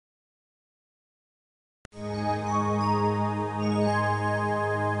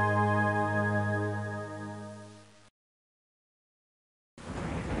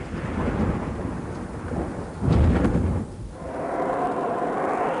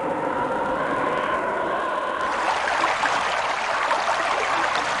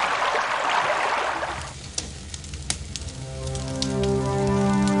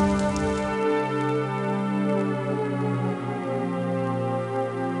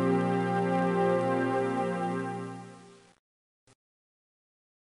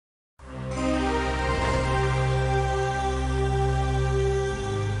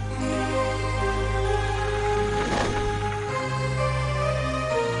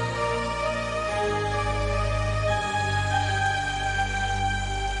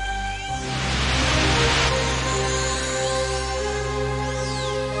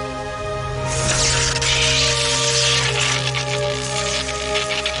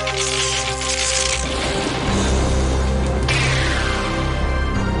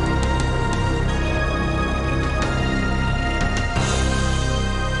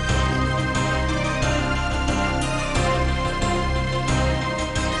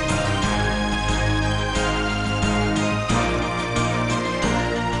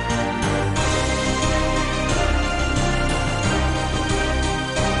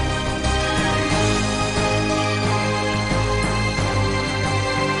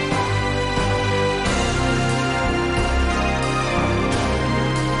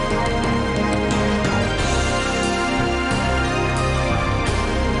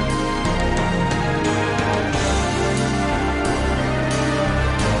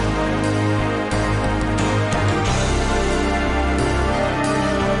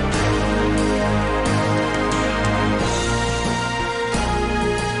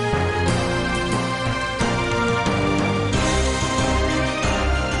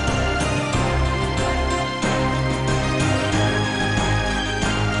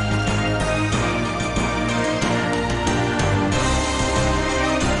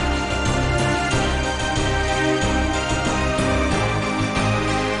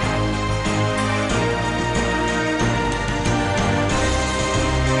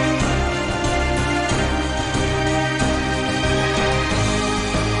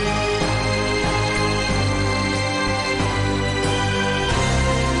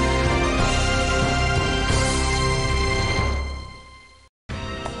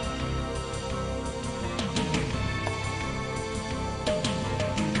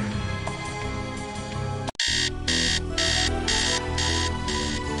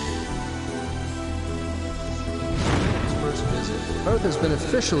Earth has been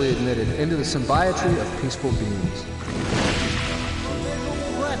officially admitted into the symbiotry of peaceful beings.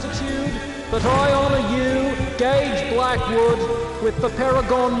 Gratitude that I honor you, Gage Blackwood, with the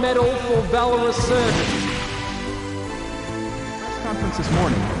Paragon Medal for valorous service. Conference this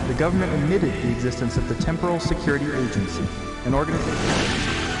morning, the government admitted the existence of the Temporal Security Agency, an organization.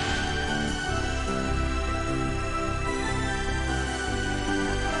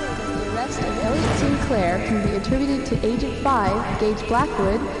 The arrest of Elliot Sinclair can be attributed to Agent 5, Gage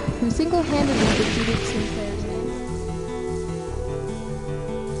Blackwood, who single-handedly defeated Sinclair's name.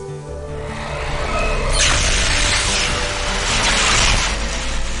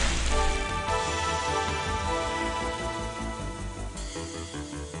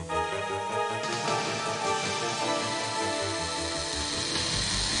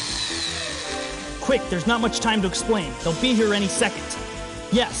 Quick, there's not much time to explain. They'll be here any second.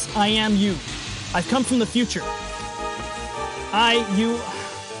 Yes, I am you. I've come from the future.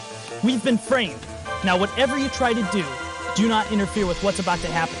 We've been framed. Now, whatever you try to do not interfere with what's about to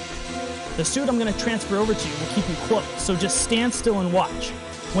happen. The suit I'm going to transfer over to you will keep you close, so just stand still and watch.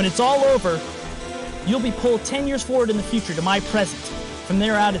 When it's all over, you'll be pulled 10 years forward in the future to my present. From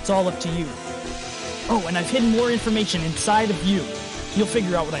there out, it's all up to you. Oh, and I've hidden more information inside of you. You'll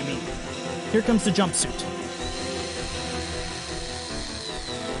figure out what I mean. Here comes the jumpsuit.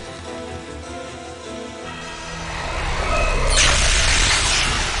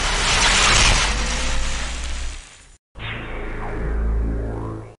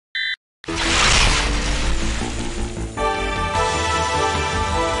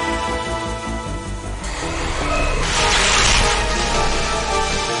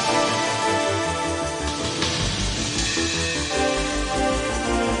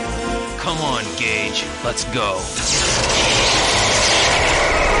 Come on, Gage. Let's go.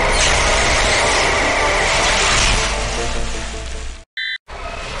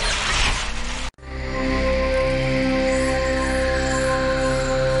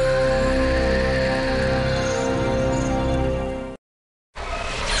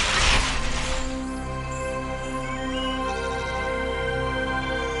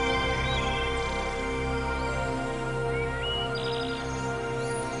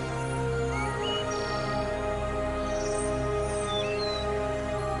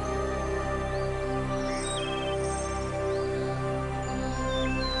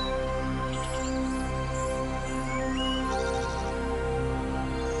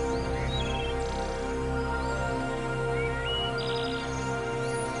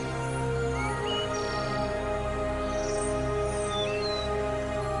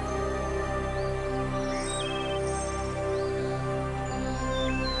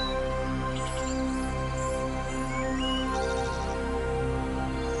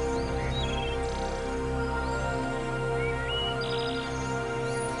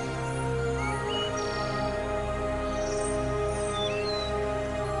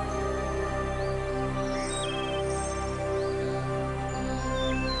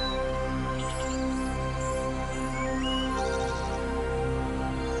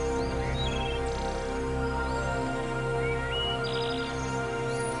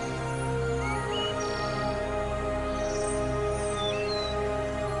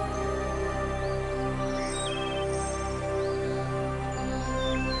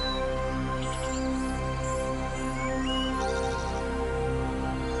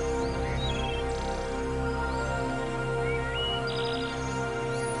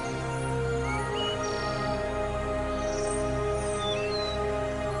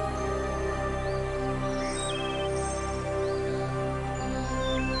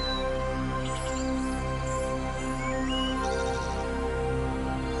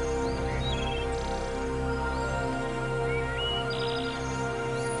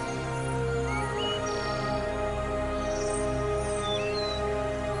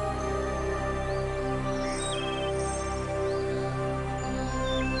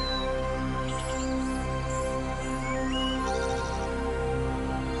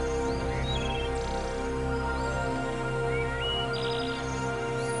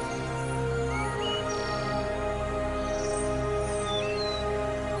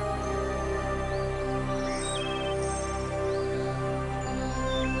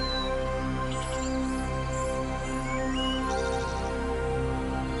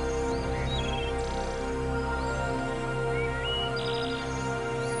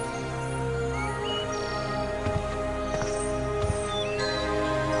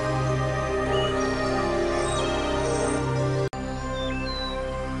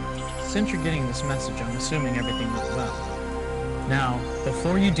 Since you're getting this message, I'm assuming everything went well. Now,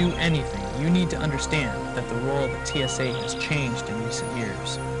 before you do anything, you need to understand that the role of the TSA has changed in recent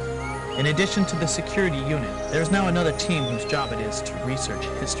years. In addition to the security unit, there's now another team whose job it is to research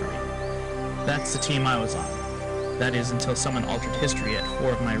history. That's the team I was on. That is, until someone altered history at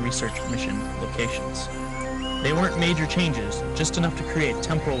 4 of my research mission locations. They weren't major changes, just enough to create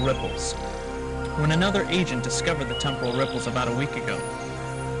temporal ripples. When another agent discovered the temporal ripples about a week ago,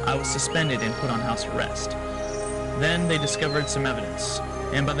 I was suspended and put on house arrest. Then they discovered some evidence,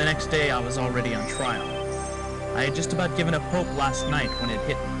 and by the next day I was already on trial. I had just about given up hope last night when it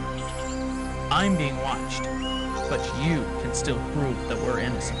hit me. I'm being watched, but you can still prove that we're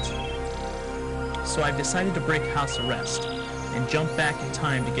innocent. So I've decided to break house arrest and jump back in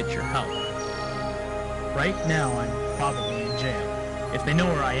time to get your help. Right now I'm probably in jail. If they know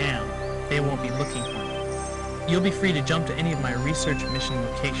where I am, they won't be looking for me. You'll be free to jump to any of my research mission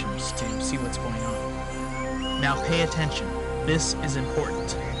locations to see what's going on. Now pay attention. This is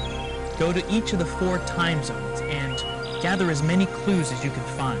important. Go to each of the 4 time zones and gather as many clues as you can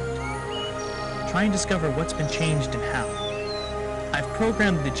find. Try and discover what's been changed and how. I've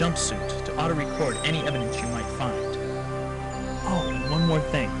programmed the jumpsuit to auto-record any evidence you might find. Oh, and one more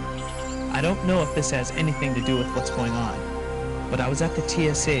thing. I don't know if this has anything to do with what's going on, but I was at the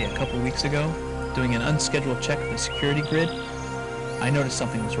TSA a couple weeks ago doing an unscheduled check of the security grid. I noticed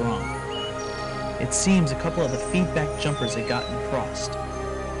something was wrong. It seems a couple of the feedback jumpers had gotten crossed.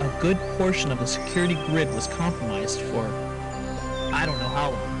 A good portion of the security grid was compromised for I don't know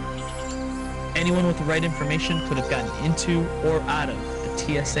how long. Anyone with the right information could have gotten into or out of the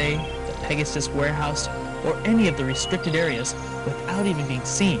TSA, the Pegasus warehouse, or any of the restricted areas without even being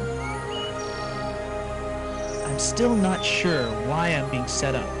seen. I'm still not sure why I'm being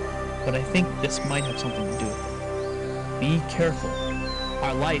set up, but I think this might have something to do with it. Be careful.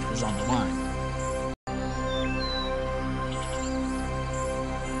 Our life is on the line.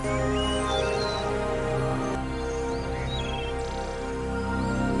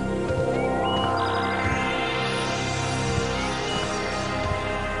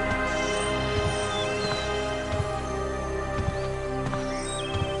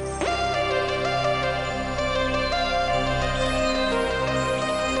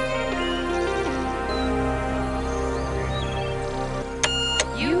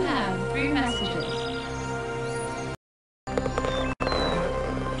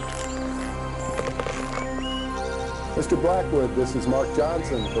 Mr. Blackwood, this is Mark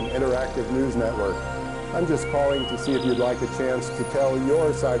Johnson from Interactive News Network. I'm just calling to see if you'd like a chance to tell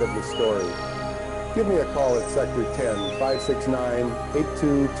your side of the story. Give me a call at Sector 10,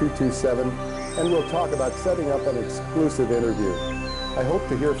 569-82227, and we'll talk about setting up an exclusive interview. I hope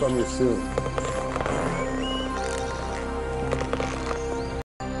to hear from you soon.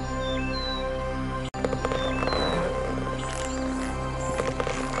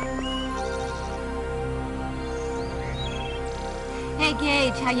 Hey,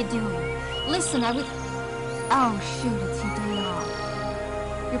 Gage, how you doing? Listen, I was... Oh, shoot, it's your day off.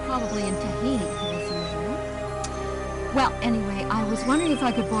 You're probably in Tahiti, as usual. Well, anyway, I was wondering if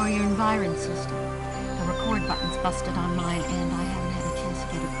I could borrow your environ system. The record button's busted on mine, and I haven't had a chance to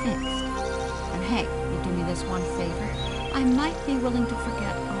get it fixed. And hey, you do me this one favor? I might be willing to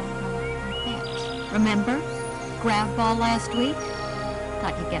forget all our bets. Remember? Grab ball last week?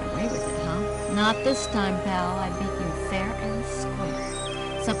 Thought you'd get away with it, huh? Not this time, pal. I beat you fair and square.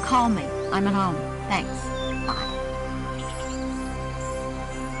 So call me. I'm at home. Thanks. Bye.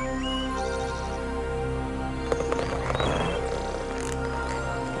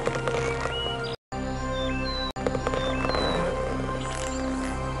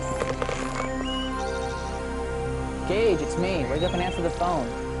 Gage, it's me. Wake up and answer the phone.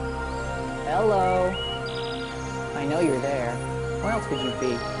 Hello. I know you're there. Where else could you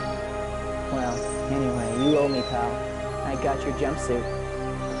be? Well, anyway, you owe me, pal. I got your jumpsuit.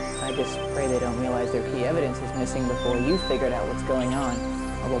 I just pray they don't realize their key evidence is missing before you figured out what's going on,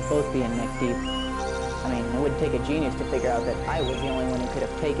 or we'll both be in neck deep. I mean, it wouldn't take a genius to figure out that I was the only one who could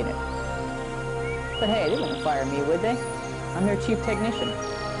have taken it. But hey, they wouldn't fire me, would they? I'm their chief technician.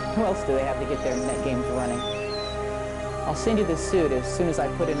 Who else do they have to get their net games running? I'll send you the suit as soon as I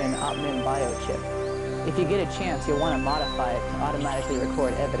put in an Opmin biochip. If you get a chance, you'll want to modify it to automatically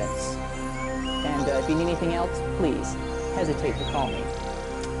record evidence. And if you need anything else, please hesitate to call me.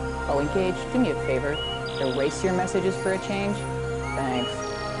 Oh, and Gage, do me a favor. Erase your messages for a change. Thanks.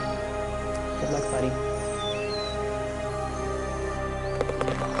 Good luck, buddy.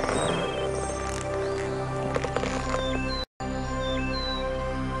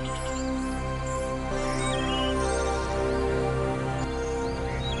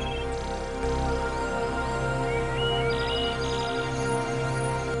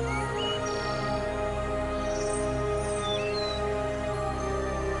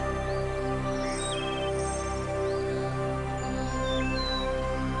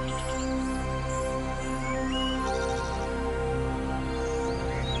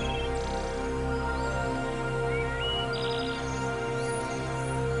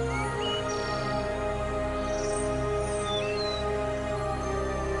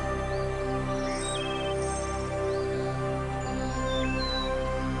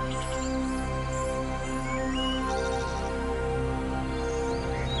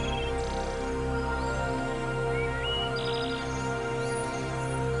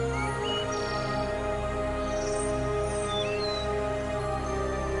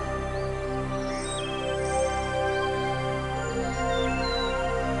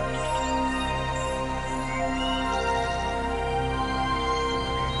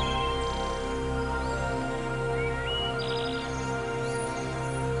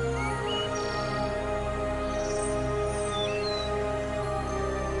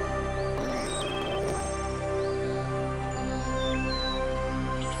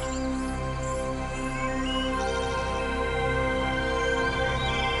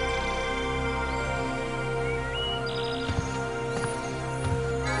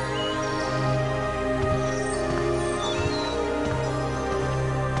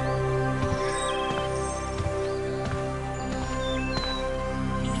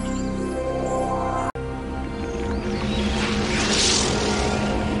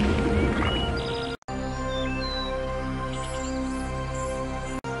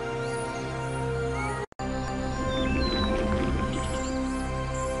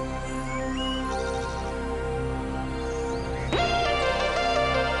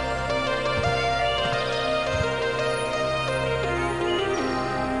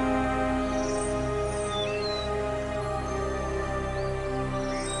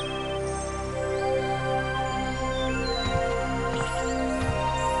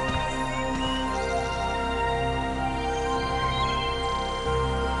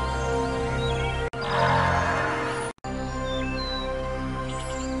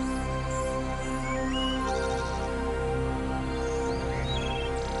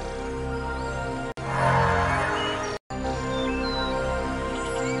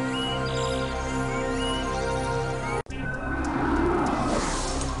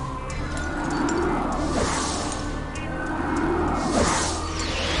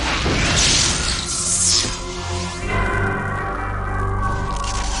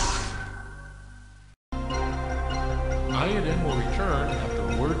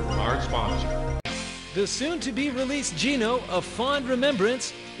 The soon-to-be-released Gino, A Fond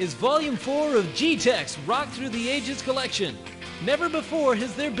Remembrance, is Volume 4 of G-Tech's Rock Through the Ages collection. Never before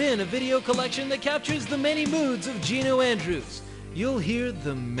has there been a video collection that captures the many moods of Gino Andrews. You'll hear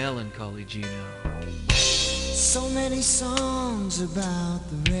the melancholy Gino. So many songs about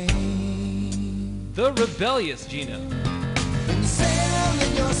the rain. The rebellious Gino. When you're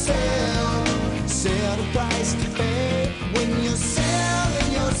selling yourself, sell the price to pay. When you're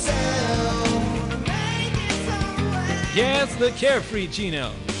selling yourself. Yes, the carefree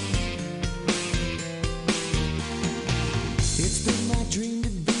Gino. It's been my dream to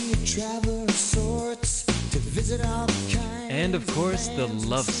be a traveler of sorts, to visit all the kind. And of course, the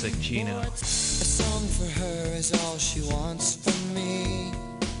lovesick Gino. A song for her is all she wants from me.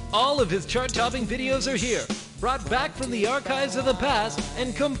 All of his chart-topping videos are here, brought back from the archives of the past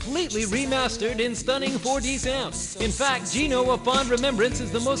and completely remastered in stunning 4D sound. In fact, Gino, A Fond Remembrance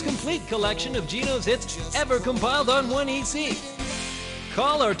is the most complete collection of Gino's hits ever compiled on one EC.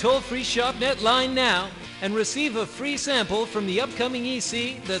 Call our toll-free ShopNet line now and receive a free sample from the upcoming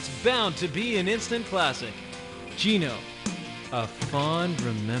EC that's bound to be an instant classic. Gino, A Fond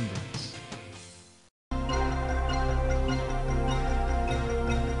Remembrance.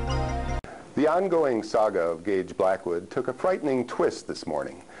 The ongoing saga of Gage Blackwood took a frightening twist this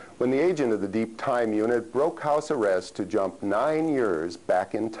morning when the agent of the Deep Time Unit broke house arrest to jump 9 years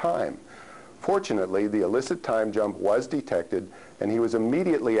back in time. Fortunately, the illicit time jump was detected and he was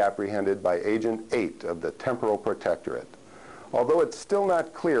immediately apprehended by Agent 8 of the Temporal Protectorate. Although it's still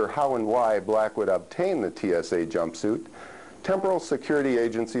not clear how and why Blackwood obtained the TSA jumpsuit, Temporal Security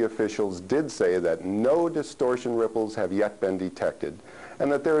Agency officials did say that no distortion ripples have yet been detected,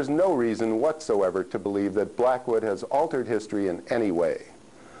 and that there is no reason whatsoever to believe that Blackwood has altered history in any way.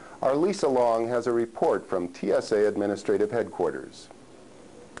 Our Lisa Long has a report from TSA Administrative Headquarters.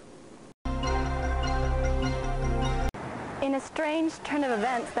 In a strange turn of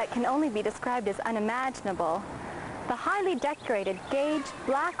events that can only be described as unimaginable, the highly decorated Gage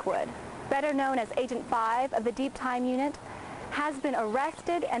Blackwood, better known as Agent 5 of the Deep Time Unit, has been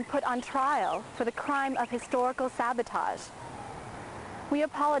arrested and put on trial for the crime of historical sabotage. We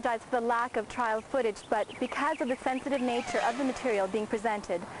apologize for the lack of trial footage, but because of the sensitive nature of the material being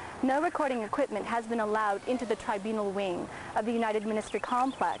presented, no recording equipment has been allowed into the tribunal wing of the United Ministry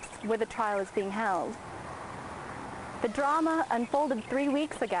Complex where the trial is being held. The drama unfolded 3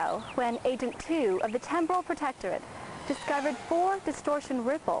 weeks ago when Agent 2 of the Temporal Protectorate discovered 4 distortion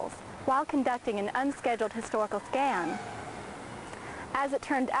ripples while conducting an unscheduled historical scan. As it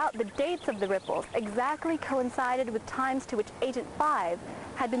turned out, the dates of the ripples exactly coincided with times to which Agent 5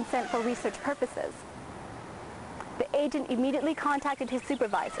 had been sent for research purposes. The agent immediately contacted his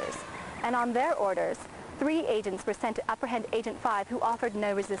supervisors, and on their orders, 3 agents were sent to apprehend Agent 5, who offered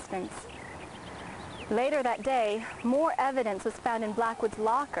no resistance. Later that day, more evidence was found in Blackwood's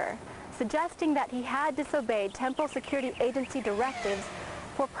locker, suggesting that he had disobeyed Temporal Security Agency directives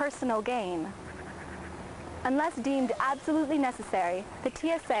for personal gain. Unless deemed absolutely necessary, the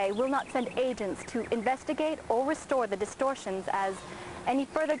TSA will not send agents to investigate or restore the distortions, as any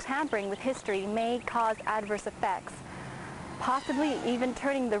further tampering with history may cause adverse effects, possibly even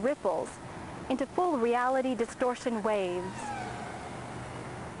turning the ripples into full reality distortion waves.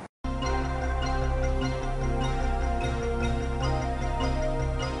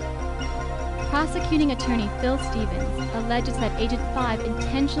 Prosecuting attorney Phil Stevens alleges that Agent 5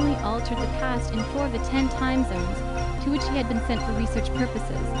 intentionally altered the past in 4 of the 10 time zones to which he had been sent for research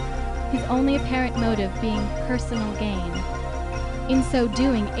purposes, his only apparent motive being personal gain. In so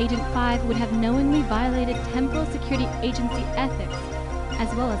doing, Agent 5 would have knowingly violated Temporal Security Agency ethics,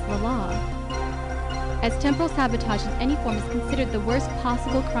 as well as the law. As temporal sabotage in any form is considered the worst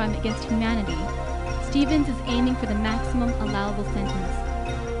possible crime against humanity, Stevens is aiming for the maximum allowable sentence.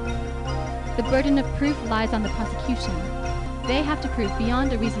 The burden of proof lies on the prosecution. They have to prove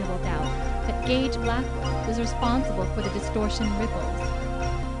beyond a reasonable doubt that Gage Blackwood was responsible for the distortion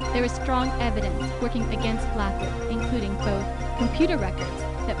ripples. There is strong evidence working against Blackwood, including both computer records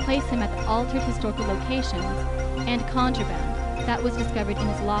that place him at the altered historical locations and contraband that was discovered in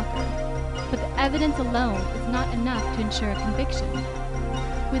his locker. But the evidence alone is not enough to ensure a conviction.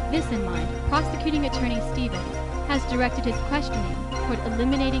 With this in mind, prosecuting attorney Stevens has directed his questioning toward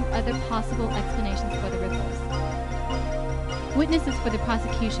eliminating other possible explanations for the ripples. Witnesses for the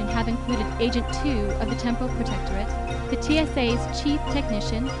prosecution have included Agent 2 of the Temporal Protectorate, the TSA's chief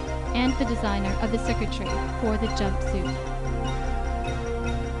technician, and the designer of the circuitry for the jumpsuit.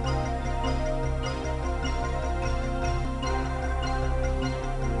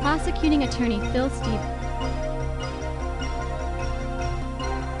 Prosecuting attorney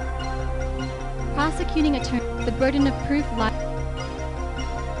Prosecuting attorney, the burden of proof lies.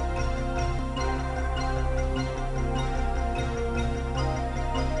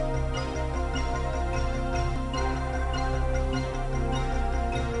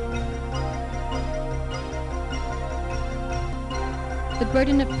 The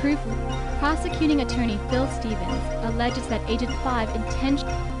burden of proof. Prosecuting attorney Phil Stevens alleges that Agent 5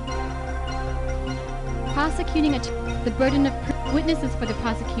 intentionally. Prosecuting attorney. The burden of proof. Witnesses for the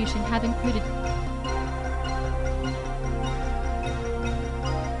prosecution have included.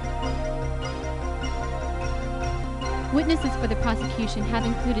 Witnesses for the prosecution have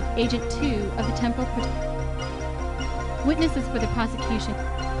included Agent 2 of the Temporal. Witnesses for the prosecution.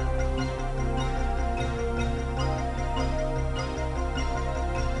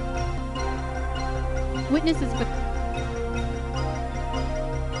 Witnesses for.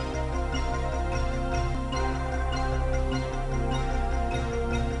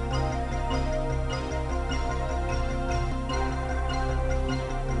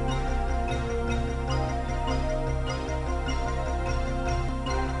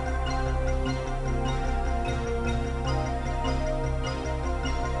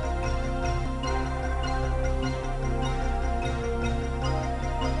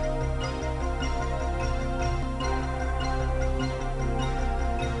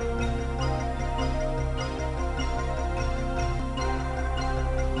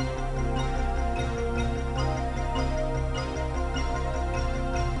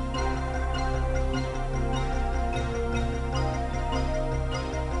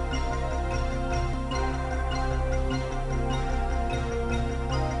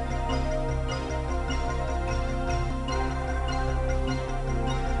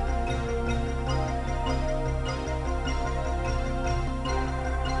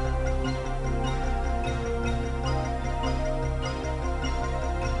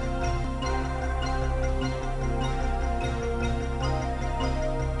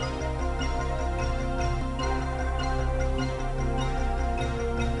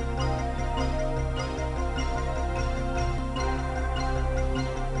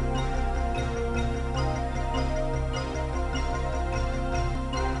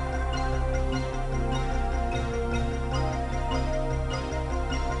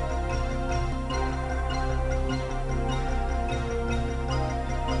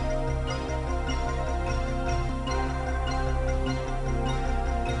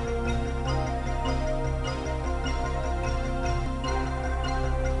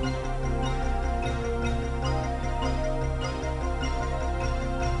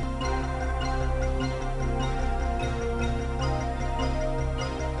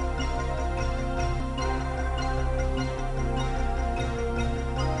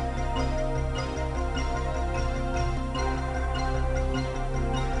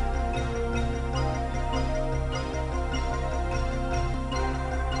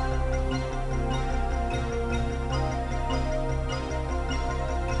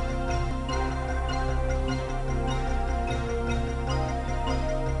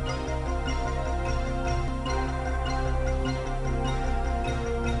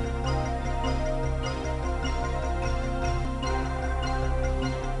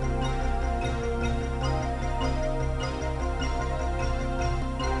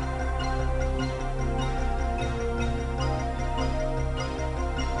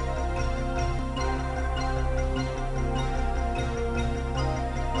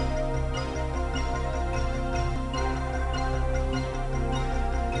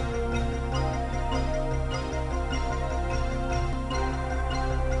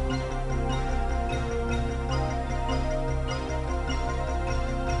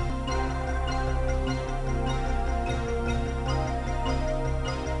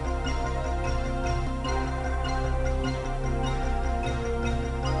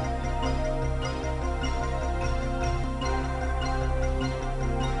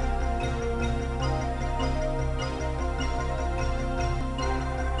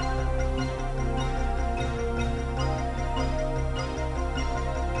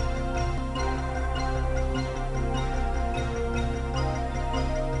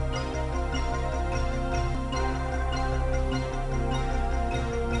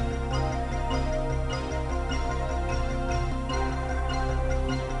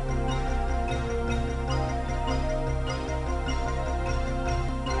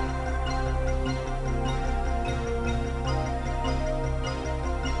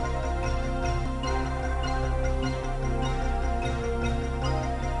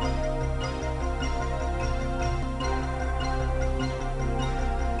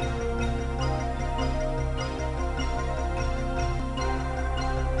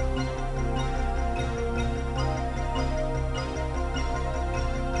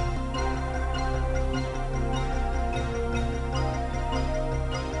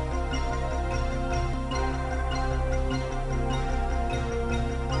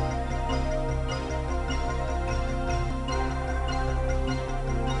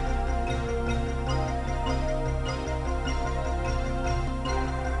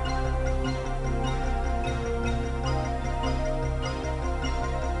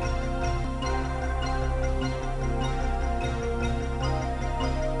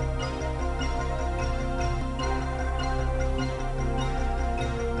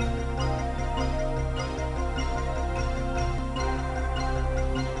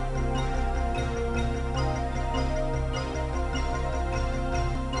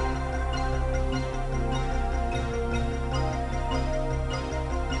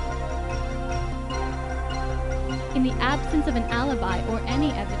 the absence of an alibi or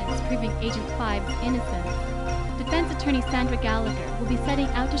any evidence proving Agent 5's innocence, defense attorney Sandra Gallagher will be setting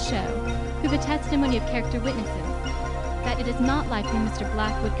out to show, through the testimony of character witnesses, that it is not likely Mr.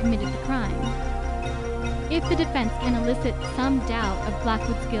 Blackwood committed the crime. If the defense can elicit some doubt of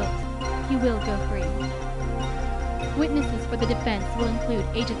Blackwood's guilt, he will go free. Witnesses for the defense will include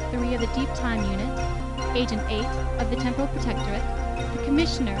Agent 3 of the Deep Time Unit, Agent 8 of the Temporal Protectorate, the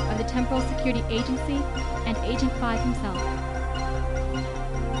Commissioner of the Temporal Security Agency, and Agent 5 himself.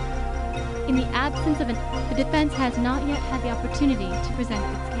 In the absence of the defense has not yet had the opportunity to present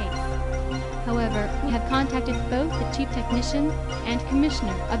its case. However, we have contacted both the Chief Technician and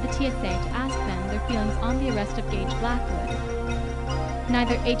Commissioner of the TSA to ask them their feelings on the arrest of Gage Blackwood.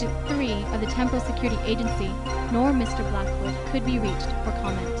 Neither Agent 3 of the Temporal Security Agency nor Mr. Blackwood could be reached for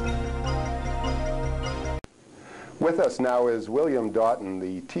comment. With us now is William Doughton,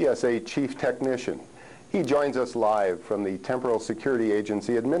 the TSA Chief Technician. He joins us live from the Temporal Security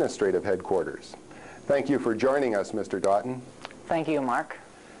Agency Administrative Headquarters. Thank you for joining us, Mr. Doughton. Thank you, Mark.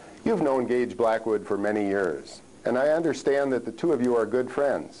 You've known Gage Blackwood for many years, and I understand that the two of you are good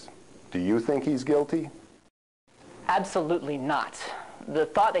friends. Do you think he's guilty? Absolutely not. The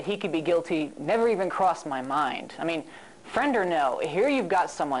thought that he could be guilty never even crossed my mind. I mean, friend or no, here you've got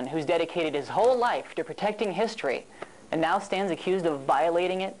someone who's dedicated his whole life to protecting history and now stands accused of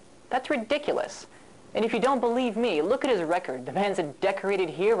violating it. That's ridiculous. And if you don't believe me, look at his record. The man's a decorated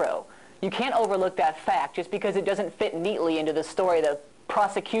hero. You can't overlook that fact just because it doesn't fit neatly into the story the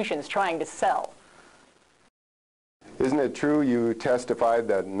prosecution's trying to sell. Isn't it true you testified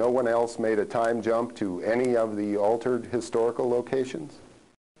that no one else made a time jump to any of the altered historical locations?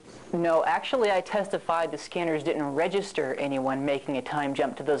 No, actually I testified the scanners didn't register anyone making a time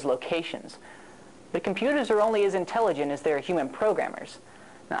jump to those locations. The computers are only as intelligent as their human programmers.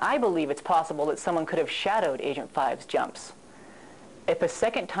 Now, I believe it's possible that someone could have shadowed Agent 5's jumps. If a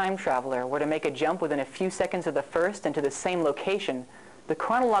second time traveler were to make a jump within a few seconds of the first into the same location, the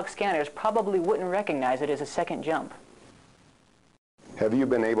chronolog scanners probably wouldn't recognize it as a second jump. Have you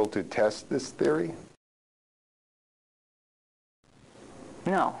been able to test this theory?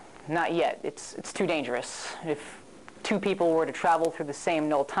 No, not yet. It's too dangerous. If two people were to travel through the same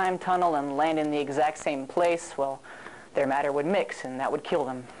null time tunnel and land in the exact same place, well, their matter would mix and that would kill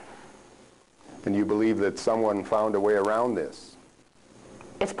them. And you believe that someone found a way around this?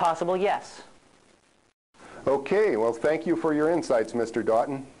 It's possible, yes. Okay, well, thank you for your insights, Mr.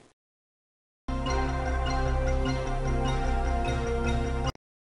 Doughton.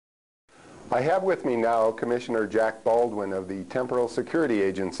 I have with me now Commissioner Jack Baldwin of the Temporal Security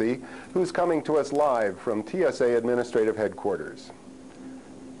Agency, who's coming to us live from TSA Administrative Headquarters.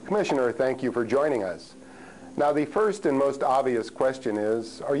 Commissioner, thank you for joining us. Now, the first and most obvious question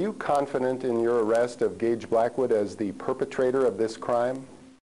is, are you confident in your arrest of Gage Blackwood as the perpetrator of this crime?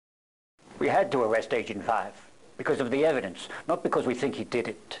 We had to arrest Agent 5 because of the evidence, not because we think he did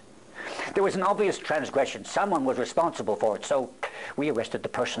it. There was an obvious transgression. Someone was responsible for it, so we arrested the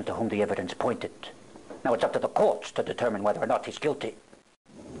person to whom the evidence pointed. Now it's up to the courts to determine whether or not he's guilty.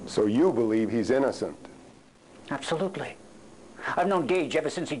 So you believe he's innocent? Absolutely. I've known Gage ever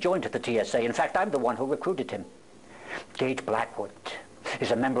since he joined the TSA. In fact, I'm the one who recruited him. Gage Blackwood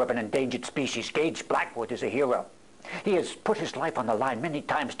is a member of an endangered species. Gage Blackwood is a hero. He has put his life on the line many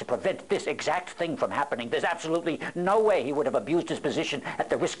times to prevent this exact thing from happening. There's absolutely no way he would have abused his position at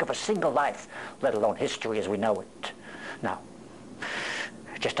the risk of a single life, let alone history as we know it. Now,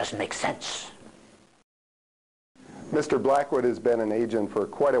 it just doesn't make sense. Mr. Blackwood has been an agent for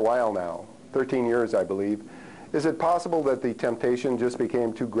quite a while now, 13 years, I believe. Is it possible that the temptation just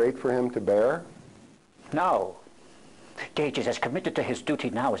became too great for him to bear? No. Gage is as committed to his duty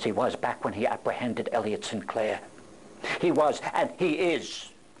now as he was back when he apprehended Elliot Sinclair. He was, and he is,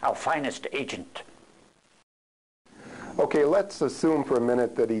 our finest agent. Okay, let's assume for a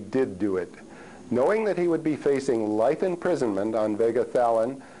minute that he did do it. Knowing that he would be facing life imprisonment on Vega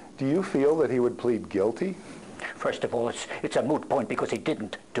Thalon, do you feel that he would plead guilty? First of all, it's a moot point because he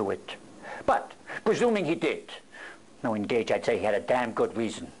didn't do it. But, presuming he did, knowing Gage, I'd say he had a damn good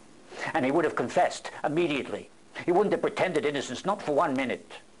reason. And he would have confessed immediately. He wouldn't have pretended innocence, not for 1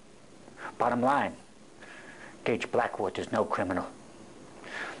 minute. Bottom line, Gage Blackwood is no criminal.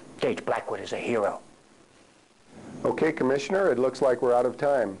 Gage Blackwood is a hero. Okay, Commissioner, it looks like we're out of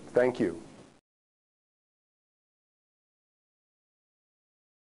time. Thank you.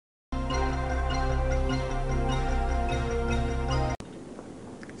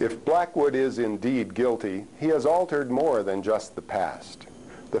 If Blackwood is indeed guilty, he has altered more than just the past.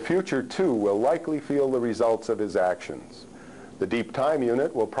 The future, too, will likely feel the results of his actions. The deep time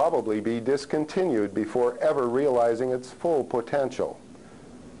unit will probably be discontinued before ever realizing its full potential.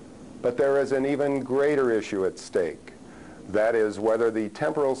 But there is an even greater issue at stake. That is whether the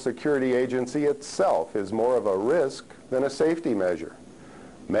Temporal Security Agency itself is more of a risk than a safety measure.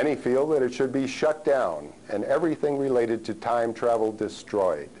 Many feel that it should be shut down and everything related to time travel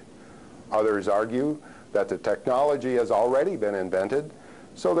destroyed. Others argue that the technology has already been invented,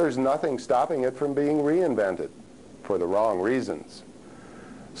 so there's nothing stopping it from being reinvented for the wrong reasons.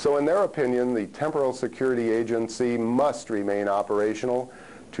 So in their opinion, the Temporal Security Agency must remain operational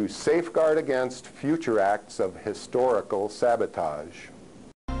to safeguard against future acts of historical sabotage.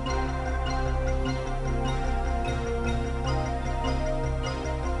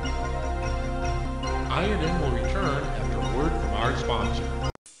 INN will return after a word from our sponsor.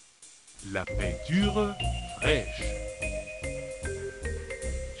 La peinture fraîche.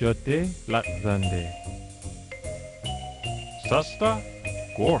 Chateau Latzande. Sasta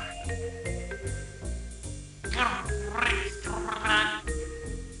Gorscht.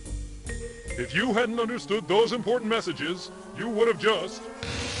 If you hadn't understood those important messages, you would have just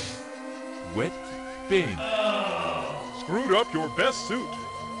Wet paint. Screwed up your best suit.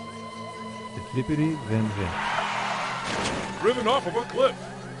 The Flippity Van Van. Driven off of a cliff.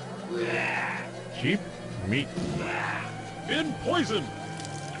 Cheap meat. Been poisoned.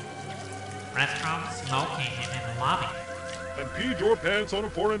 Restaurant smoking in the lobby. And peed your pants on a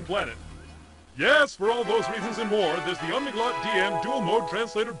foreign planet. Yes, for all those reasons and more, there's the Omniglot DM dual-mode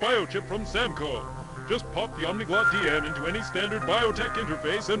translator biochip from Samco. Just pop the Omniglot DM into any standard biotech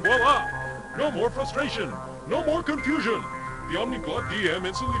interface and voila! No more frustration, no more confusion. The Omniglot DM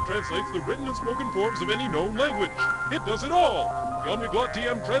instantly translates the written and spoken forms of any known language. It does it all! The Omniglot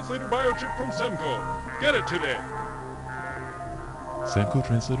DM translator biochip from Samco. Get it today! Samco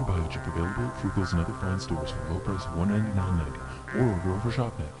Translator Biochip available at Frugal's and other fine stores for a low price of $199.90 or order over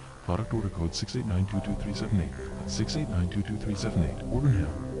ShopNet. Product order code 689-22378. That's 689-22378. Order now.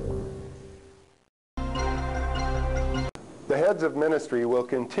 The heads of ministry will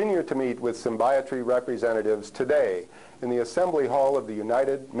continue to meet with symbiotry representatives today in the Assembly Hall of the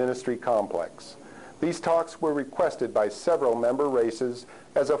United Ministry Complex. These talks were requested by several member races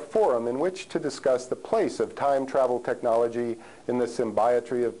as a forum in which to discuss the place of time travel technology in the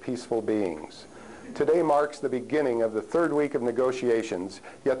symbiotry of peaceful beings. Today marks the beginning of the third week of negotiations,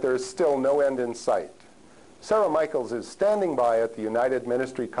 yet there is still no end in sight. Sarah Michaels is standing by at the United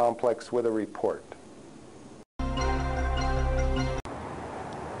Ministry Complex with a report.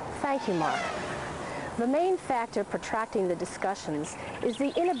 Thank you, Mark. The main factor protracting the discussions is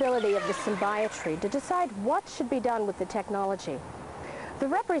the inability of the symbiotry to decide what should be done with the technology. The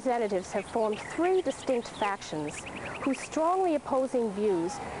representatives have formed three distinct factions whose strongly opposing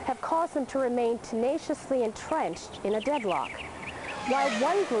views have caused them to remain tenaciously entrenched in a deadlock. While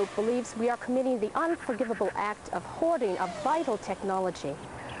one group believes we are committing the unforgivable act of hoarding a vital technology,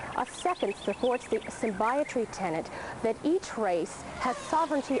 a second supports the symbiotry tenet that each race has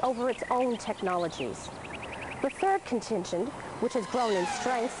sovereignty over its own technologies. The third contingent, which has grown in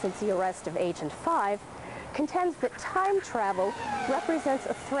strength since the arrest of Agent 5, contends that time travel represents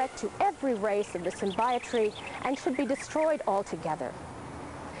a threat to every race of the symbiotry and should be destroyed altogether.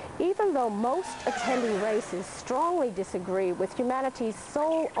 Even though most attending races strongly disagree with humanity's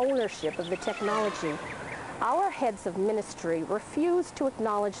sole ownership of the technology, our heads of ministry refuse to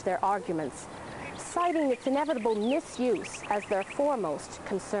acknowledge their arguments, citing its inevitable misuse as their foremost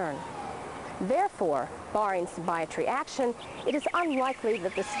concern. Therefore, barring symbiotry action, it is unlikely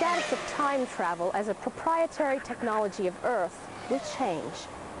that the status of time travel as a proprietary technology of Earth will change.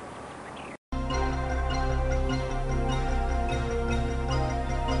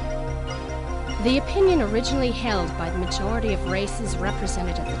 The opinion originally held by the majority of races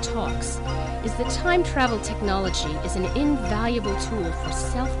represented at the talks is that time travel technology is an invaluable tool for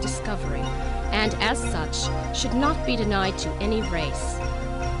self-discovery and, as such, should not be denied to any race.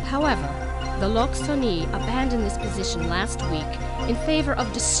 However, the Loxoni abandoned this position last week in favor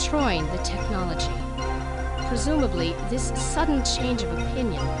of destroying the technology. Presumably, this sudden change of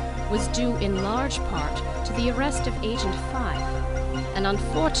opinion was due in large part to the arrest of Agent 5, an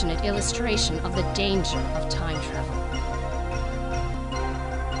unfortunate illustration of the danger of time travel.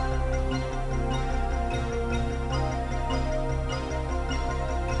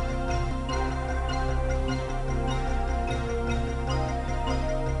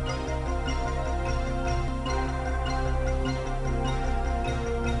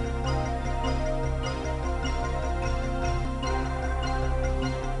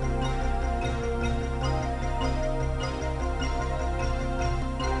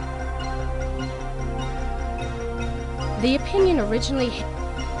 The opinion originally...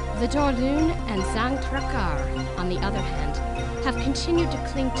 The Dorlun and Zangtrakar, on the other hand, have continued to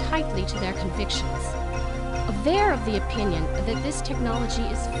cling tightly to their convictions. They're of the opinion that this technology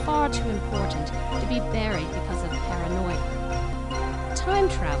is far too important to be buried because of paranoia. Time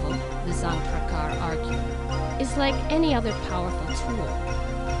travel, the Zangtrakar argue, is like any other powerful tool.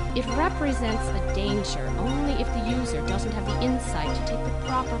 It represents a danger only if the user doesn't have the insight to take the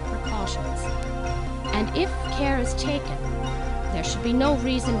proper precautions. And if care is taken, there should be no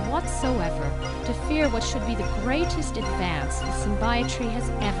reason whatsoever to fear what should be the greatest advance the symbiotry has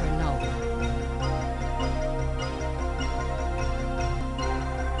ever known.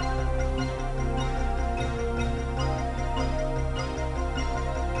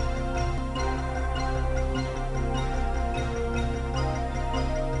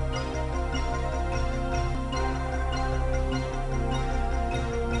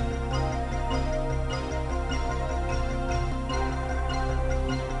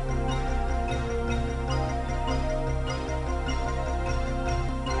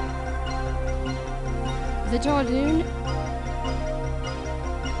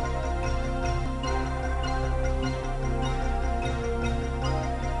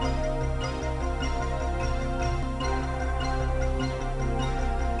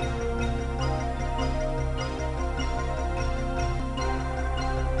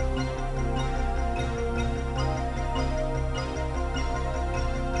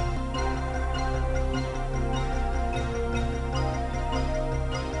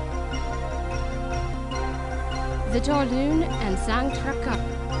 The Dorlun and Zangtrakar.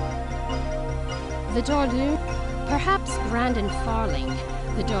 The Dorlun, perhaps Brandon Farling,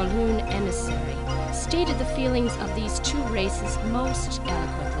 the Dorlun emissary, stated the feelings of these two races most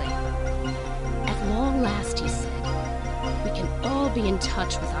eloquently. At long last, he said, we can all be in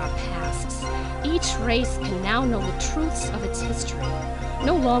touch with our pasts. Each race can now know the truths of its history.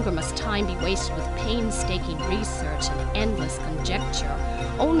 No longer must time be wasted with painstaking research and endless conjecture,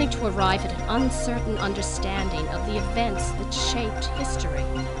 only to arrive at an uncertain understanding of the events that shaped history.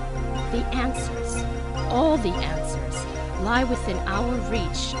 The answers, all the answers, lie within our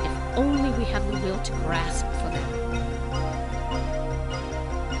reach if only we have the will to grasp for them.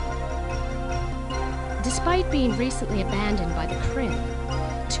 Despite being recently abandoned by the Krynn,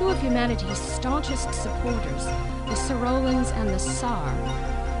 two of humanity's staunchest supporters, the Sorolans and the Tsar,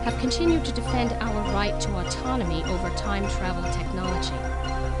 have continued to defend our right to autonomy over time travel technology.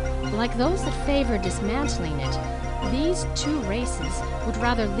 Like those that favor dismantling it, these two races would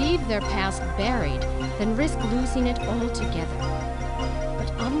rather leave their past buried than risk losing it altogether. But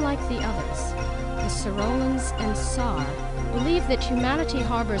unlike the others, the Sorolans and Tsar believe that humanity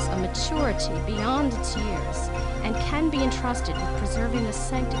harbors a maturity beyond its years and can be entrusted with preserving the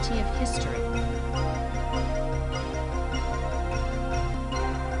sanctity of history.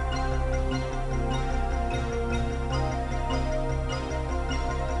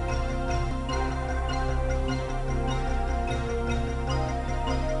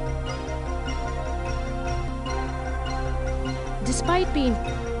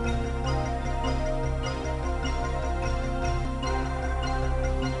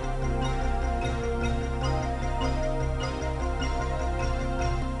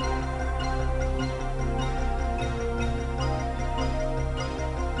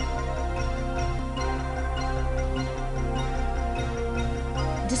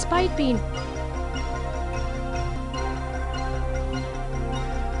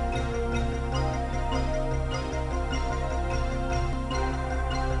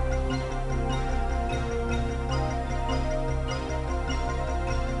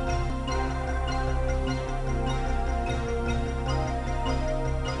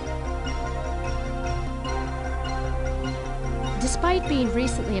 Despite being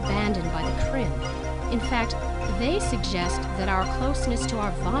recently abandoned by the Krynn. In fact, they suggest that our closeness to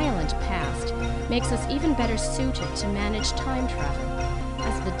our violent past makes us even better suited to manage time travel,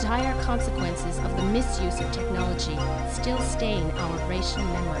 as the dire consequences of the misuse of technology still stain our racial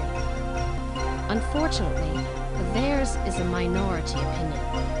memory. Unfortunately, theirs is a minority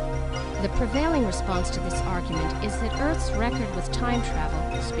opinion. The prevailing response to this argument is that Earth's record with time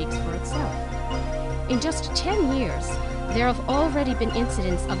travel speaks for itself. In just 10 years, there have already been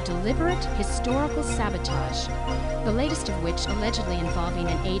incidents of deliberate historical sabotage, the latest of which allegedly involving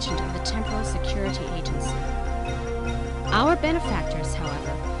an agent of the Temporal Security Agency. Our benefactors,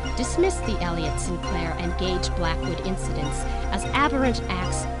 however, dismiss the Elliott Sinclair and Gage Blackwood incidents as aberrant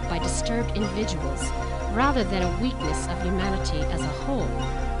acts by disturbed individuals, rather than a weakness of humanity as a whole.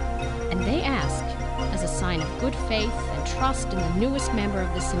 And they ask, as a sign of good faith and trust in the newest member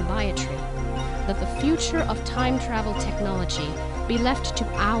of the symbiotry, that the future of time travel technology be left to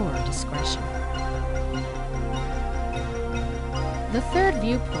our discretion. The third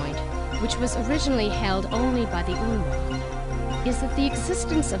viewpoint, which was originally held only by the UNRWA, is that the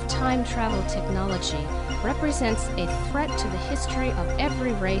existence of time travel technology represents a threat to the history of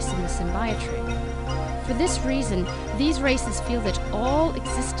every race in the symbiotree. For this reason, these races feel that all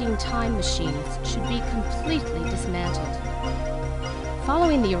existing time machines should be completely dismantled.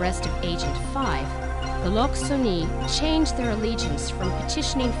 Following the arrest of Agent 5, the Loxoni changed their allegiance from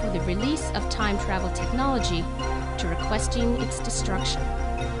petitioning for the release of time travel technology to requesting its destruction.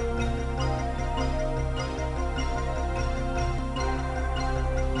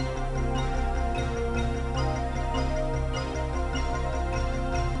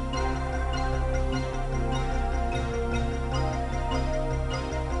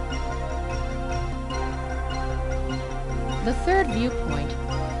 The third viewpoint,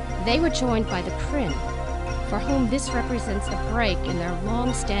 they were joined by the Krynn, for whom this represents a break in their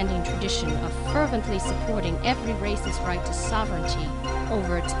long-standing tradition of fervently supporting every race's right to sovereignty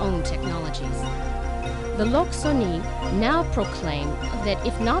over its own technologies. The Loxoni now proclaim that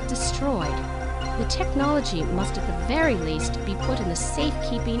if not destroyed, the technology must at the very least be put in the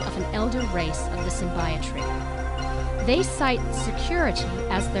safekeeping of an elder race of the symbiotree. They cite security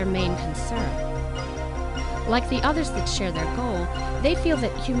as their main concern. Like the others that share their goal, they feel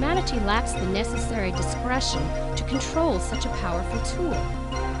that humanity lacks the necessary discretion to control such a powerful tool.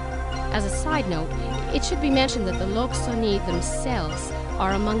 As a side note, it should be mentioned that the Loxoni themselves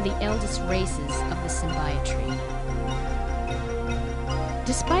are among the eldest races of the symbiotree.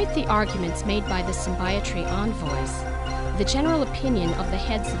 Despite the arguments made by the symbiotree envoys, the general opinion of the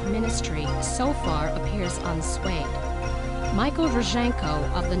heads of ministry so far appears unswayed. Michael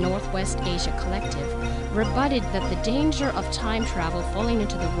Rozhenko of the Northwest Asia Collective rebutted that the danger of time travel falling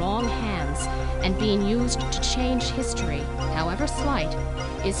into the wrong hands and being used to change history, however slight,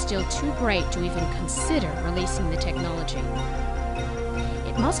 is still too great to even consider releasing the technology.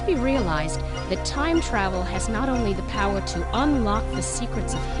 It must be realized that time travel has not only the power to unlock the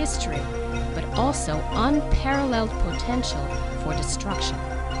secrets of history, but also unparalleled potential for destruction.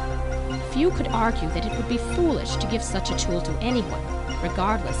 Few could argue that it would be foolish to give such a tool to anyone,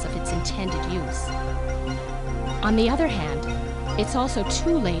 regardless of its intended use. On the other hand, it's also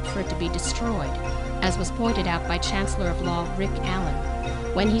too late for it to be destroyed, as was pointed out by Chancellor of Law Rick Allen,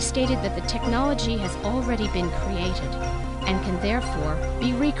 when he stated that the technology has already been created and can therefore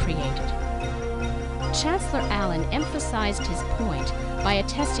be recreated. Chancellor Allen emphasized his point by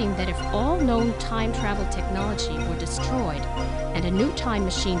attesting that if all known time travel technology were destroyed and a new time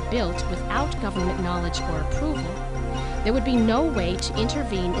machine built without government knowledge or approval, there would be no way to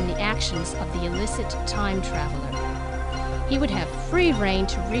intervene in the actions of the illicit time traveler. He would have free rein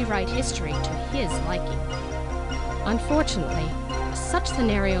to rewrite history to his liking. Unfortunately, such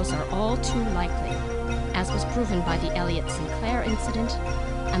scenarios are all too likely, as was proven by the Elliott Sinclair incident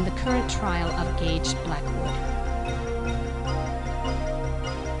and the current trial of Gage Blackwood.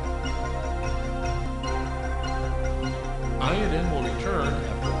 INN will return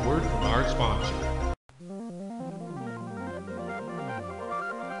after a word from our sponsor.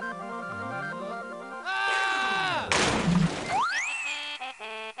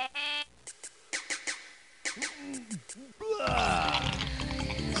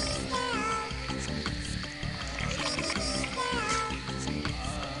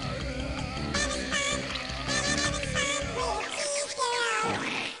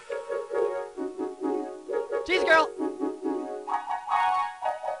 Cheese girl!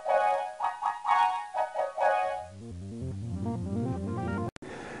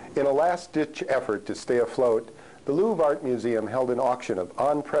 In a last-ditch effort to stay afloat, the Louvre Art Museum held an auction of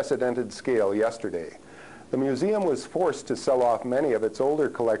unprecedented scale yesterday. The museum was forced to sell off many of its older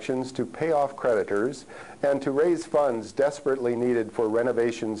collections to pay off creditors and to raise funds desperately needed for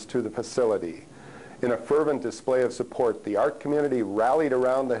renovations to the facility. In a fervent display of support, the art community rallied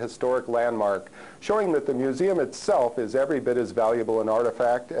around the historic landmark, showing that the museum itself is every bit as valuable an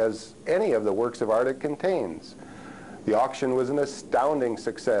artifact as any of the works of art it contains. The auction was an astounding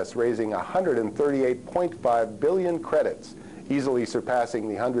success, raising 138.5 billion credits, easily surpassing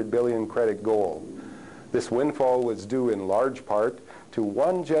the 100 billion credit goal. This windfall was due in large part to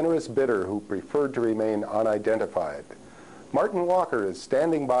one generous bidder who preferred to remain unidentified. Martin Walker is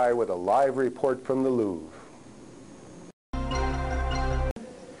standing by with a live report from the Louvre.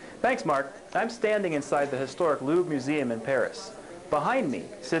 Thanks, Mark. I'm standing inside the historic Louvre Museum in Paris. Behind me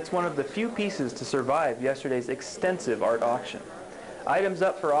sits one of the few pieces to survive yesterday's extensive art auction. Items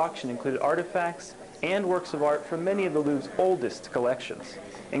up for auction included artifacts, and works of art from many of the Louvre's oldest collections,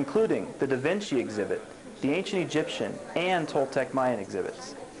 including the Da Vinci exhibit, the ancient Egyptian, and Toltec Mayan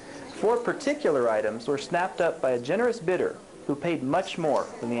exhibits. 4 particular items were snapped up by a generous bidder who paid much more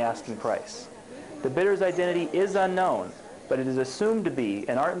than the asking price. The bidder's identity is unknown, but it is assumed to be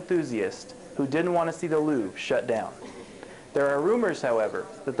an art enthusiast who didn't want to see the Louvre shut down. There are rumors, however,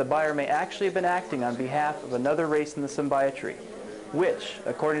 that the buyer may actually have been acting on behalf of another race in the symbiotry, which,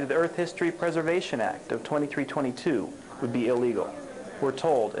 according to the Earth History Preservation Act of 2322, would be illegal. We're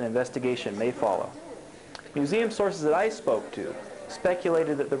told an investigation may follow. Museum sources that I spoke to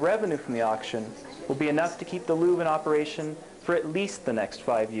speculated that the revenue from the auction will be enough to keep the Louvre in operation for at least the next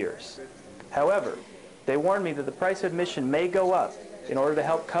 5 years. However, they warned me that the price of admission may go up in order to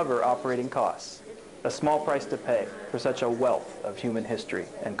help cover operating costs. A small price to pay for such a wealth of human history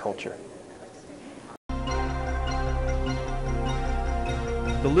and culture.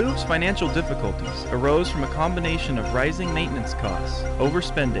 The Louvre's financial difficulties arose from a combination of rising maintenance costs,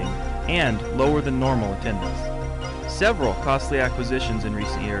 overspending, and lower than normal attendance. Several costly acquisitions in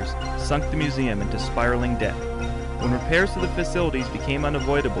recent years sunk the museum into spiraling debt. When repairs to the facilities became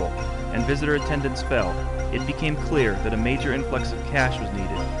unavoidable and visitor attendance fell, it became clear that a major influx of cash was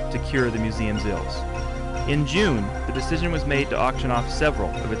needed to cure the museum's ills. In June, the decision was made to auction off several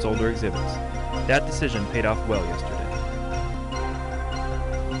of its older exhibits. That decision paid off well yesterday.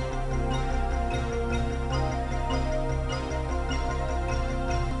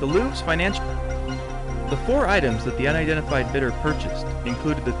 The Louvre's financial... The 4 items that the unidentified bidder purchased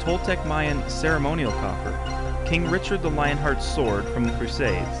included the Toltec Mayan ceremonial coffer, King Richard the Lionheart's sword from the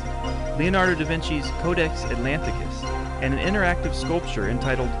Crusades, Leonardo da Vinci's Codex Atlanticus, and an interactive sculpture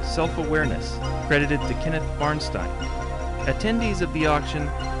entitled Self-Awareness, credited to Kenneth Farnstein. Attendees of the auction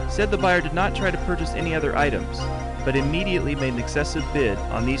said the buyer did not try to purchase any other items, but immediately made an excessive bid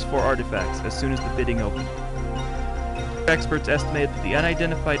on these 4 artifacts as soon as the bidding opened. Experts estimated that the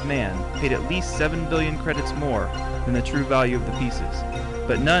unidentified man paid at least 7 billion credits more than the true value of the pieces,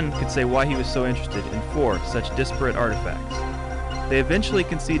 but none could say why he was so interested in 4 such disparate artifacts. They eventually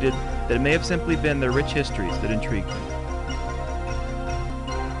conceded that it may have simply been their rich histories that intrigued him.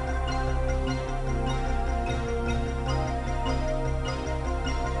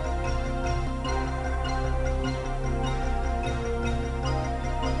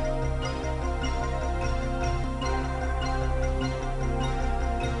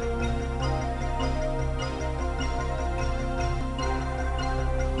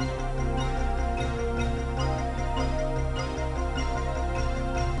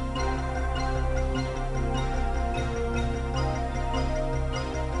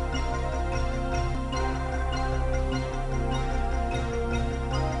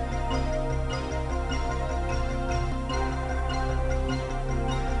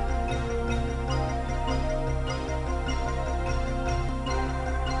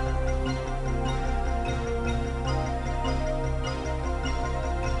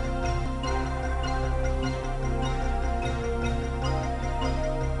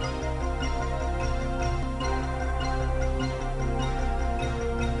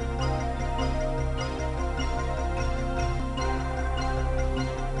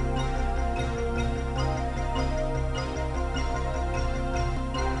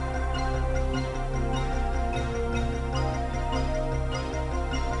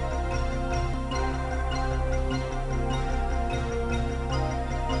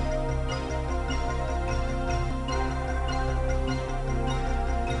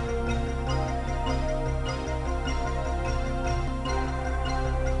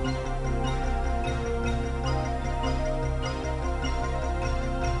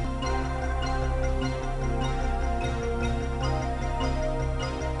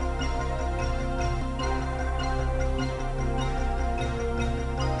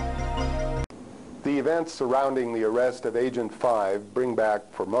 The events surrounding the arrest of Agent 5 bring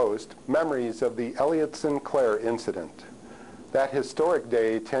back, for most, memories of the Elliot Sinclair incident. That historic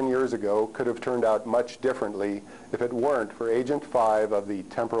day 10 years ago could have turned out much differently if it weren't for Agent 5 of the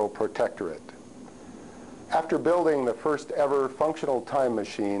Temporal Protectorate. After building the first ever functional time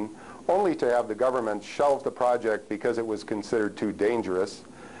machine, only to have the government shelve the project because it was considered too dangerous,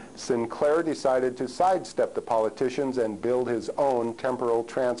 Sinclair decided to sidestep the politicians and build his own temporal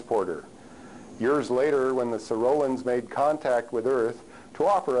transporter. Years later, when the Sirolans made contact with Earth to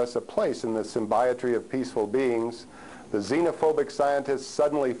offer us a place in the symbiotry of peaceful beings, the xenophobic scientist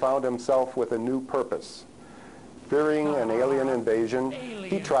suddenly found himself with a new purpose. Fearing an alien invasion,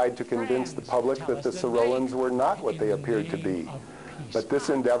 he tried to convince the public that the Sirolans were not what they appeared to be. But this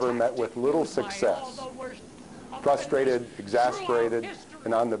endeavor met with little success. Frustrated, exasperated,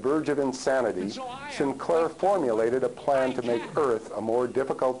 and on the verge of insanity, Sinclair formulated a plan to make Earth a more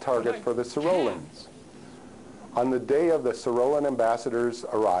difficult target for the Sorolans. On the day of the Sorolan ambassador's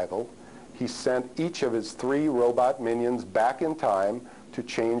arrival, he sent each of his 3 robot minions back in time to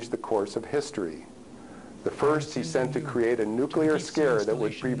change the course of history. The first he sent to create a nuclear scare that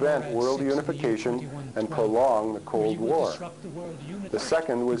would prevent world unification and prolong the Cold War. The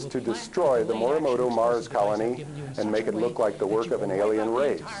second was to destroy the Morimoto Mars colony and make it look like the work of an alien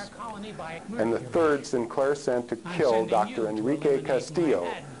race. And the third Sinclair sent to kill Dr. Enrique Castillo,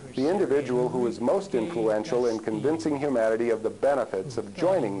 the individual who was most influential in convincing humanity of the benefits of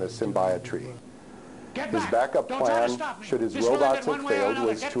joining the symbiotree. His backup plan, should his robots have failed,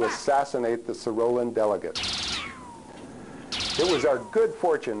 was to assassinate the Sorolan delegate. It was our good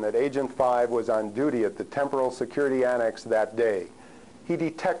fortune that Agent 5 was on duty at the Temporal Security Annex that day. He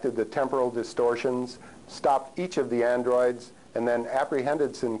detected the temporal distortions, stopped each of the androids, and then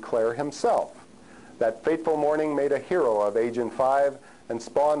apprehended Sinclair himself. That fateful morning made a hero of Agent 5 and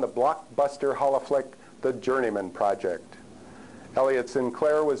spawned the blockbuster holoflick, The Journeyman Project. Elliot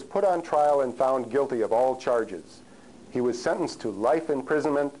Sinclair was put on trial and found guilty of all charges. He was sentenced to life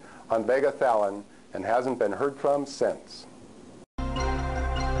imprisonment on Vega Thalon and hasn't been heard from since.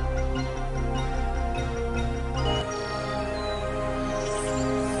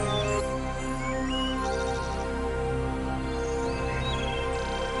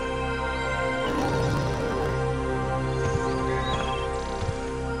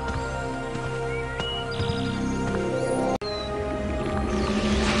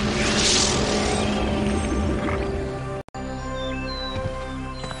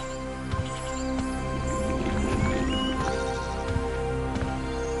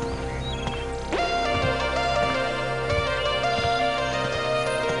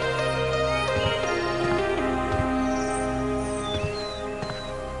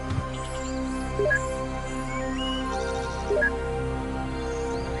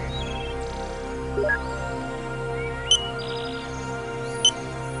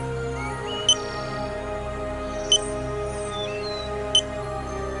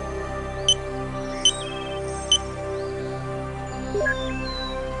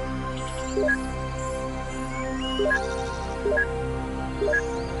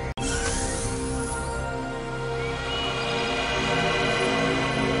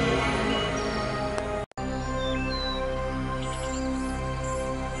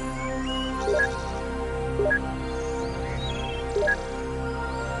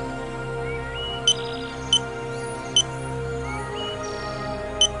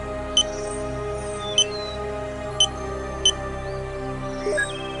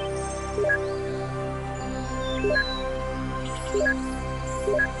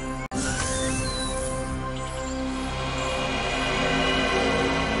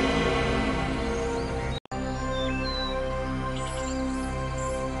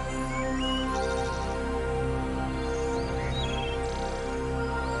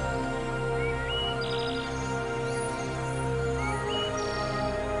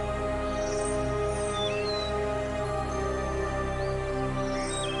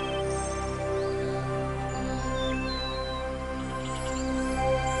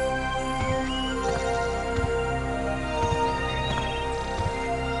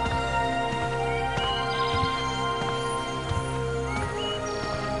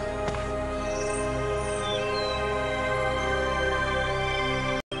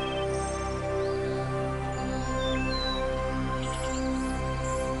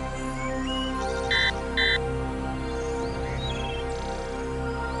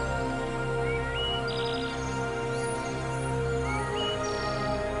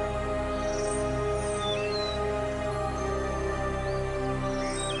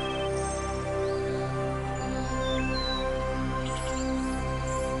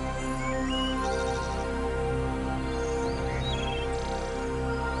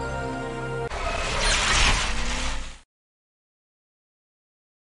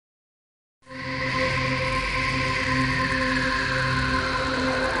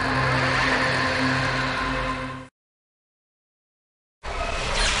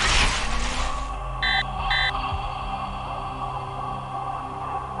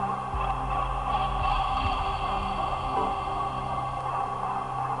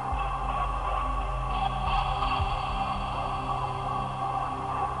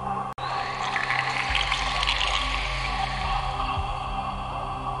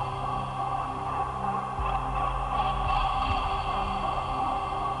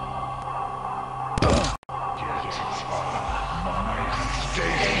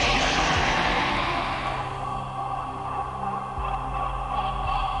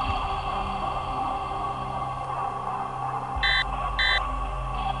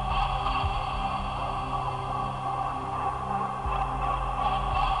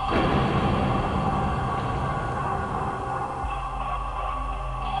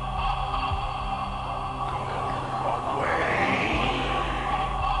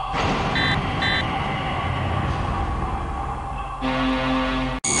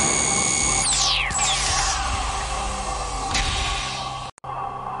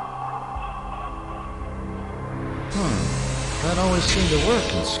 That always seemed to work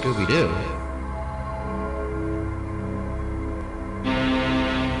in Scooby-Doo.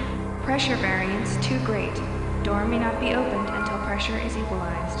 Pressure variance too great. Door may not be opened until pressure is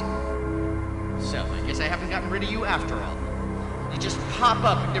equalized. So, I guess I haven't gotten rid of you after all. You just pop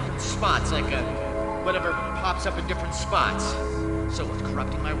up in different spots, like whatever pops up in different spots. So what,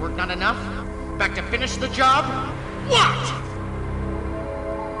 corrupting my work not enough? Back to finish the job? What?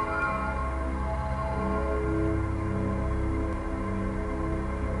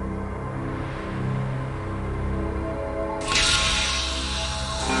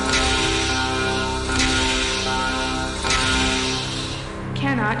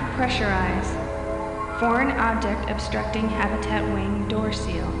 Cannot pressurize. Foreign object obstructing habitat wing door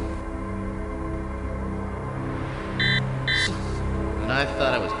seal. And I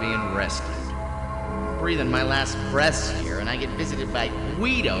thought I was being rescued. I'm breathing my last breaths here, and I get visited by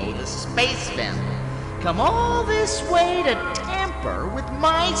Guido, the space family. Come all this way to tamper with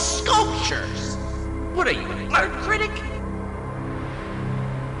my sculptures. What are you, an art critic?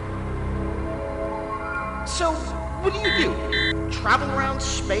 So, what do? Travel around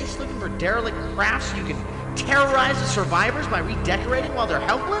space looking for derelict crafts you can terrorize the survivors by redecorating while they're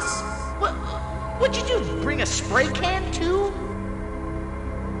helpless? What'd you do? Bring a spray can too?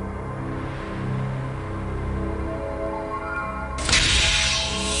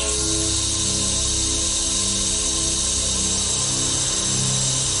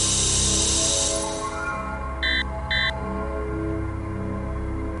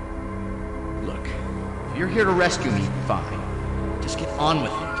 You're here to rescue me, fine. Just get on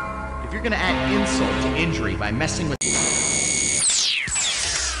with it. If you're gonna add insult to injury by messing with...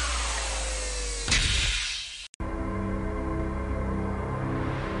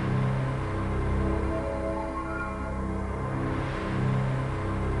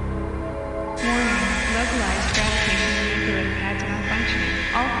 Localized fabrication manipulator pads malfunctioning.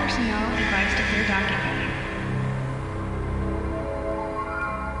 All personnel advised to clear docking bay.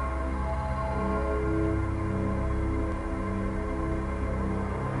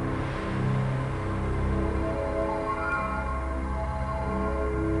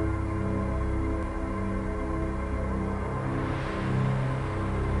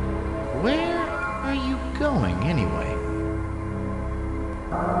 Where are you going, anyway?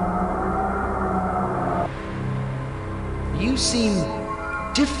 You seem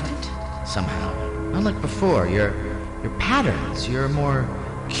different, somehow. Unlike before, your patterns, you're more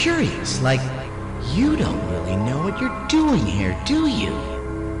curious, like you don't really know what you're doing here, do you?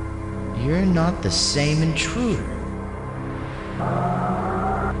 You're not the same intruder.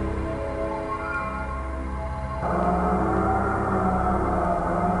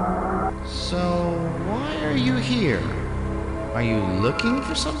 So, why are you here? Are you looking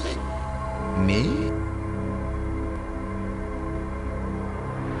for something? Me?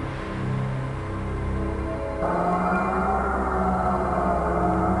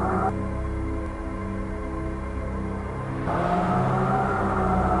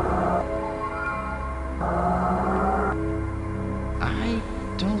 I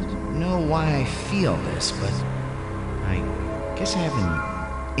don't know why I feel this, but I guess I have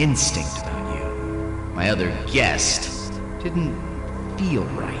an instinct about you. My other guest didn't feel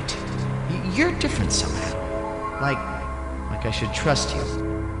right. You're different somehow. Like I should trust you.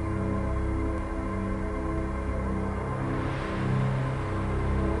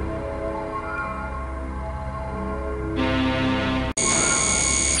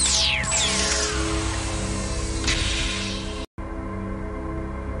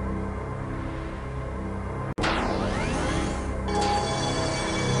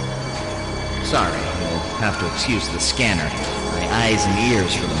 Sorry, you'll have to excuse the scanner. My eyes and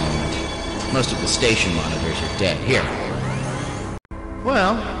ears for the moment. Most of the station monitors are dead. Here.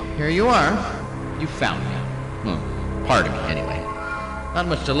 Well, here you are. You found me. Well, part of me, anyway. Not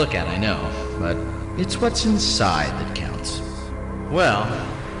much to look at, I know, but it's what's inside that counts. Well,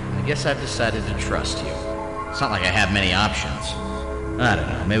 I guess I've decided to trust you. It's not like I have many options. I don't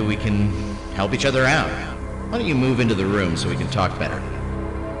know, maybe we can help each other out. Why don't you move into the room so we can talk better?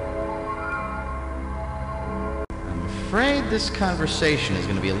 I'm afraid this conversation is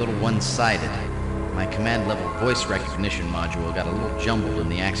going to be a little one-sided. My command-level voice recognition module got a little jumbled in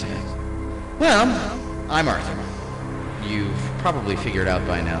the accident. Well, I'm Arthur. You've probably figured out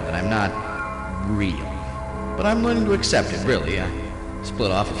by now that I'm not real. But I'm learning to accept it, really. I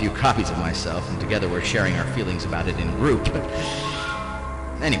split off a few copies of myself, and together we're sharing our feelings about it in group. But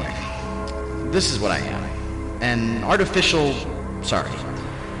anyway, this is what I am. An artificial,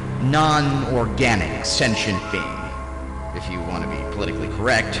 non-organic sentient being, if you want to be politically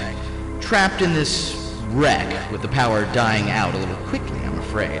correct, trapped in this wreck with the power dying out a little quickly, I'm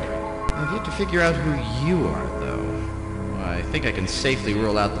afraid. I've yet to figure out who you are, though. Well, I think I can safely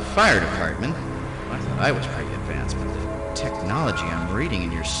rule out the fire department. I thought I was pretty advanced, but the technology I'm reading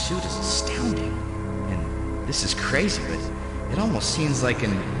in your suit is astounding. And this is crazy, but it almost seems like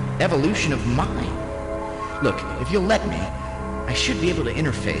an evolution of mine. Look, if you'll let me, I should be able to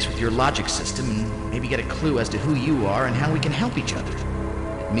interface with your logic system and maybe get a clue as to who you are and how we can help each other.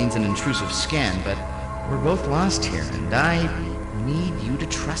 It means an intrusive scan, but we're both lost here, and I need you to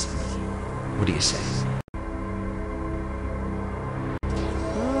trust me. What do you say?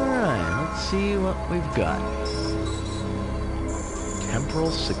 Alright, let's see what we've got.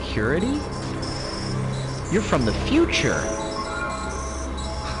 Temporal security? You're from the future!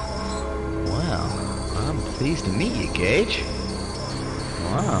 Well, I'm pleased to meet you, Gage.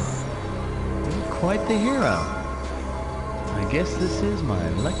 Wow, you're quite the hero. I guess this is my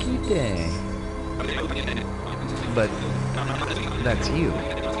lucky day. But that's you.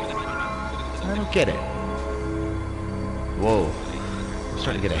 I don't get it. Whoa, I'm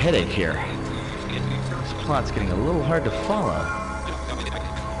starting to get a headache here. This plot's getting a little hard to follow.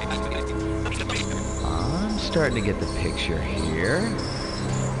 I'm starting to get the picture here.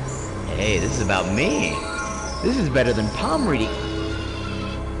 Hey, this is about me. This is better than palm reading.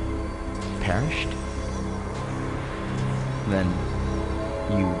 Perished? Then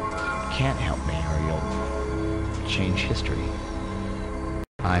you can't help me or you'll change history.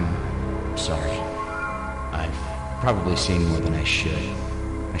 I'm sorry. I've probably seen more than I should.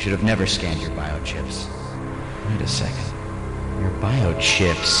 I should have never scanned your biochips. Wait a second. Your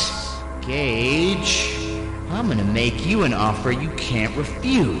biochips. Gage, I'm gonna make you an offer you can't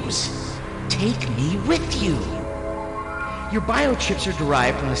refuse. Take me with you. Your biochips are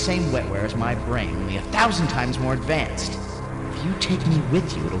derived from the same wetware as my brain, only 1,000 times more advanced. If you take me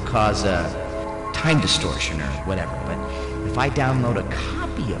with you, it'll cause a time distortion or whatever, but if I download a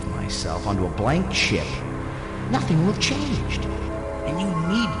copy of myself onto a blank chip, nothing will have changed. And you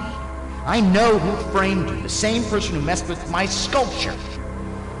need me. I know who framed you, the same person who messed with my sculpture.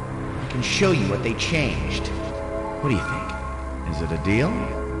 I can show you what they changed. What do you think? Is it a deal?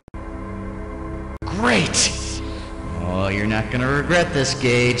 Great! Oh, you're not gonna regret this,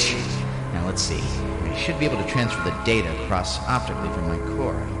 Gage. Now let's see. I should be able to transfer the data across optically from my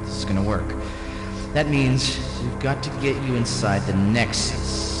core. This is gonna work. That means we've got to get you inside the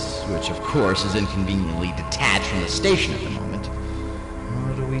Nexus, which of course is inconveniently detached from the station at the moment.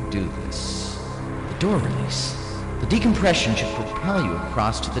 How do we do this? The door release. The decompression should propel you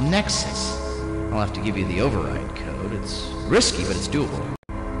across to the Nexus. I'll have to give you the override code. It's risky, but it's doable.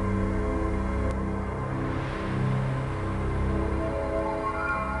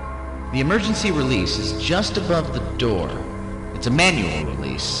 The emergency release is just above the door. It's a manual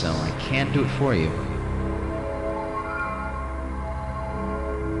release, so I can't do it for you.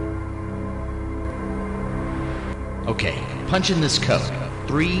 Okay, punch in this code.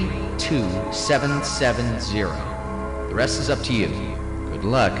 32770. The rest is up to you. Good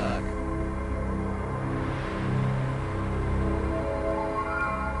luck.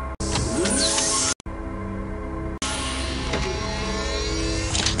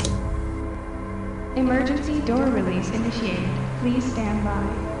 Emergency door release initiated. Please stand by.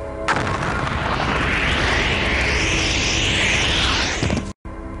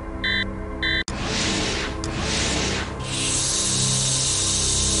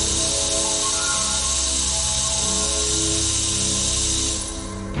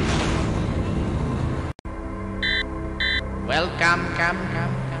 Welcome, come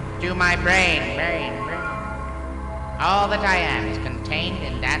to my brain. All that I am is contained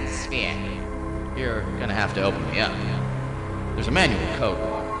in that sphere. You're gonna have to open me up. There's a manual code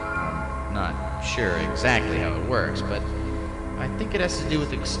book. I'm not sure exactly how it works, but I think it has to do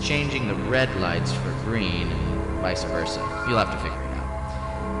with exchanging the red lights for green and vice versa. You'll have to figure it out.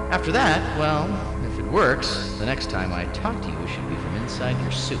 After that, well, if it works, the next time I talk to you should be from inside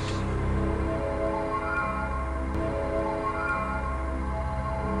your suit.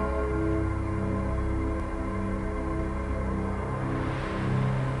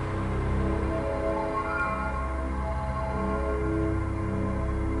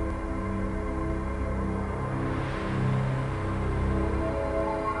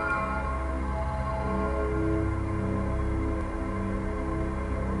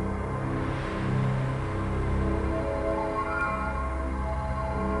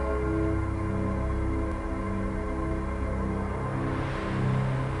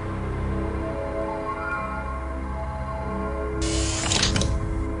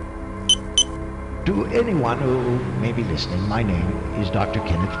 To anyone who may be listening, my name is Dr.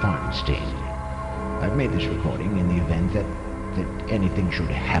 Kenneth Farnstein. I've made this recording in the event that anything should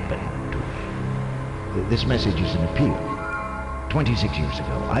happen to me. This message is an appeal. 26 years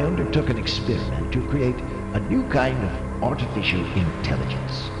ago, I undertook an experiment to create a new kind of artificial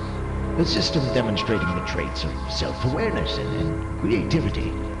intelligence. A system demonstrating the traits of self-awareness and creativity.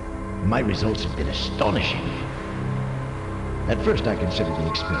 My results have been astonishing. At first, I considered the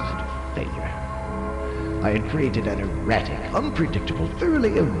experiment a failure. I had created an erratic, unpredictable,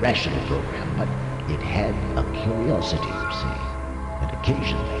 thoroughly irrational program, but it had a curiosity, you see. And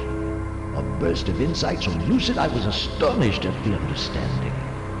occasionally, a burst of insight so lucid I was astonished at the understanding.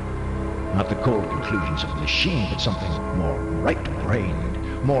 Not the cold conclusions of a machine, but something more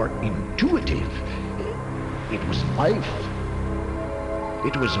right-brained, more intuitive. It was life.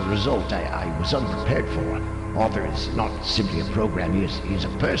 It was a result I was unprepared for. Arthur is not simply a program, he is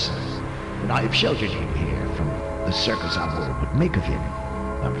a person. And I have sheltered him here from the circus our world would make of him.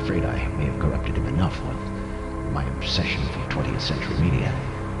 I'm afraid I may have corrupted him enough with my obsession for 20th century media.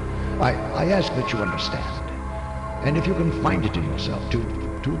 I ask that you understand, and if you can find it in yourself, to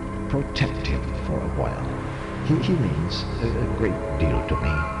protect him for a while. He means a great deal to me.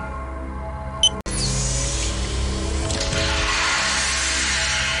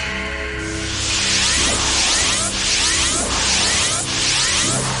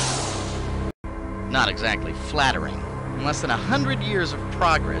 Not exactly flattering. In less than 100 years of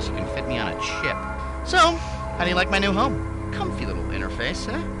progress, you can fit me on a chip. So, how do you like my new home? Comfy little interface,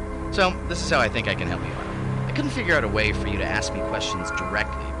 eh? So, this is how I think I can help you out. I couldn't figure out a way for you to ask me questions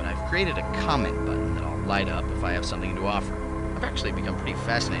directly, but I've created a comment button that'll light up if I have something to offer. I've actually become pretty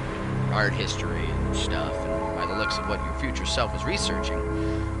fascinated with art history and stuff, and by the looks of what your future self is researching,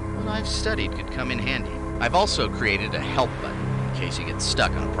 what I've studied could come in handy. I've also created a help button in case you get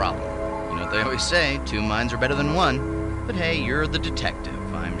stuck on a problem. You know what they always say, 2 minds are better than 1. But hey, you're the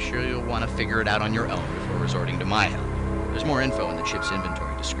detective. I'm sure you'll want to figure it out on your own before resorting to my help. There's more info in the chip's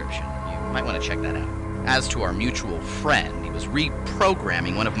inventory description. You might want to check that out. As to our mutual friend, he was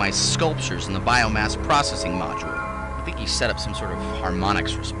reprogramming one of my sculptures in the biomass processing module. I think he set up some sort of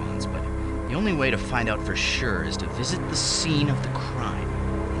harmonics response, but the only way to find out for sure is to visit the scene of the crime.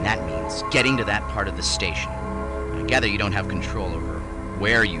 And that means getting to that part of the station. I gather you don't have control over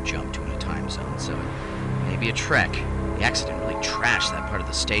where you jump to in a time zone, so it may be a trek. The accident really trashed that part of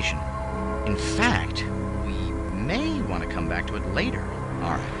the station. In fact, we may want to come back to it later.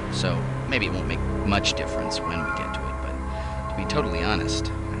 Alright, so maybe it won't make much difference when we get to it, but to be totally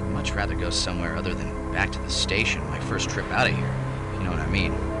honest, I'd much rather go somewhere other than back to the station my first trip out of here. You know what I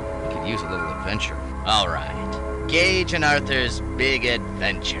mean? We could use a little adventure. Alright, Gage and Arthur's Big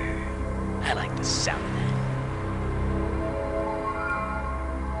Adventure. I like the sound of that.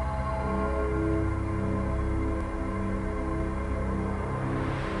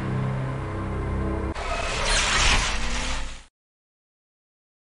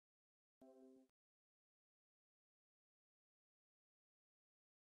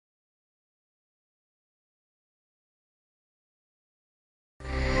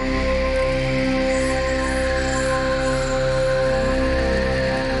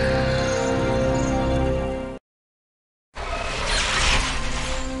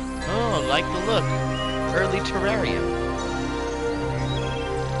 Like the look. Early terrarium.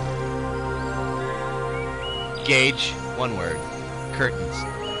 Gage, one word. Curtains.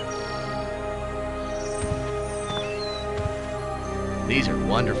 These are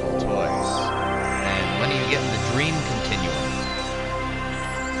wonderful toys. And when do you get in the dream continuum?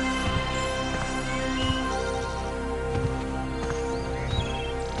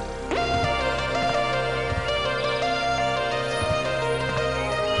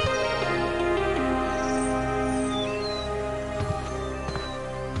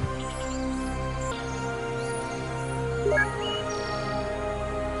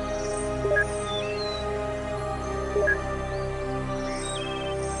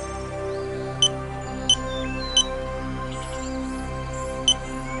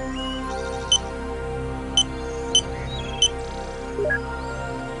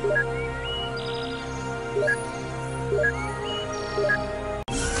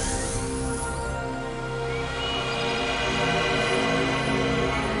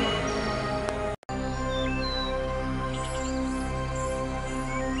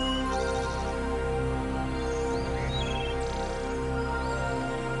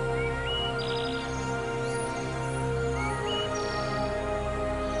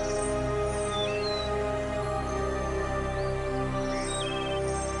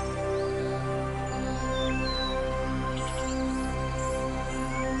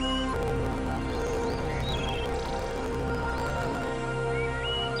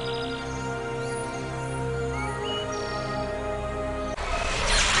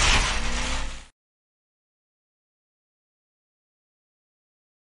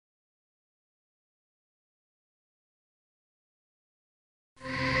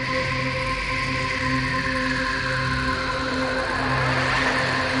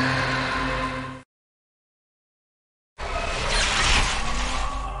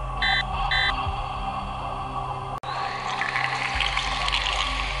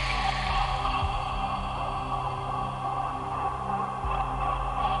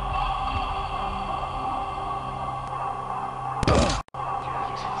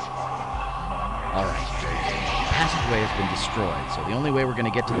 destroyed, so the only way we're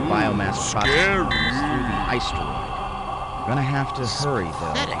gonna get to the biomass processing room is through the asteroid. We're gonna have to hurry,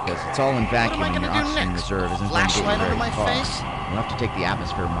 though, because it's all in vacuum and your oxygen reserve isn't going to get you very far. We'll have to take the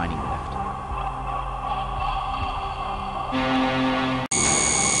atmosphere mining lift.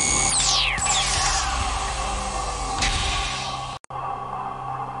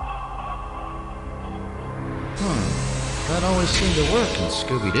 That always seemed to work in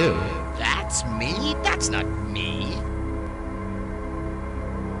Scooby-Doo. That's me? That's not me.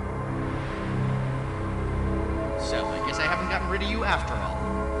 So, I guess I haven't gotten rid of you after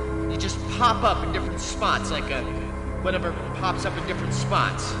all. You just pop up in different spots, like whatever pops up in different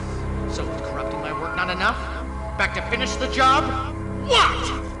spots. So, with corrupting my work not enough? Back to finish the job?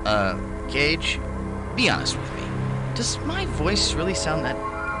 What? Gage, be honest with me. Does my voice really sound that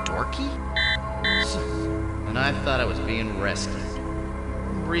dorky? And I thought I was being rescued.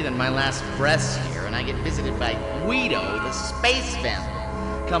 I'm breathing my last breaths here, and I get visited by Guido, the space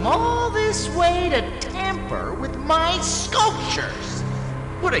vandal. Come all this way to tamper with my sculptures.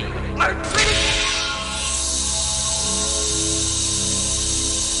 What are you, an art critic?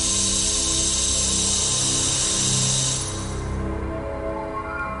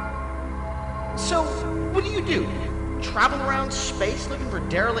 So, what do? Travel around space looking for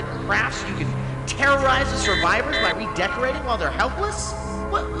derelict crafts you can terrorize the survivors by redecorating while they're helpless?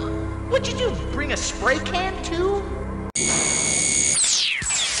 What'd you do, bring a spray can too?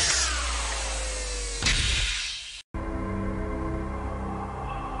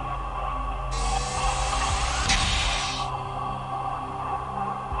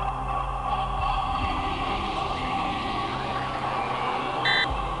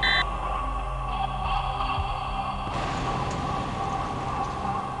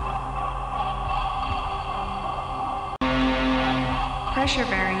 Pressure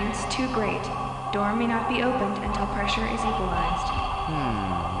variance too great. Door may not be opened until pressure is equalized.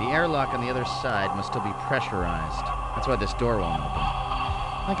 The airlock on the other side must still be pressurized. That's why this door won't open.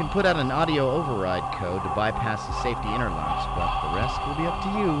 I can put out an audio override code to bypass the safety interlocks, but the rest will be up to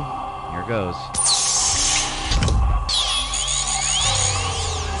you. Here goes.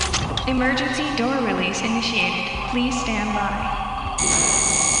 Emergency door release initiated. Please stand by.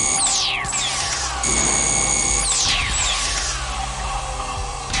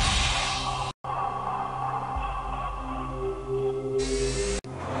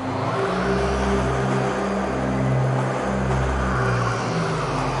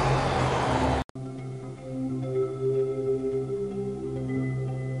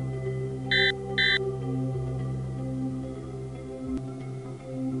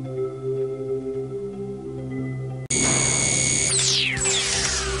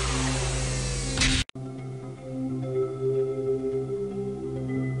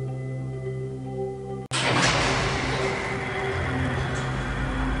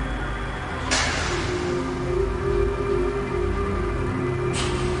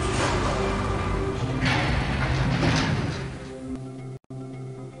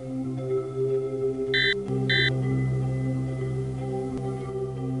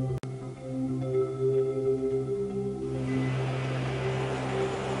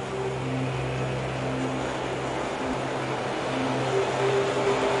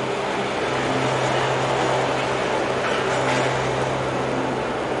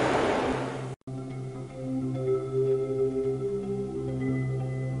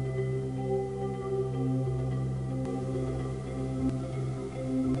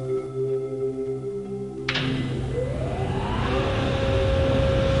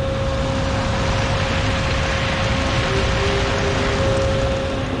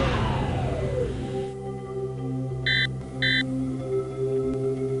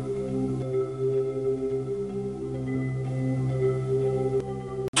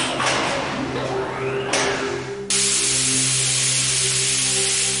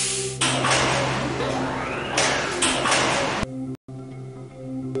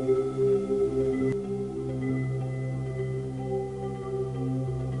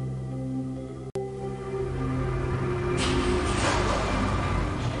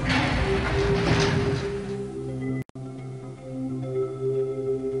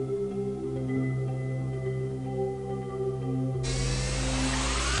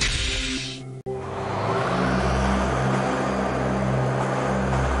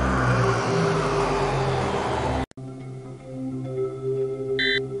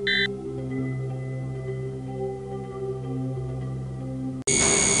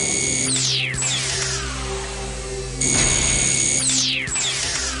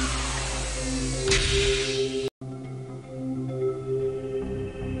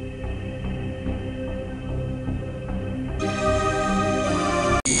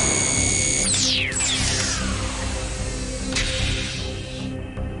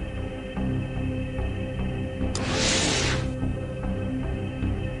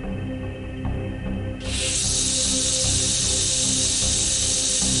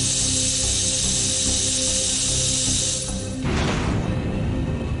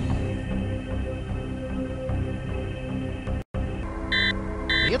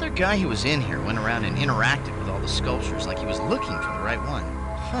 guy who was in here went around and interacted with all the sculptures like he was looking for the right one.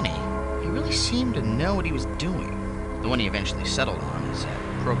 Funny, he really seemed to know what he was doing. The one he eventually settled on is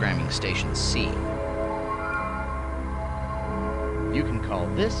at Programming Station C. You can call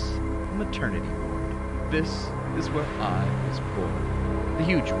this the maternity ward. This is where I was born. The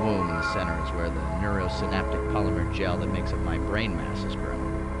huge womb in the center is where the neurosynaptic polymer gel that makes up my brain mass is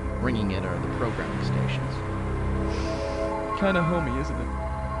grown. Ringing it are the programming stations. Kinda homey, isn't it?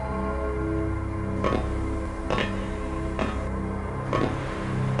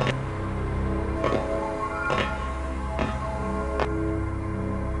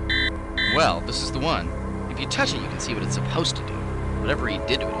 Well, this is the one. If you touch it, you can see what it's supposed to do. Whatever he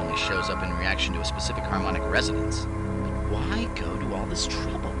did to it only shows up in reaction to a specific harmonic resonance. But why go to all this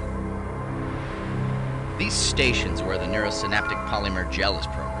trouble? These stations are where the neurosynaptic polymer gel is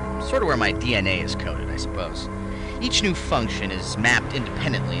programmed. Sort of where my DNA is coded, I suppose. Each new function is mapped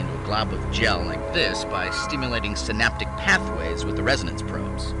independently into a glob of gel like this by stimulating synaptic pathways with the resonance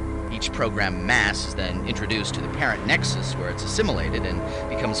probes. Each program mass is then introduced to the parent nexus where it's assimilated and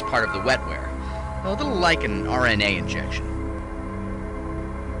becomes part of the wetware. A little like an RNA injection.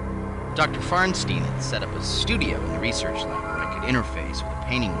 Dr. Farnstein had set up a studio in the research lab where I could interface with a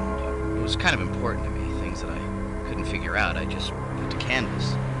painting window. It was kind of important to me. Things that I couldn't figure out, I just put to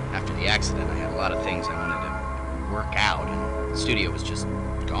canvas. After the accident, I had a lot of things I wanted to work out, and the studio was just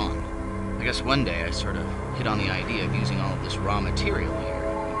gone. I guess one day I sort of hit on the idea of using all of this raw material here.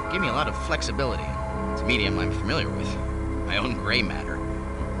 It gave me a lot of flexibility. It's a medium I'm familiar with. My own gray matter.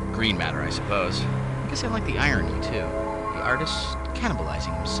 Or green matter, I suppose. I guess I like the irony, too. The artist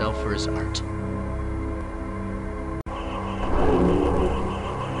cannibalizing himself for his art.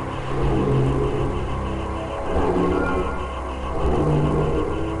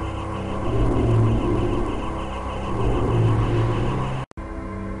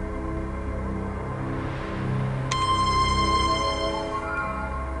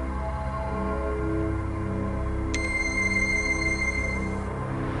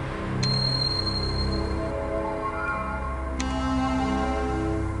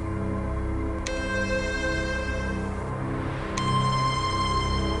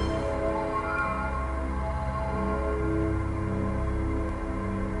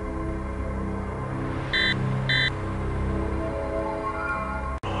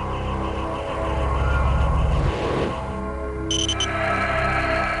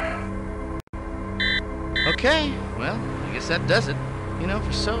 Okay, well, I guess that does it. You know,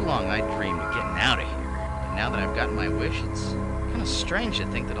 for so long I dreamed of getting out of here. But now that I've gotten my wish, it's kind of strange to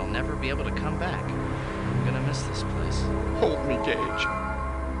think that I'll never be able to come back. I'm gonna miss this place. Hold me, Gage.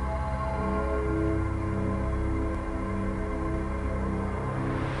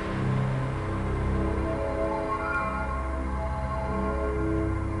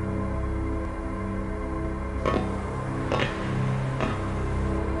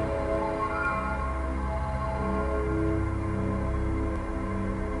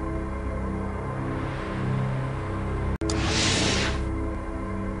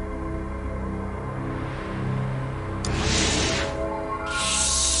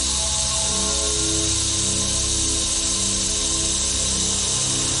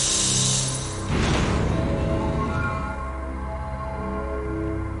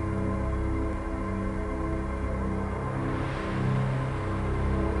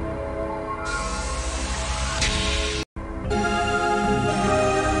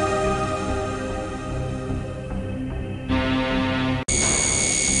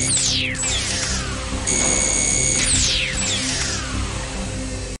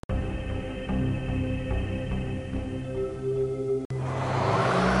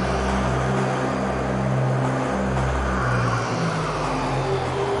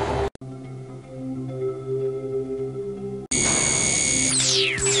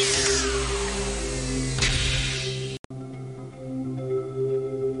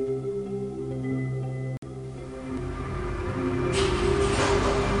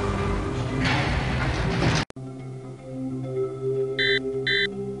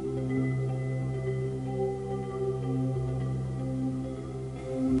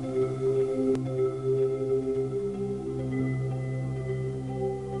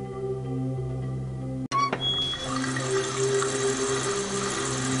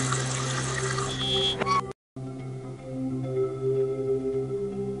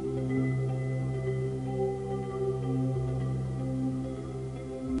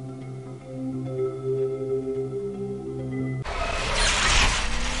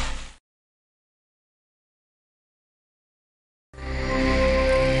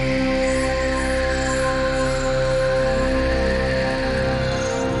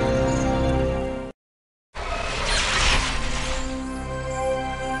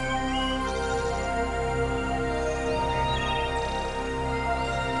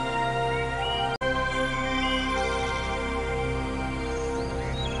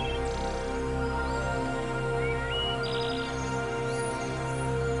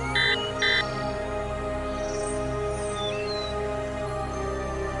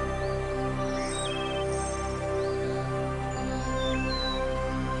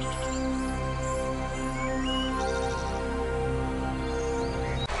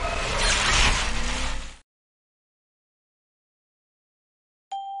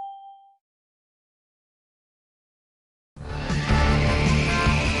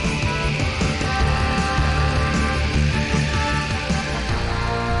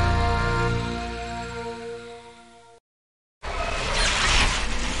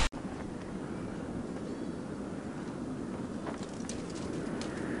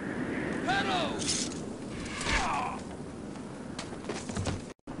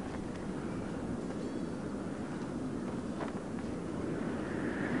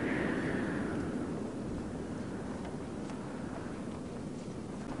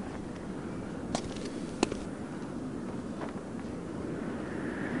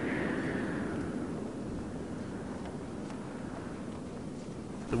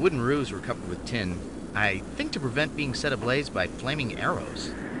 The wooden roofs were covered with tin, I think to prevent being set ablaze by flaming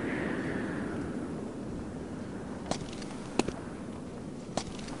arrows.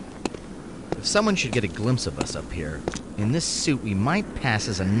 If someone should get a glimpse of us up here, in this suit we might pass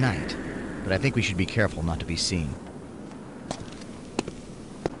as a knight, but I think we should be careful not to be seen.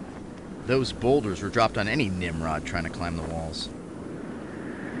 Those boulders were dropped on any Nimrod trying to climb the walls.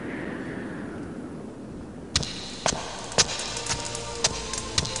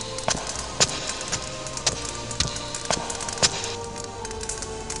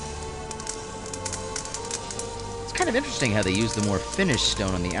 It's kind of interesting how they use the more finished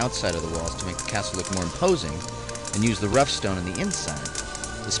stone on the outside of the walls to make the castle look more imposing, and use the rough stone on the inside.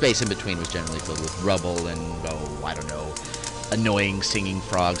 The space in between was generally filled with rubble and, oh, I don't know, annoying singing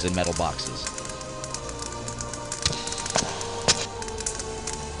frogs and metal boxes.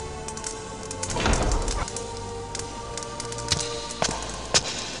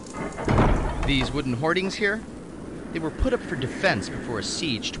 These wooden hoardings here, they were put up for defense before a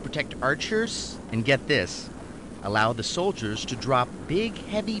siege to protect archers, and get this, allow the soldiers to drop big,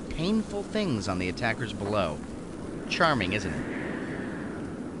 heavy, painful things on the attackers below. Charming, isn't it?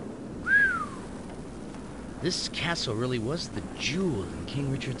 This castle really was the jewel in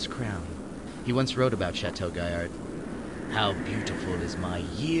King Richard's crown. He once wrote about Chateau Gaillard. How beautiful is my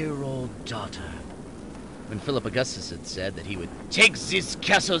year-old daughter. When Philip Augustus had said that he would take this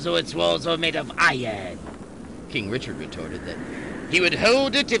castle though its walls are made of iron, King Richard retorted that he would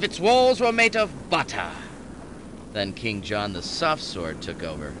hold it if its walls were made of butter. Then King John the Soft Sword took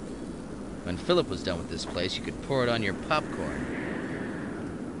over. When Philip was done with this place, you could pour it on your popcorn.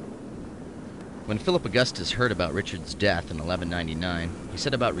 When Philip Augustus heard about Richard's death in 1199, he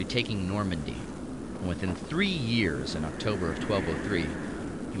set about retaking Normandy. And within 3 years, in October of 1203,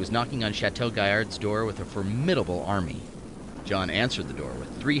 he was knocking on Chateau Gaillard's door with a formidable army. John answered the door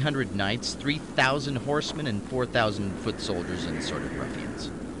with 300 knights, 3,000 horsemen, and 4,000 foot soldiers and assorted ruffians,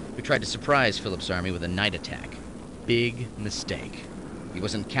 who tried to surprise Philip's army with a night attack. Big mistake. He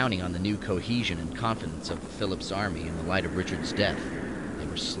wasn't counting on the new cohesion and confidence of Philip's army in the light of Richard's death. They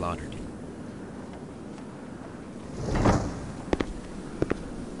were slaughtered.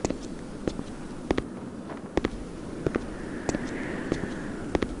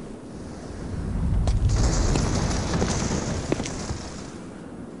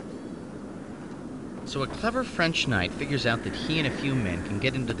 So a clever French knight figures out that he and a few men can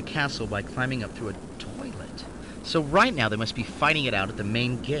get into the castle by climbing up through a toilet. So right now they must be fighting it out at the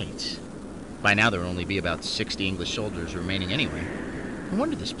main gate. By now there will only be about 60 English soldiers remaining anyway. No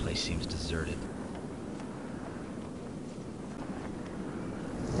wonder this place seems deserted.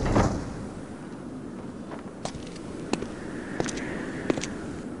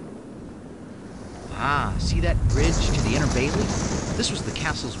 Ah, see that bridge to the inner bailey? This was the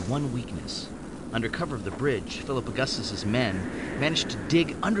castle's one weakness. Under cover of the bridge, Philip Augustus's men managed to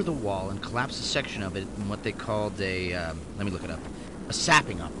dig under the wall and collapse a section of it in what they called a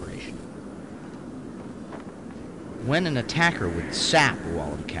sapping operation. When an attacker would sap a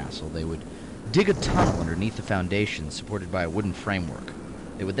wall of a castle, they would dig a tunnel underneath the foundation supported by a wooden framework.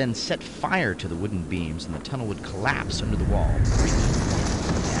 They would then set fire to the wooden beams and the tunnel would collapse under the wall, bringing it down.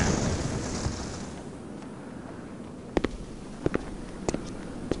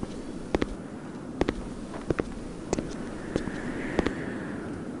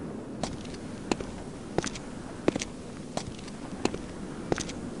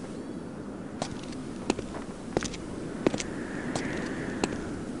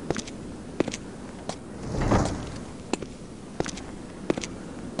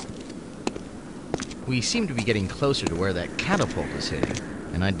 We seem to be getting closer to where that catapult is hitting,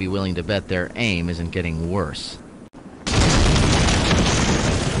 and I'd be willing to bet their aim isn't getting worse.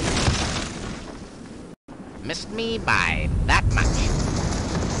 Missed me by that much.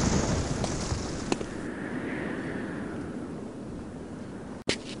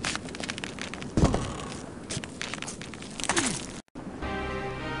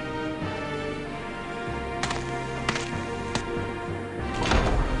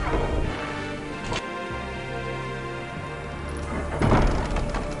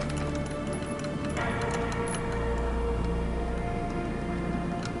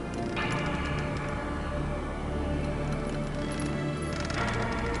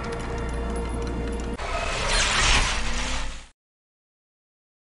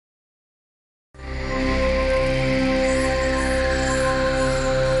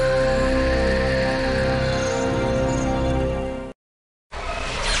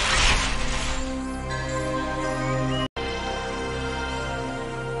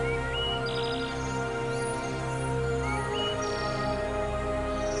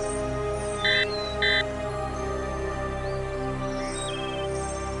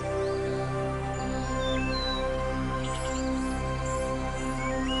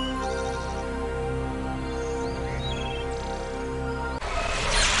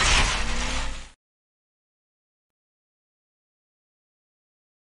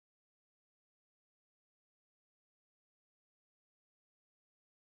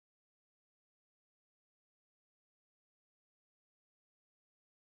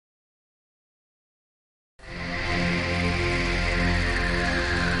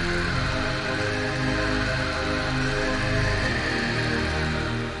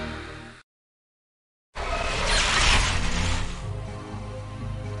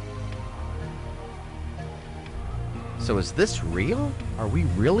 So is this real? Are we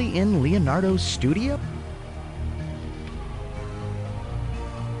really in Leonardo's studio?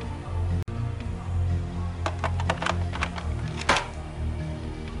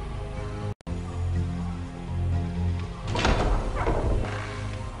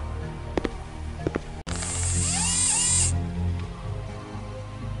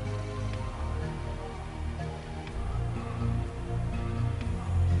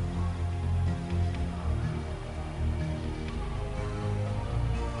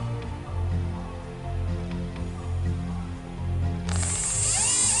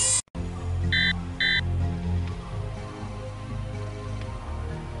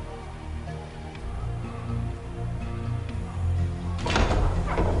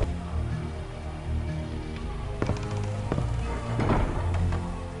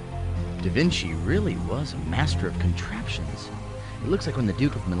 Da Vinci really was a master of contraptions. It looks like when the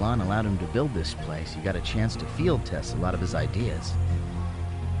Duke of Milan allowed him to build this place, he got a chance to field test a lot of his ideas.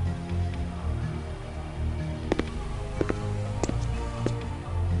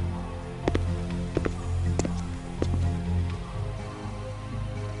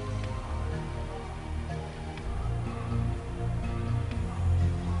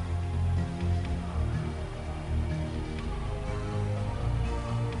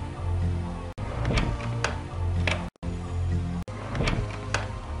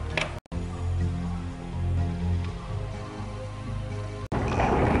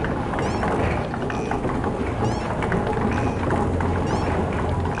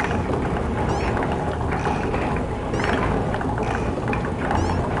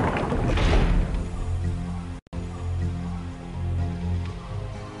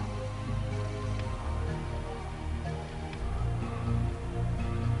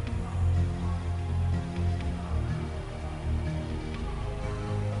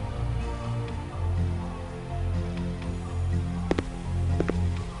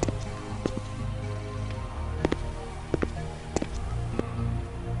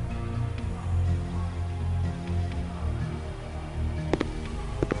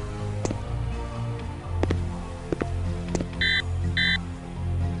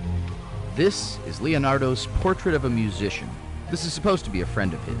 This is Leonardo's Portrait of a Musician. This is supposed to be a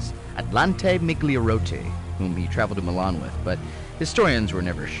friend of his, Atlante Migliorotti, whom he traveled to Milan with, but historians were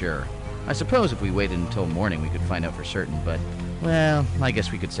never sure. I suppose if we waited until morning we could find out for certain, but, well, I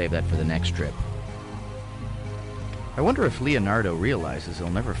guess we could save that for the next trip. I wonder if Leonardo realizes he'll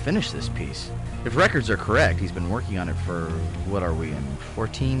never finish this piece. If records are correct, he's been working on it for, what are we, in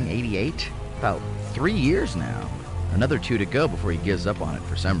 1488? About 3 years now, with another 2 to go before he gives up on it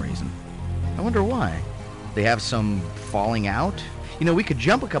for some reason. I wonder why. They have some falling out? You know, we could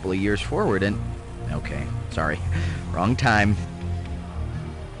jump a couple of years forward and... Okay, sorry. Wrong time.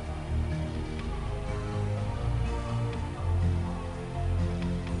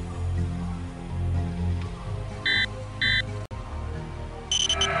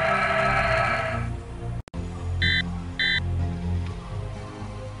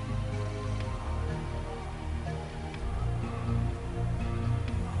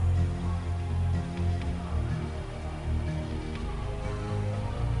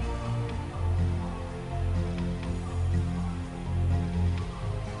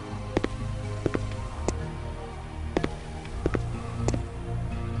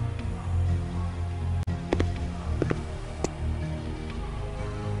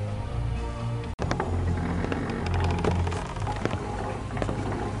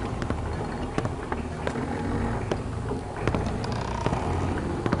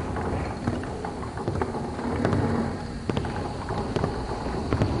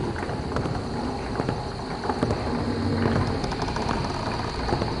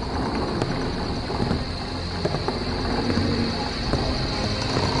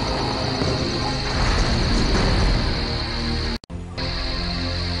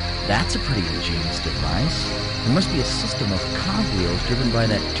 That's a pretty ingenious device. There must be a system of cogwheels driven by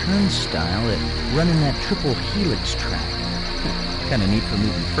that turnstile that run in that triple helix track. Kinda neat for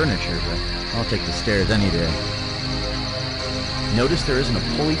moving furniture, but I'll take the stairs any day. Notice there isn't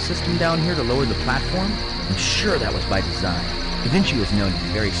a pulley system down here to lower the platform? I'm sure that was by design. Da Vinci was known to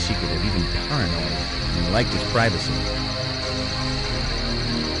be very secretive, even paranoid, and he liked his privacy.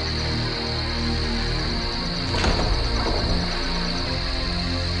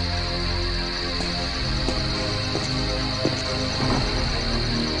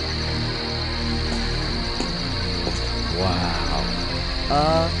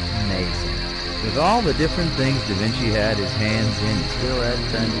 Amazing. With all the different things Da Vinci had his hands in, he still had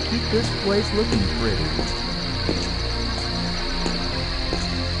time to keep this place looking pretty.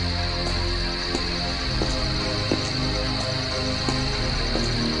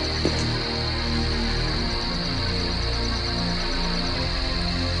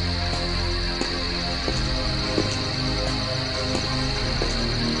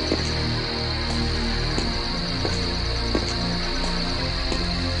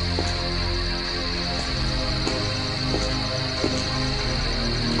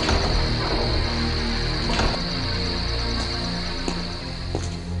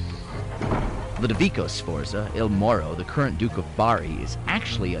 Ludovico Sforza, Il Moro, the current Duke of Bari, is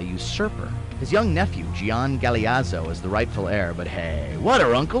actually a usurper. His young nephew, Gian Galeazzo, is the rightful heir, but hey, what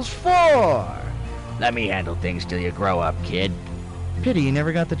are uncles for? Let me handle things till you grow up, kid. Pity he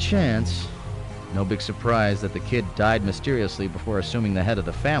never got the chance. No big surprise that the kid died mysteriously before assuming the head of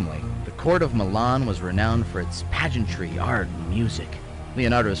the family. The court of Milan was renowned for its pageantry, art, and music.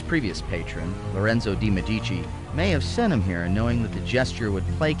 Leonardo's previous patron, Lorenzo di Medici, may have sent him here knowing that the gesture would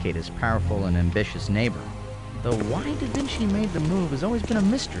placate his powerful and ambitious neighbor. Though why Da Vinci made the move has always been a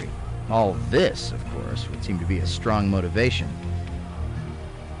mystery. All this, of course, would seem to be a strong motivation.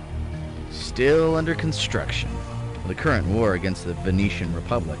 Still under construction. With the current war against the Venetian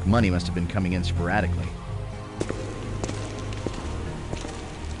Republic, money must have been coming in sporadically.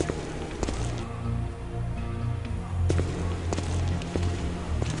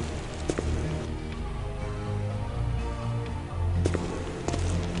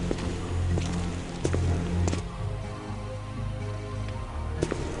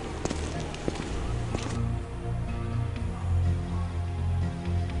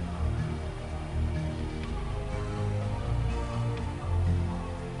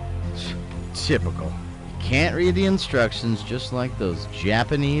 Typical. You can't read the instructions, just like those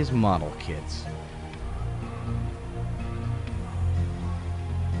Japanese model kits.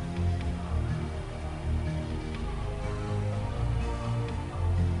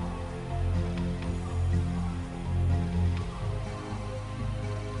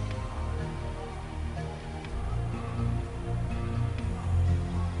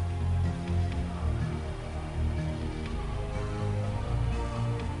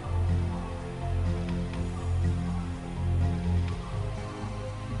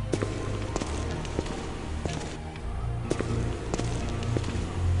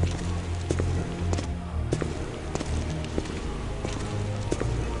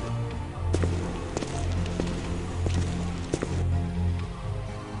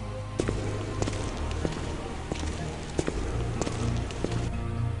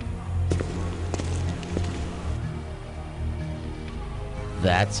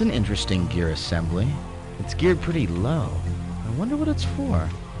 That's an interesting gear assembly. It's geared pretty low. I wonder what it's for.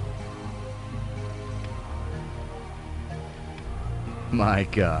 My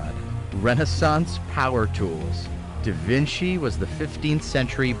God. Renaissance power tools. Da Vinci was the 15th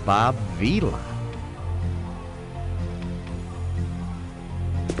century Bob Vila.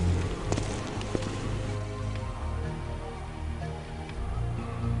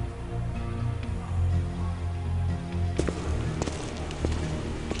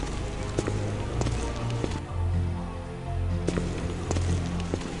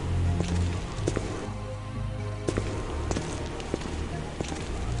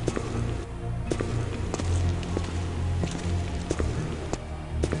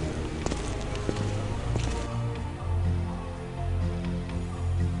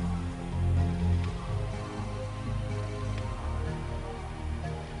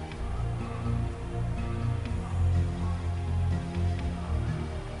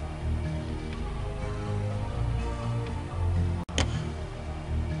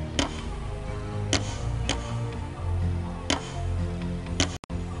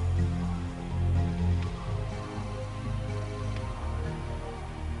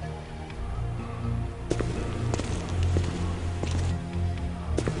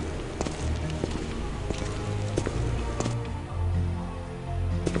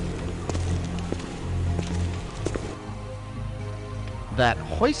 That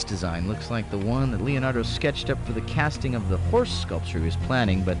hoist design looks like the one that Leonardo sketched up for the casting of the horse sculpture he was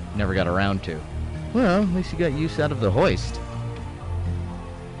planning, but never got around to. Well, at least he got use out of the hoist.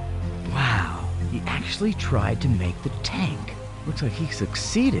 Wow, he actually tried to make the tank. Looks like he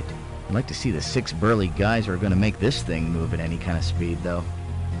succeeded. I'd like to see the 6 burly guys who are going to make this thing move at any kind of speed, though.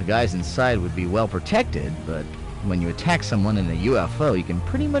 The guys inside would be well protected, but when you attack someone in a UFO, you can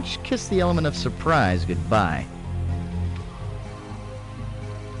pretty much kiss the element of surprise goodbye.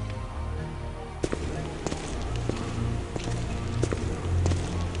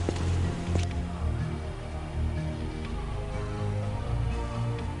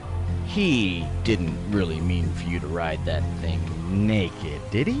 He didn't really mean for you to ride that thing naked,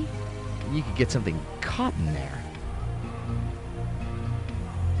 did he? You could get something caught in there.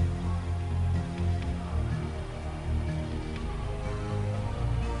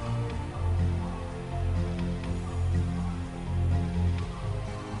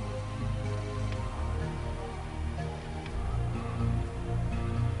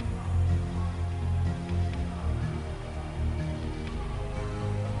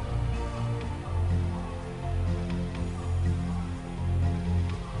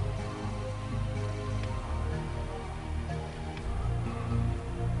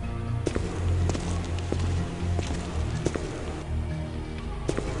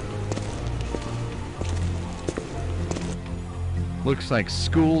 Looks like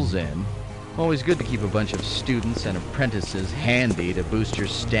school's in. Always good to keep a bunch of students and apprentices handy to boost your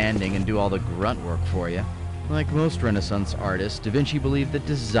standing and do all the grunt work for you. Like most Renaissance artists, Da Vinci believed that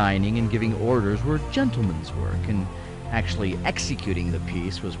designing and giving orders were gentlemen's work, and actually executing the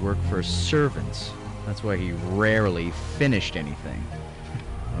piece was work for servants. That's why he rarely finished anything.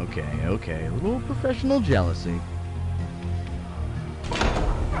 Okay, a little professional jealousy.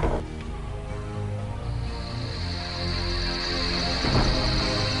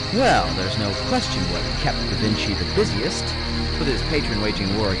 Well, there's no question what kept Da Vinci the busiest. With his patron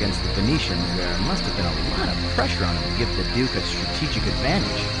waging war against the Venetians, there must have been a lot of pressure on him to give the Duke a strategic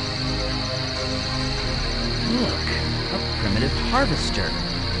advantage. Look, a primitive harvester.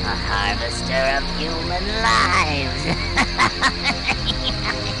 A harvester of human lives.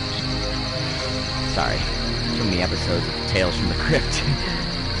 Sorry, too many episodes of Tales from the Crypt.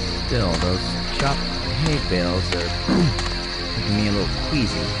 Still, those chopped hay bales are making me a little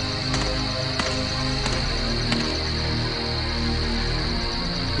queasy.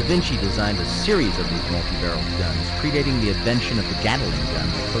 Da Vinci designed a series of these multi-barreled guns, predating the invention of the Gatling gun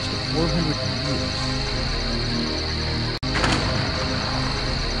by close to 400 years.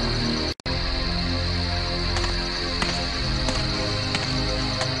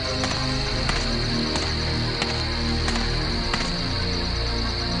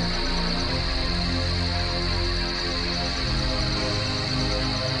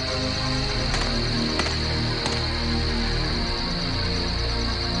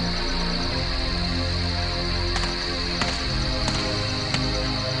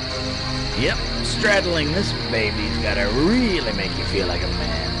 Yep, straddling this baby's gotta really make you feel like a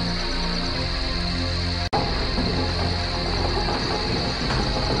man.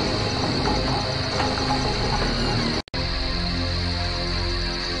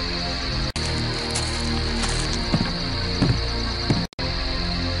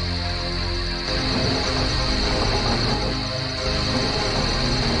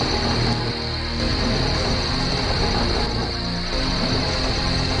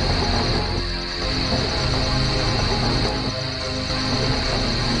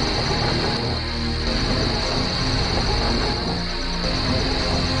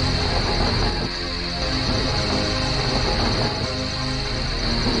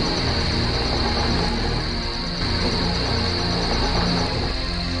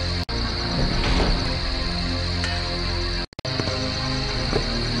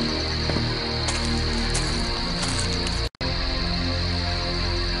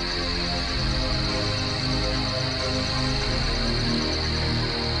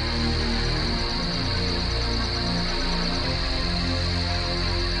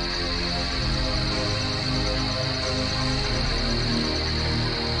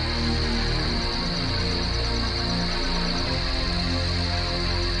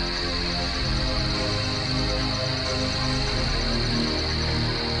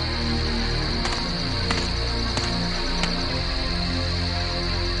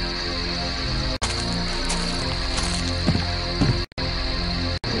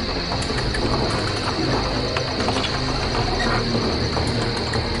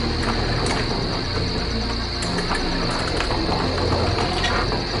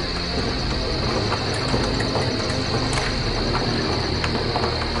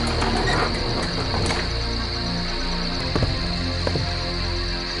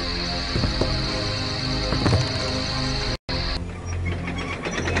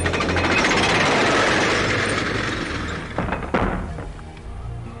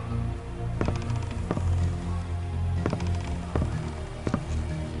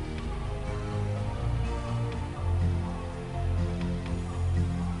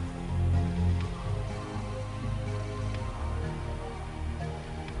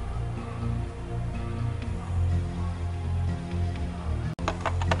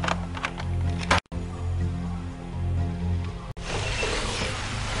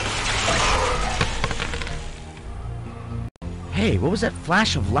 Hey, what was that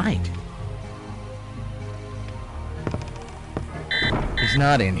flash of light? He's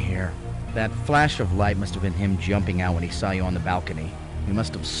not in here. That flash of light must have been him jumping out when he saw you on the balcony. You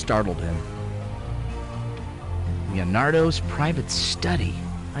must have startled him. Leonardo's private study.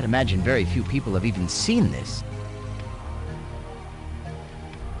 I'd imagine very few people have even seen this.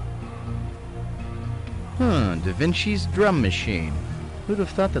 Da Vinci's drum machine. Who'd have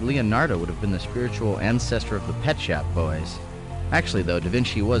thought that Leonardo would have been the spiritual ancestor of the Pet Shop Boys? Actually, though, Da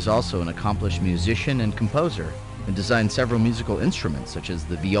Vinci was also an accomplished musician and composer, and designed several musical instruments, such as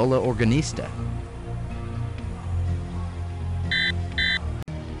the viola organista.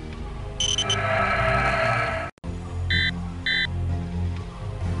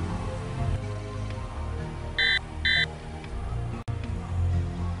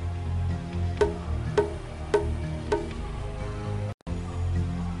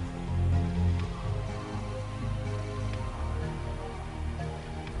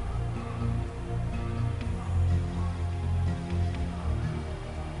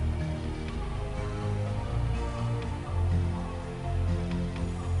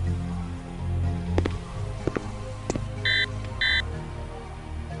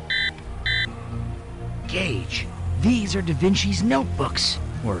 Gage, these are Da Vinci's notebooks.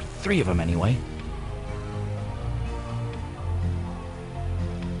 Or 3 of them anyway.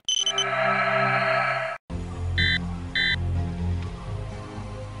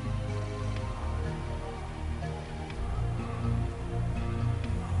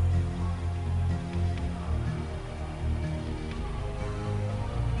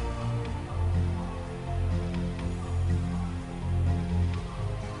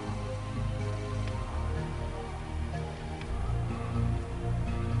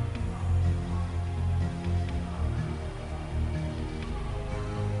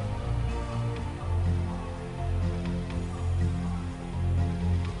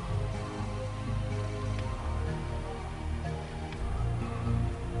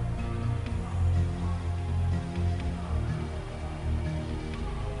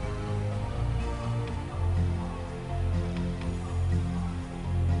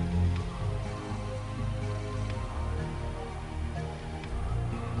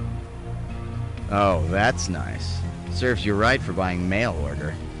 Oh, that's nice. Serves you right for buying mail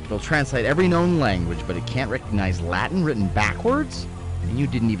order. It'll translate every known language, but it can't recognize Latin written backwards? And you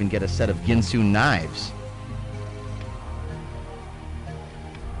didn't even get a set of Ginsu knives.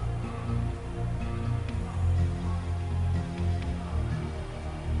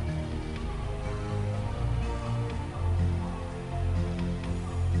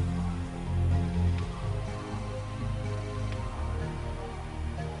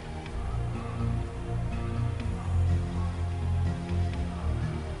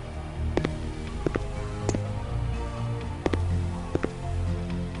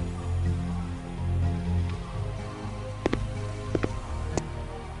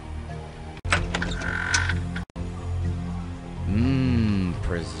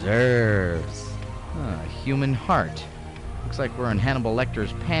 Preserves. Human heart. Looks like we're in Hannibal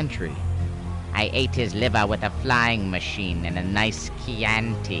Lecter's pantry. I ate his liver with a flying machine and a nice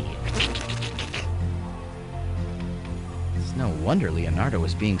Chianti. It's no wonder Leonardo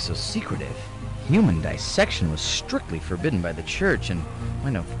was being so secretive. Human dissection was strictly forbidden by the church and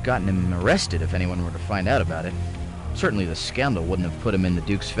might have gotten him arrested if anyone were to find out about it. Certainly the scandal wouldn't have put him in the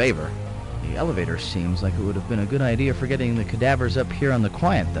Duke's favor. The elevator seems like it would have been a good idea for getting the cadavers up here on the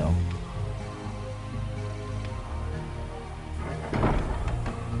quiet, though.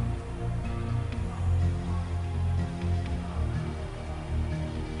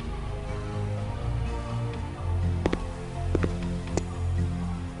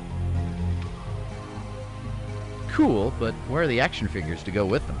 Cool, but where are the action figures to go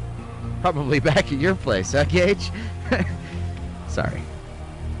with them? Probably back at your place, huh, Gage? Sorry.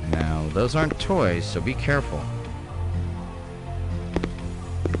 Now, those aren't toys, so be careful.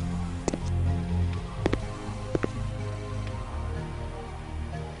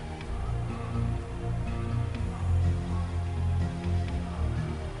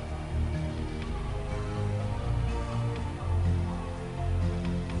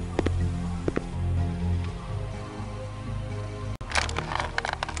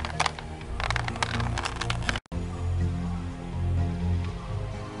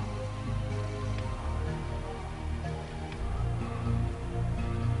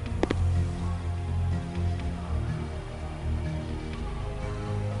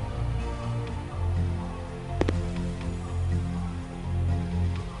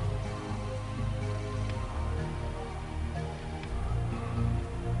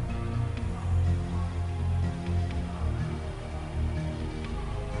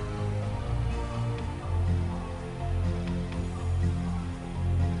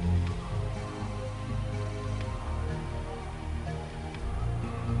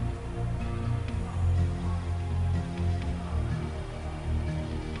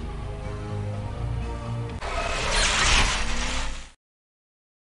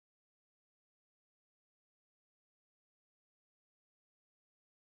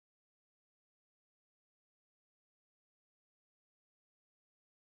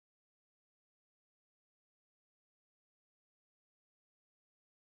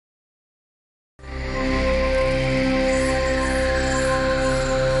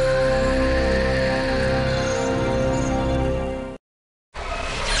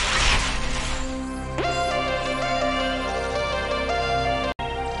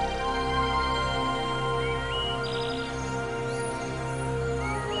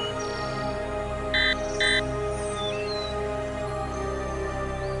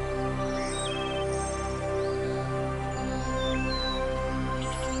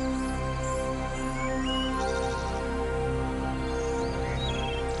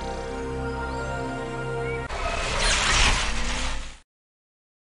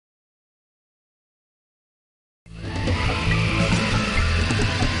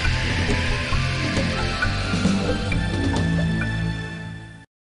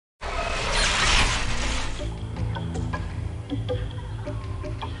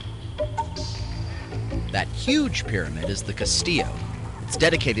 huge pyramid is the Castillo. It's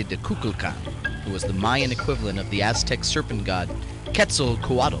dedicated to Kukulkan, who was the Mayan equivalent of the Aztec serpent god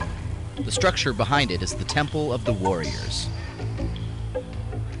Quetzalcoatl. The structure behind it is the Temple of the Warriors.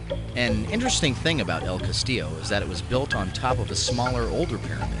 An interesting thing about El Castillo is that it was built on top of a smaller, older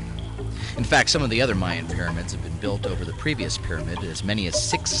pyramid. In fact, some of the other Mayan pyramids have been built over the previous pyramid as many as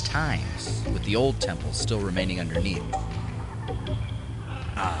 6 times, with the old temple still remaining underneath.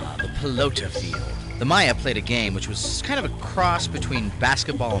 Ah, the pelota field. The Maya played a game which was kind of a cross between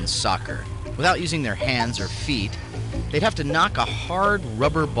basketball and soccer. Without using their hands or feet, they'd have to knock a hard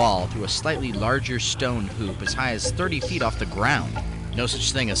rubber ball through a slightly larger stone hoop as high as 30 feet off the ground. No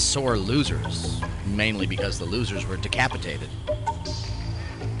such thing as sore losers, mainly because the losers were decapitated.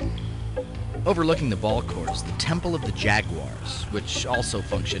 Overlooking the ball court is the Temple of the Jaguars, which also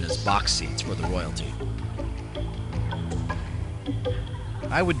function as box seats for the royalty.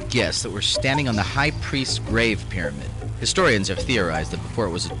 I would guess that we're standing on the High Priest's grave pyramid. Historians have theorized that before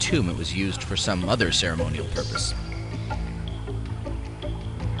it was a tomb, it was used for some other ceremonial purpose.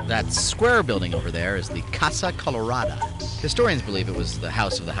 That square building over there is the Casa Colorada. Historians believe it was the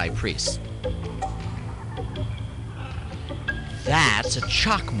house of the High Priest. That's a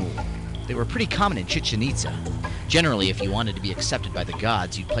chacmul. They were pretty common in Chichen Itza. Generally, if you wanted to be accepted by the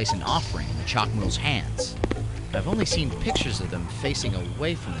gods, you'd place an offering in the chacmul's hands. I've only seen pictures of them facing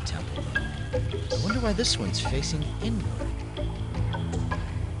away from the temple, though. I wonder why this one's facing inward.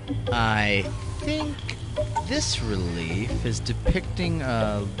 I think this relief is depicting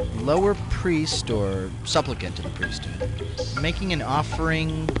a lower priest or supplicant to the priesthood making an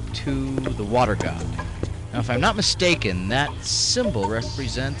offering to the water god. Now, if I'm not mistaken, that symbol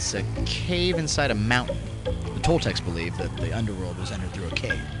represents a cave inside a mountain. The Toltecs believed that the underworld was entered through a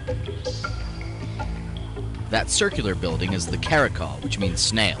cave. That circular building is the Caracol, which means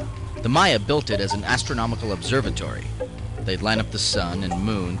snail. The Maya built it as an astronomical observatory. They'd line up the sun and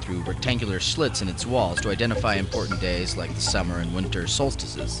moon through rectangular slits in its walls to identify important days like the summer and winter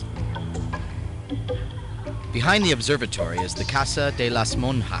solstices. Behind the observatory is the Casa de las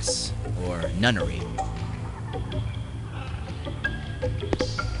Monjas, or nunnery.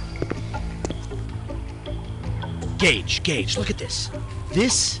 Gage, look at this.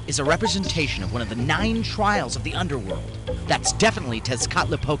 This is a representation of one of the 9 trials of the underworld. That's definitely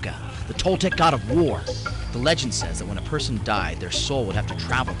Tezcatlipoca, the Toltec god of war. The legend says that when a person died, their soul would have to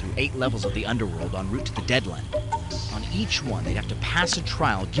travel through 8 levels of the underworld en route to the Deadland. On each one, they'd have to pass a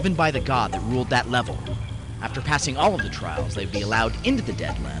trial given by the god that ruled that level. After passing all of the trials, they'd be allowed into the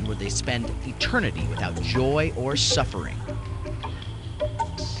Deadland, where they spend eternity without joy or suffering.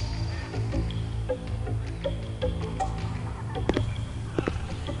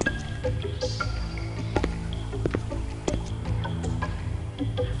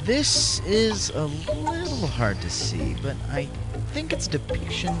 This is a little hard to see, but I think it's a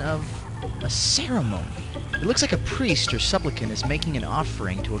depiction of a ceremony. It looks like a priest or supplicant is making an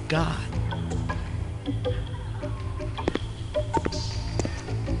offering to a god.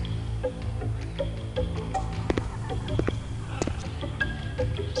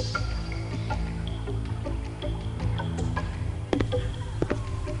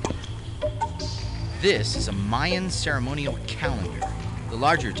 This is a Mayan ceremonial calendar. The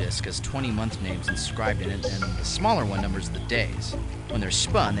larger disc has 20 month names inscribed in it, and the smaller one numbers the days. When they're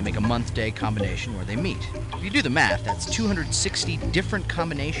spun, they make a month-day combination where they meet. If you do the math, that's 260 different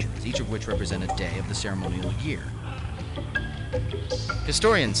combinations, each of which represent a day of the ceremonial year.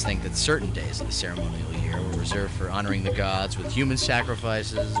 Historians think that certain days of the ceremonial year were reserved for honoring the gods with human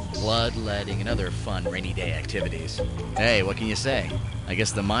sacrifices, bloodletting, and other fun rainy day activities. Hey, what can you say? I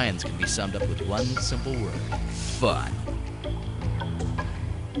guess the Mayans can be summed up with one simple word: fun.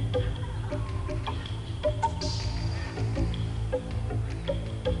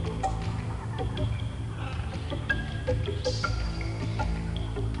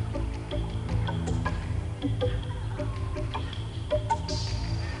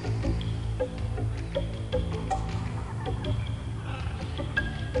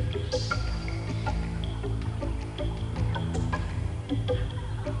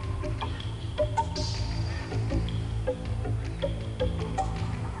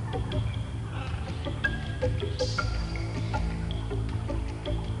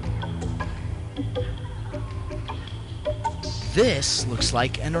 This looks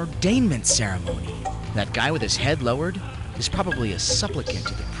like an ordainment ceremony. That guy with his head lowered is probably a supplicant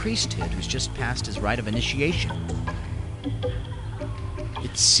to the priesthood who's just passed his rite of initiation.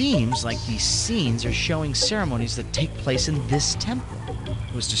 It seems like these scenes are showing ceremonies that take place in this temple.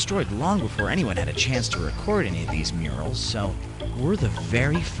 It was destroyed long before anyone had a chance to record any of these murals, so we're the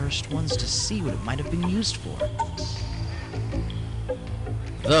very first ones to see what it might have been used for.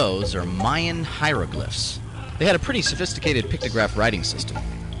 Those are Mayan hieroglyphs. They had a pretty sophisticated pictograph writing system.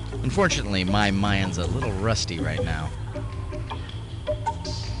 Unfortunately, my Mayan's a little rusty right now.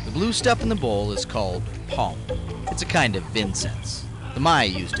 The blue stuff in the bowl is called palm. It's a kind of incense. The Maya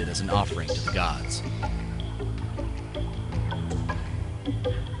used it as an offering to the gods.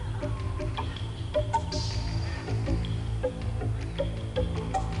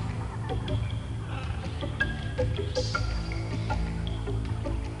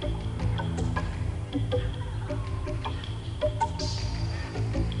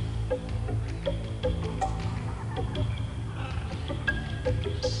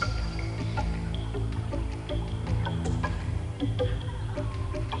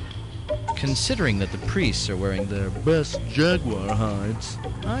 Considering that the priests are wearing their best jaguar hides,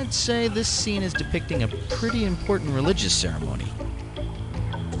 I'd say this scene is depicting a pretty important religious ceremony.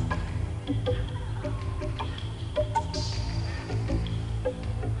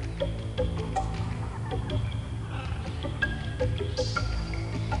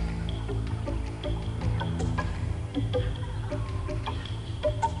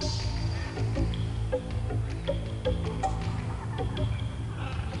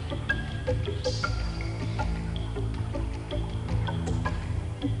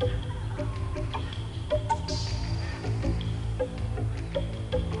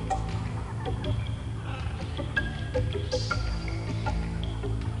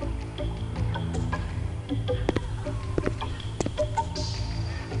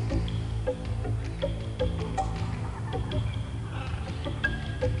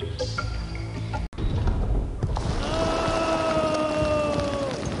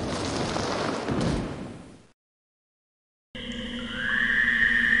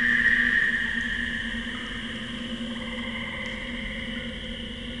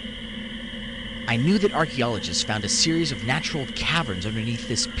 I knew that archaeologists found a series of natural caverns underneath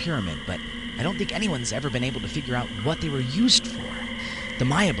this pyramid, but I don't think anyone's ever been able to figure out what they were used for. The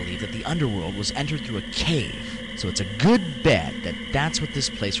Maya believed that the underworld was entered through a cave, so it's a good bet that that's what this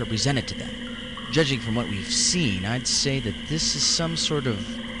place represented to them. Judging from what we've seen, I'd say that this is some sort of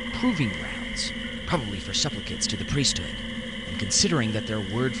proving grounds, probably for supplicants to the priesthood. And considering that their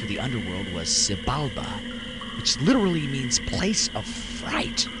word for the underworld was Sibalba, which literally means place of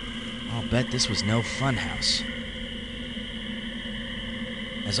fright, I'll bet this was no funhouse.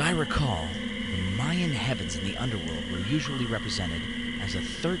 As I recall, the Mayan heavens in the underworld were usually represented as a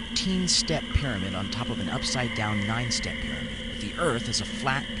 13-step pyramid on top of an upside-down 9-step pyramid, with the earth as a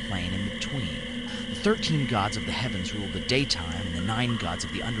flat plane in between. The 13 gods of the heavens ruled the daytime, and the 9 gods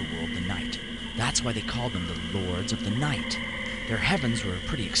of the underworld the night. That's why they called them the Lords of the Night. Their heavens were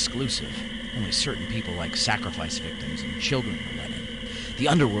pretty exclusive. Only certain people like sacrifice victims and children were let in. The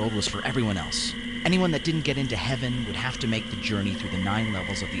underworld was for everyone else. Anyone that didn't get into heaven would have to make the journey through the 9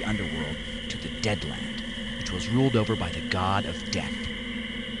 levels of the underworld to the Deadland, which was ruled over by the god of death.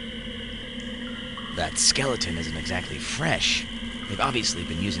 That skeleton isn't exactly fresh. They've obviously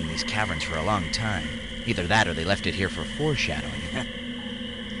been using these caverns for a long time. Either that or they left it here for foreshadowing.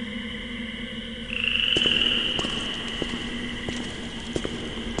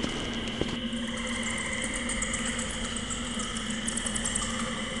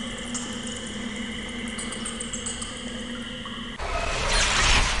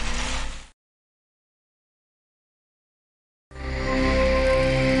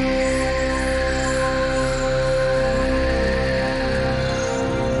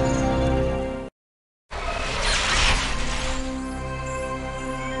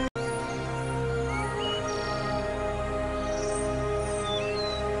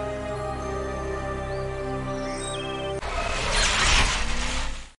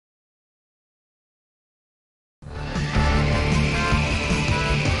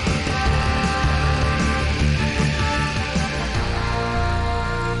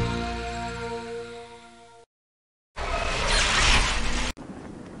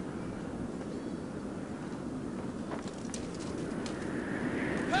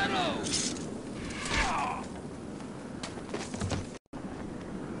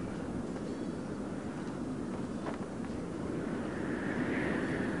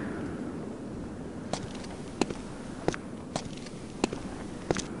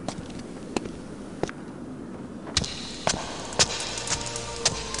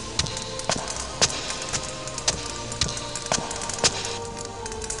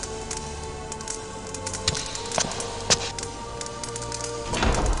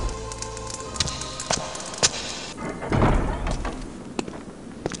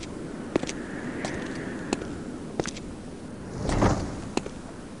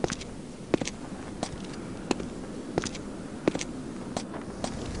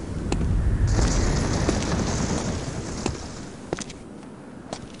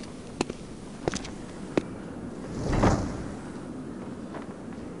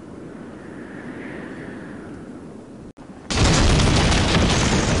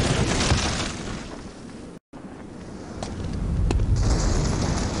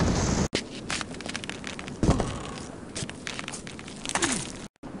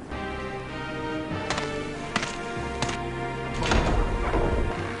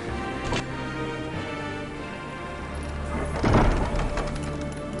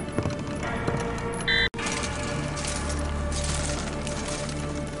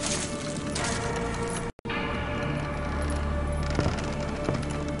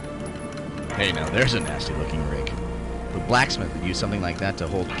 there's a nasty-looking rig. The blacksmith would use something like that to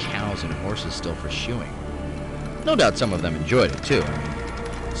hold cows and horses still for shoeing. No doubt some of them enjoyed it, too. I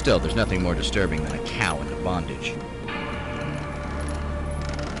mean, still, there's nothing more disturbing than a cow into bondage.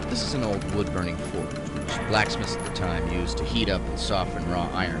 This is an old wood-burning forge, which blacksmiths at the time used to heat up and soften raw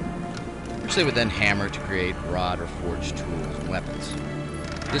iron, which they would then hammer to create rod or forged tools and weapons.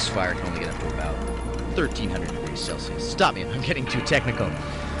 This fire can only get up to about 1,300 degrees Celsius. Stop me if I'm getting too technical.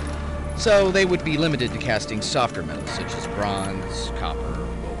 So they would be limited to casting softer metals, such as bronze, copper, or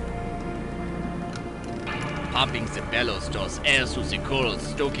gold. Pumping the bellows draws air through the coals,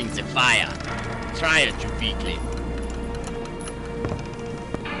 stoking the fire. Try it, you weakling.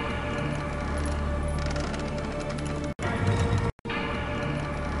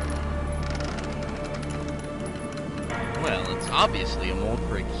 Well, it's obviously a mold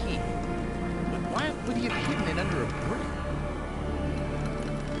for a key. But why would he have hidden it under a brick?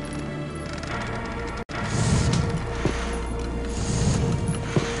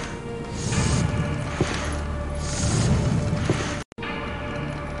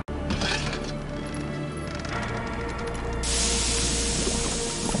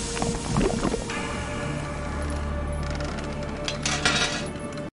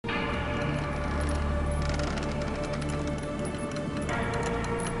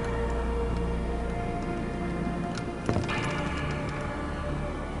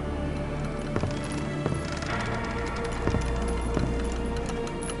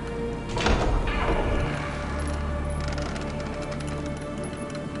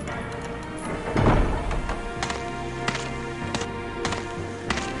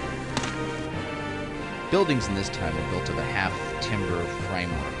 Buildings in this time were built of a half-timber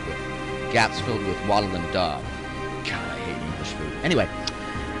framework with gaps filled with wattle and daub. God, I hate English food. Anyway,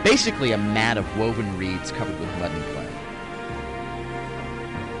 basically a mat of woven reeds covered with mud and clay.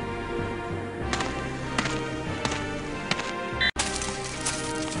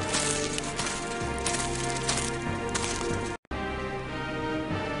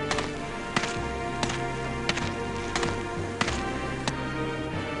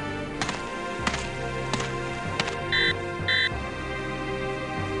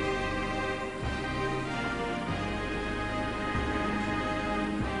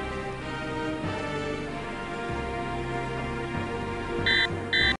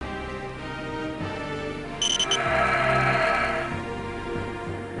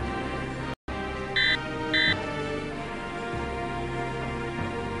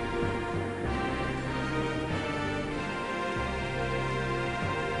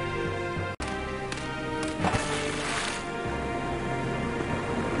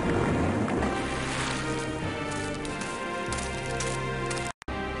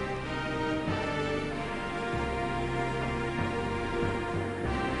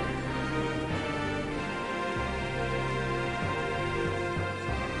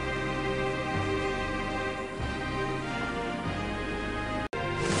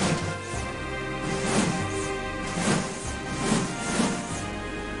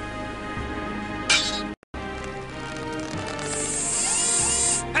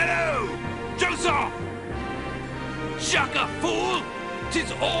 Shaka, fool!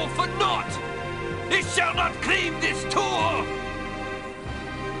 'Tis all for naught! It shall not claim this tour!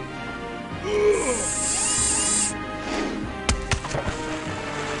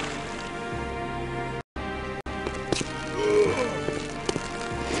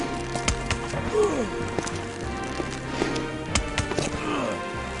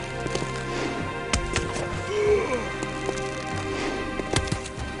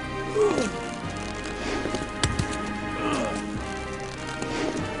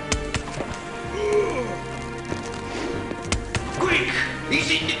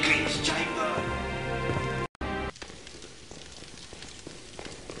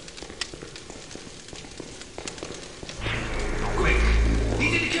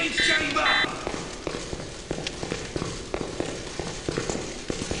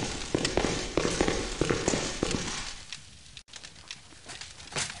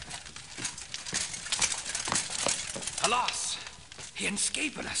 Alas, he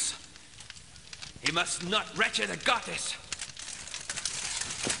escaped us. He must not wretched the goddess.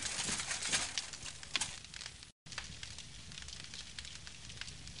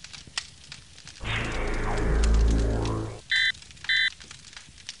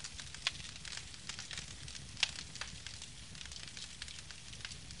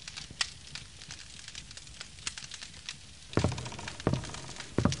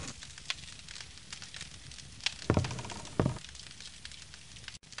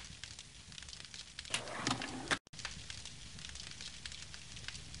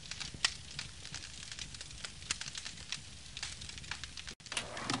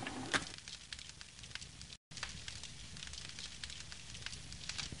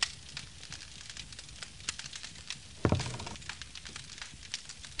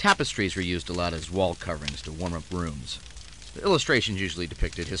 Tapestries were used a lot as wall coverings to warm up rooms. The illustrations usually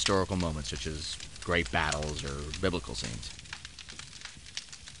depicted historical moments such as great battles or biblical scenes.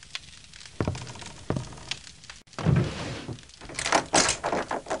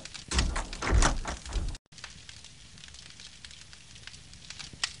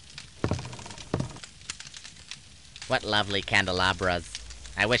 What lovely candelabras.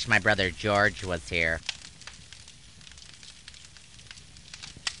 I wish my brother George was here.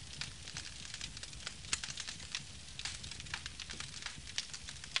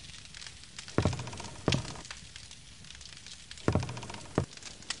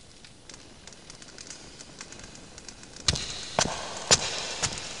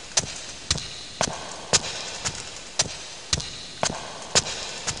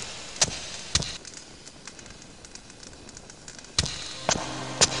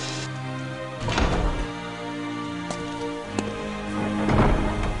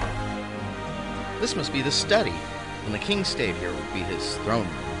 This must be the study. When the king stayed here, it would be his throne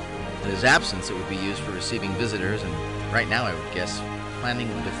room. In his absence, it would be used for receiving visitors, and right now, I would guess, planning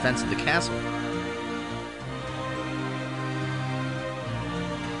the defense of the castle.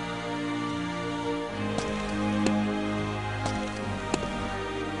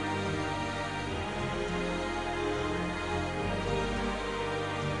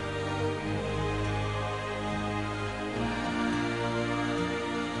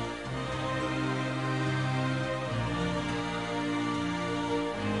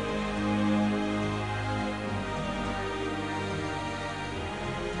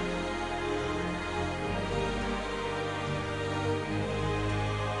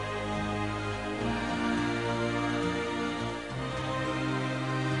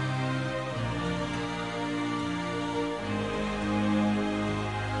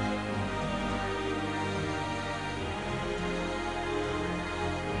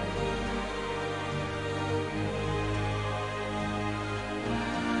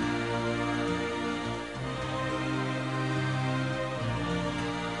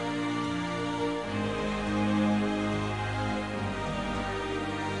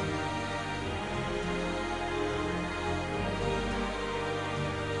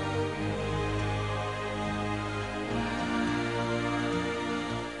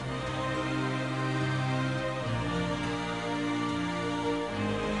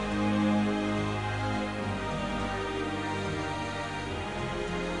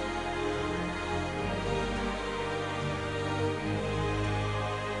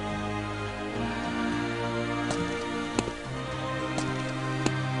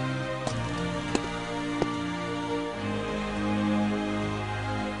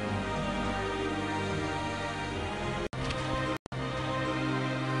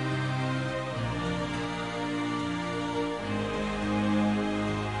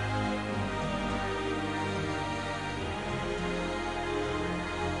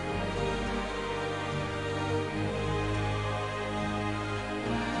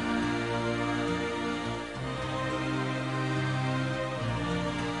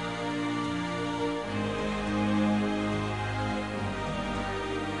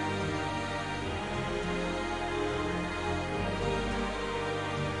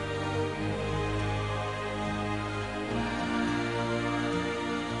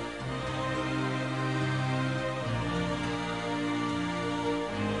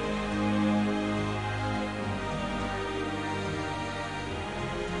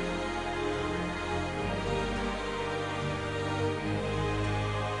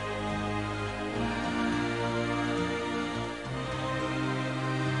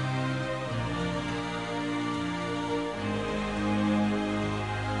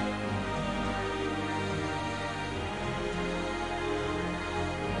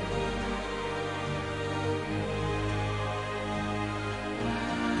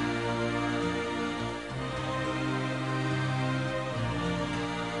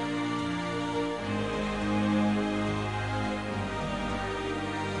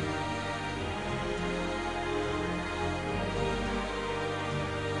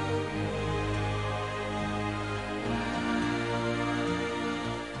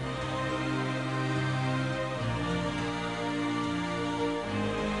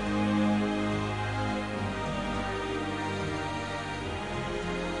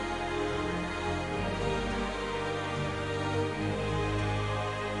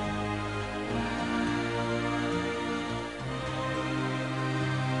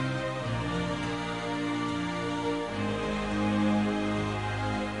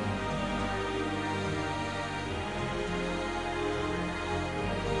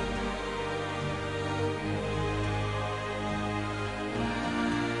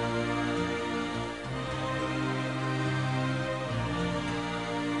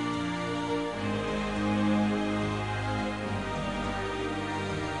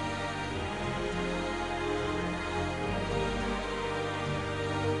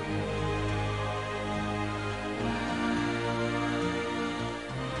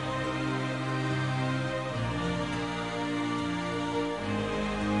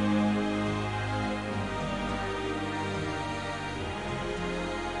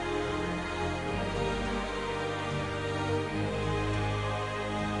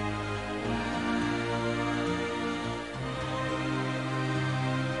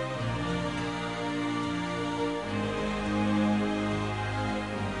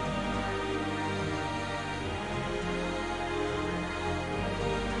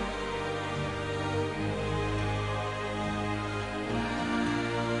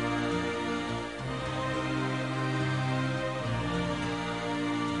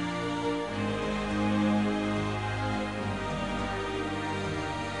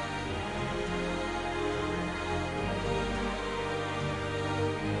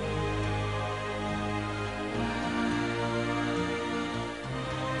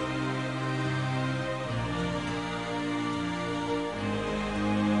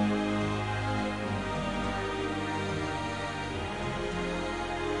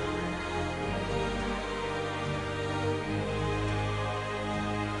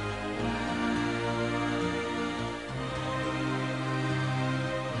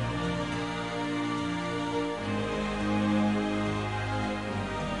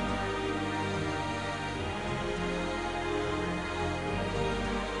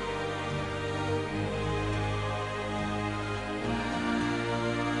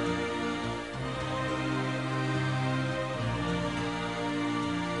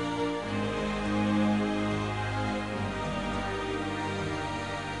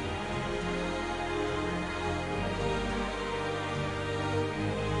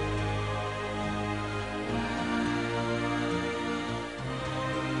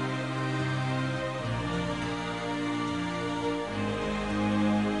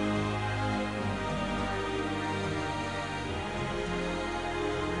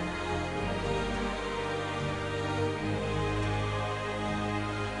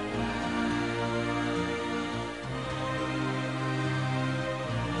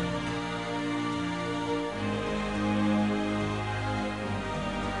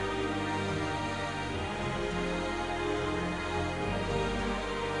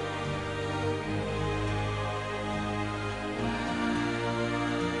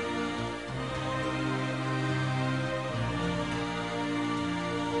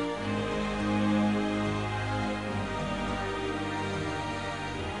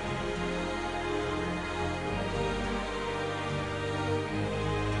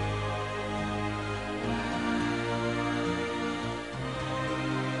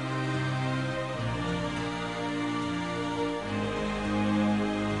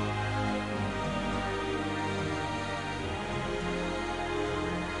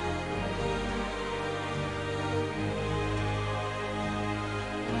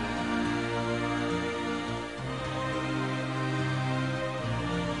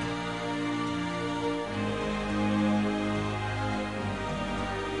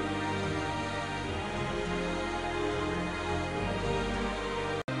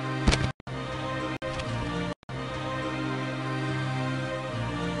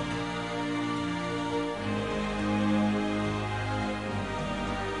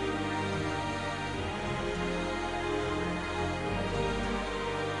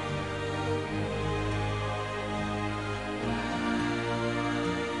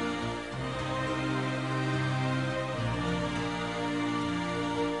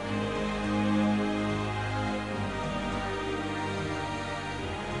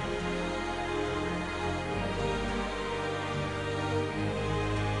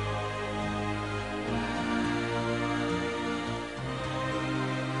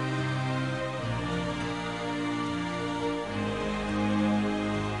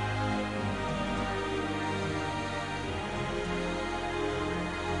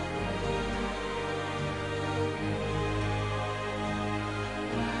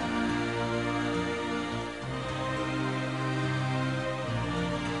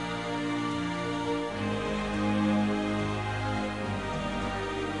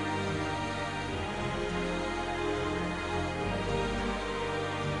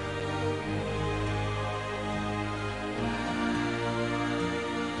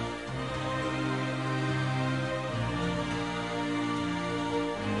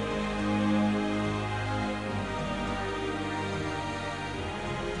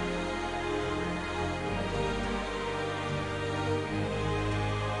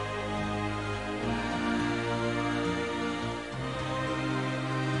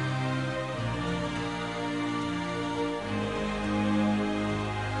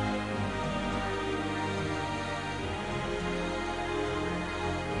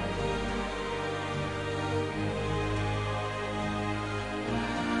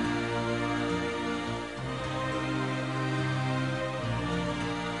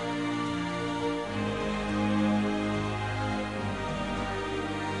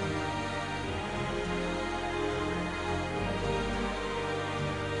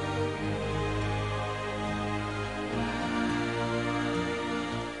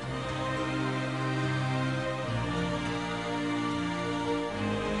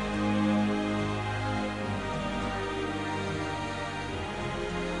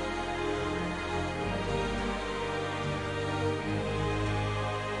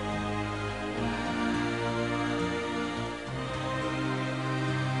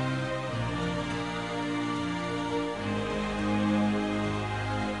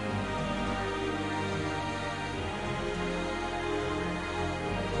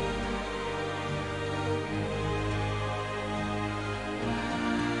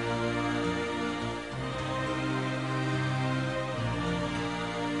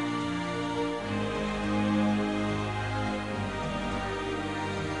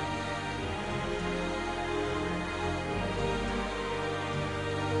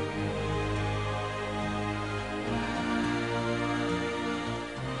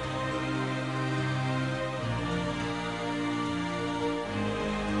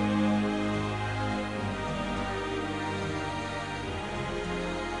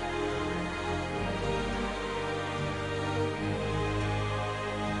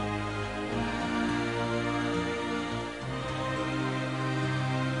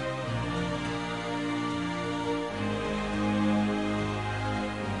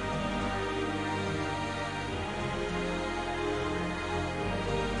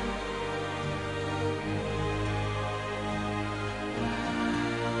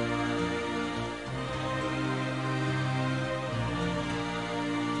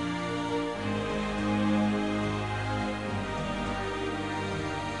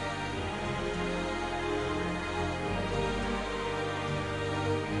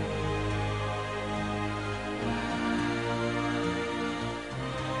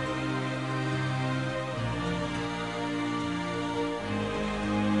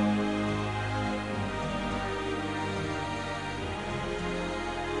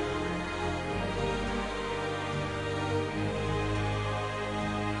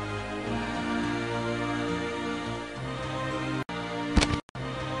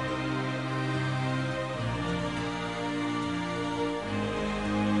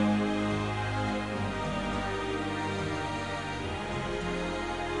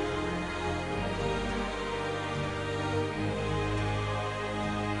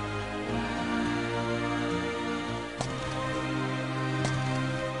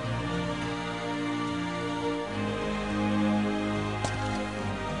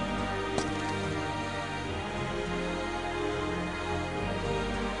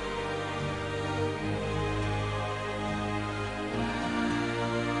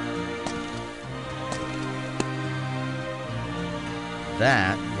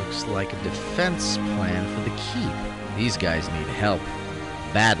 That looks like a defense plan for the keep. These guys need help.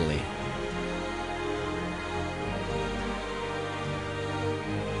 Badly.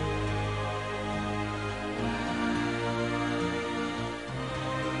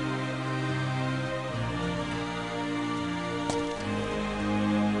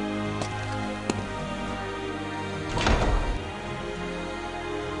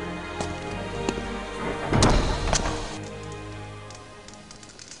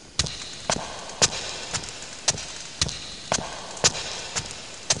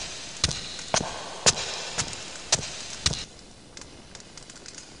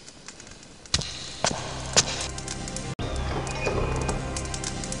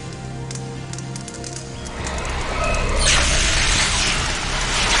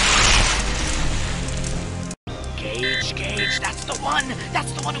 Gage, that's the one!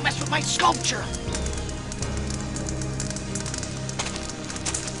 That's the one who messed with my sculpture!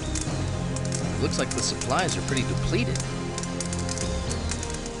 Looks like the supplies are pretty depleted.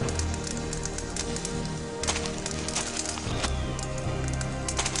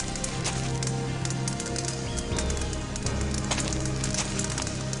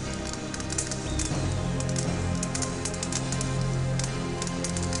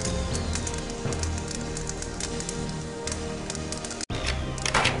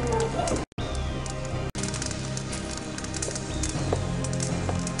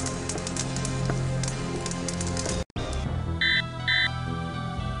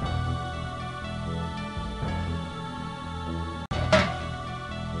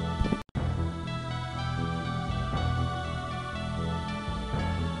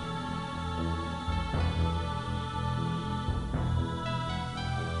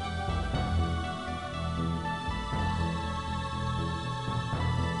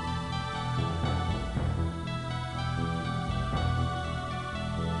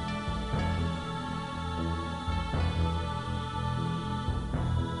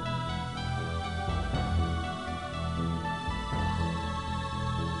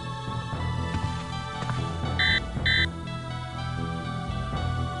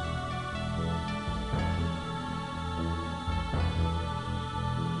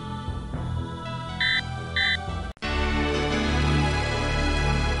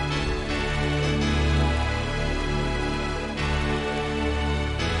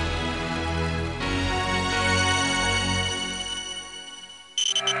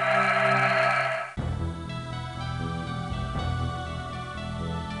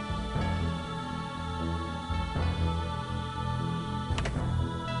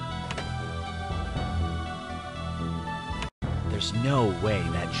 There's no way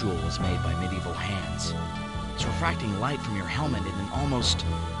that jewel was made by medieval hands. It's refracting light from your helmet in an almost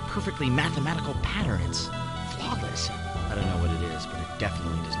perfectly mathematical pattern. It's flawless. I don't know what it is, but it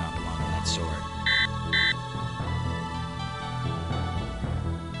definitely does not belong on that sword.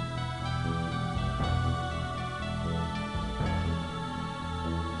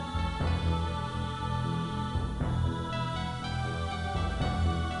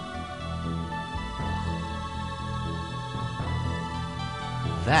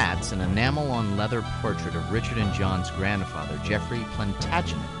 That's an enamel-on-leather portrait of Richard and John's grandfather, Geoffrey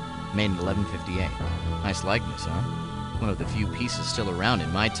Plantagenet, made in 1158. Nice likeness, huh? One of the few pieces still around in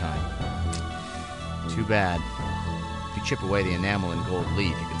my time. Too bad. If you chip away the enamel in gold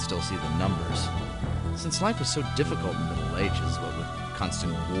leaf, you can still see the numbers. Since life was so difficult in the Middle Ages, what with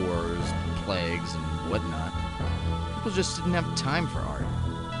constant wars, plagues, and whatnot, people just didn't have time for art.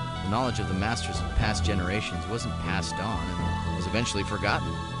 The knowledge of the masters of past generations wasn't passed on and was eventually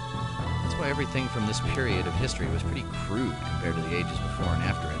forgotten. That's why everything from this period of history was pretty crude compared to the ages before and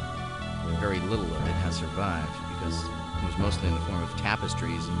after it. And very little of it has survived because it was mostly in the form of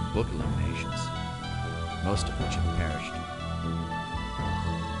tapestries and book illuminations, most of which have perished.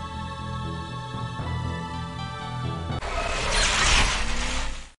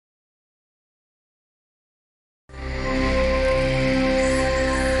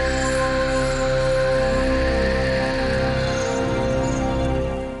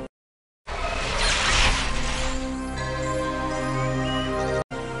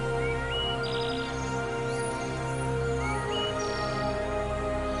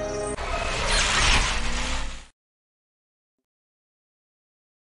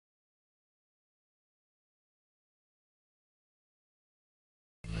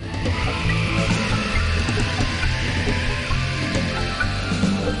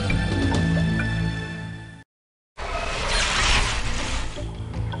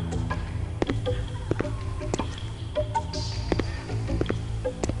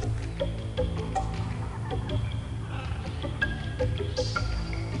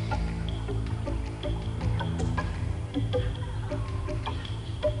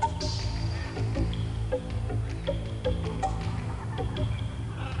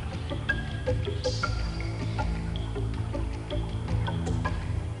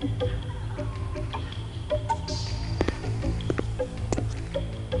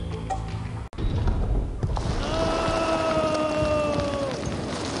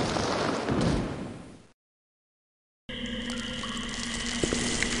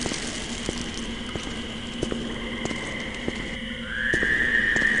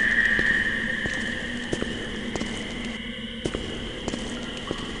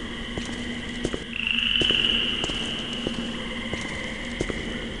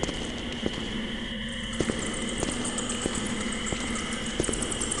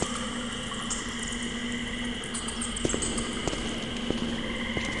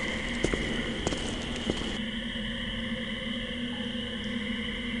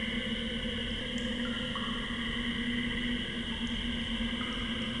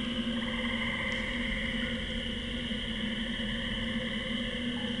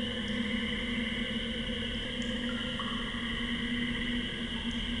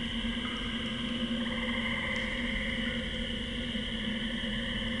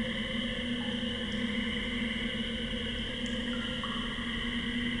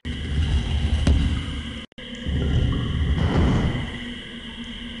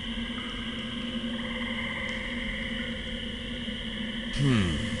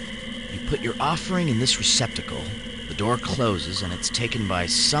 You put your offering in this receptacle, the door closes, and it's taken by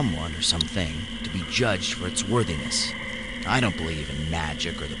someone or something to be judged for its worthiness. I don't believe in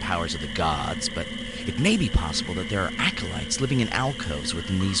magic or the powers of the gods, but it may be possible that there are acolytes living in alcoves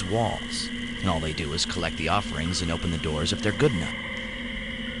within these walls, and all they do is collect the offerings and open the doors if they're good enough.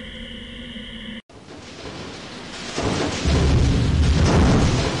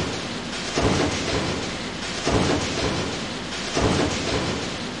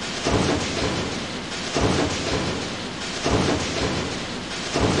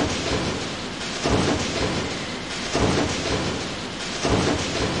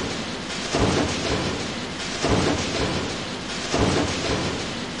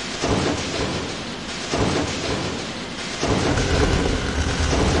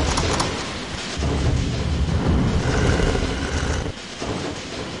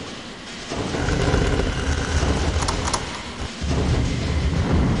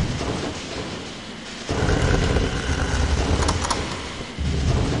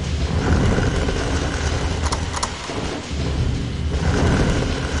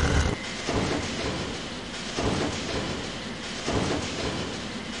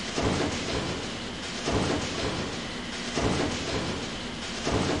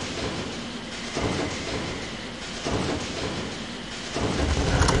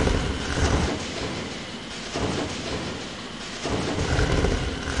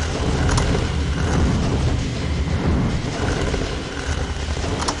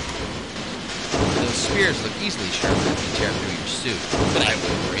 Look easily sharp enough to tear through your suit, but I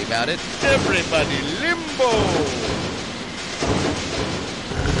wouldn't worry about it. Everybody limbo!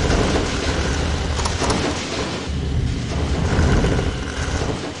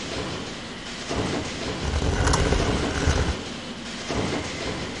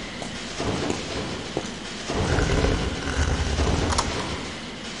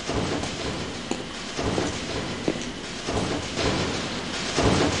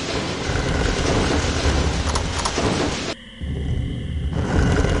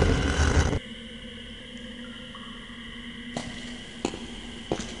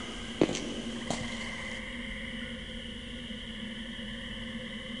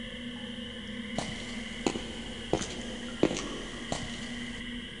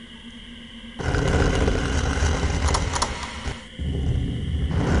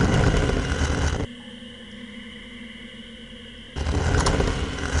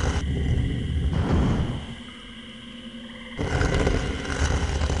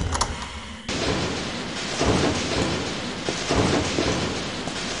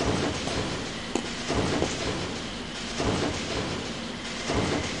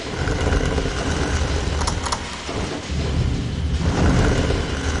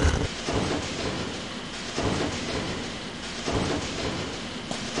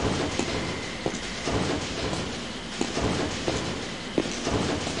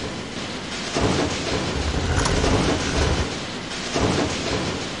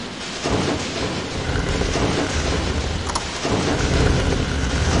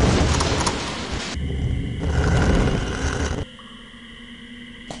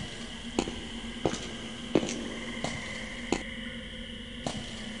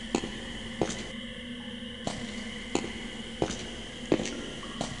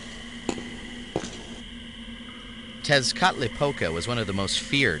 Tezcatlipoca was one of the most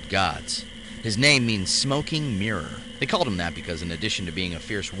feared gods. His name means smoking mirror. They called him that because in addition to being a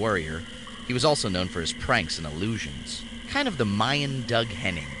fierce warrior, he was also known for his pranks and illusions. Kind of the Mayan Doug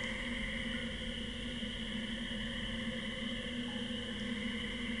Henning.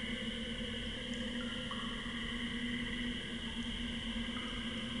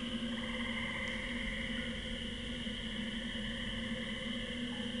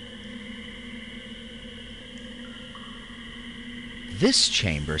 This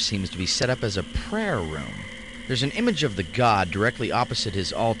chamber seems to be set up as a prayer room. There's an image of the god directly opposite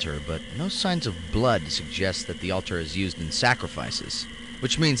his altar, but no signs of blood suggest that the altar is used in sacrifices,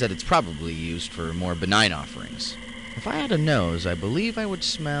 which means that it's probably used for more benign offerings. If I had a nose, I believe I would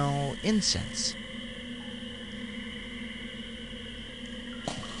smell incense.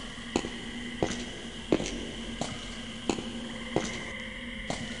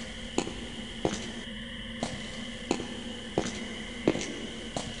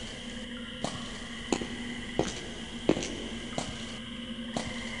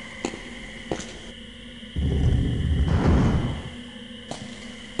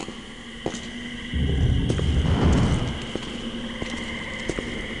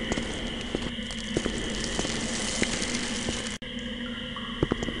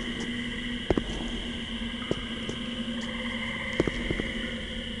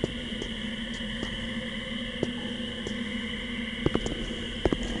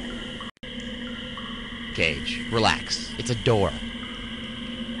 Relax. It's a door.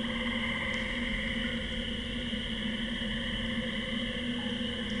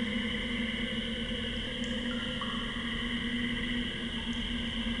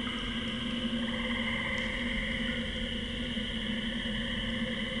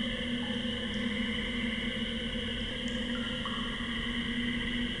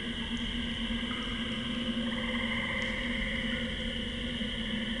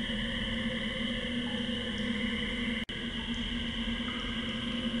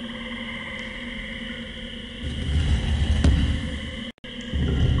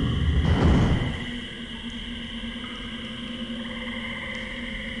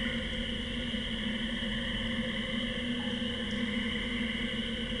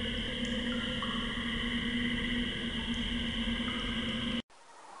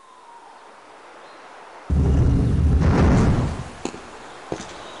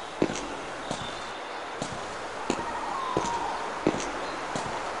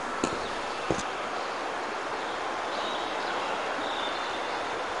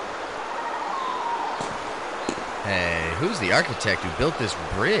 Hey, who's the architect who built this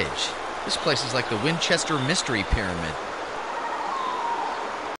bridge? This place is like the Winchester Mystery Pyramid.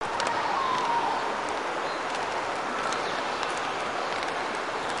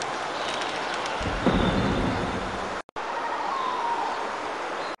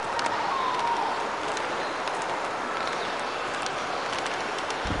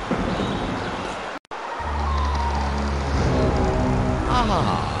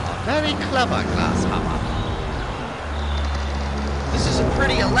 Ah, very clever, Grasshopper. This is a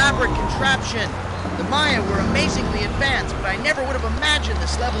pretty elaborate contraption. The Maya were amazingly advanced, but I never would have imagined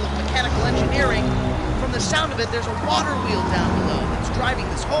this level of mechanical engineering. From the sound of it, there's a water wheel down below that's driving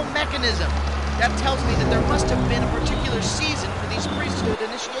this whole mechanism. That tells me that there must have been a particular season for these priesthood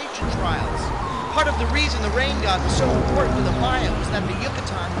initiation trials. Part of the reason the rain god was so important to the Maya was that the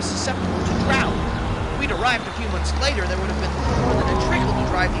Yucatan was susceptible to drought. If we'd arrived a few months later, there would have been little more than a trickle to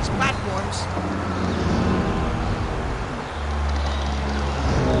drive these platforms.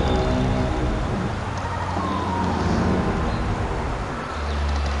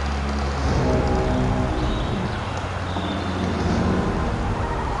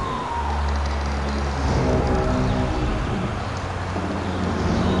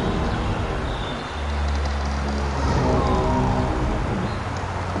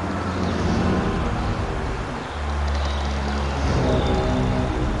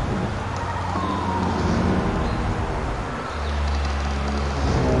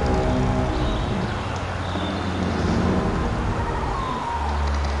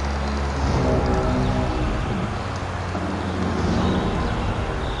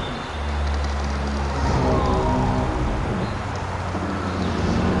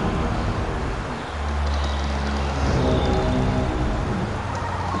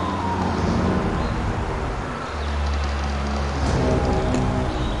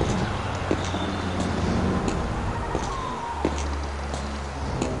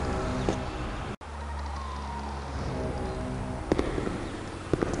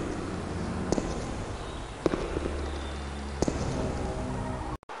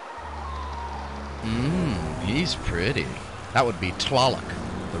 He's pretty. That would be Tlaloc,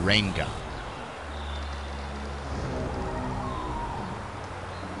 the rain god.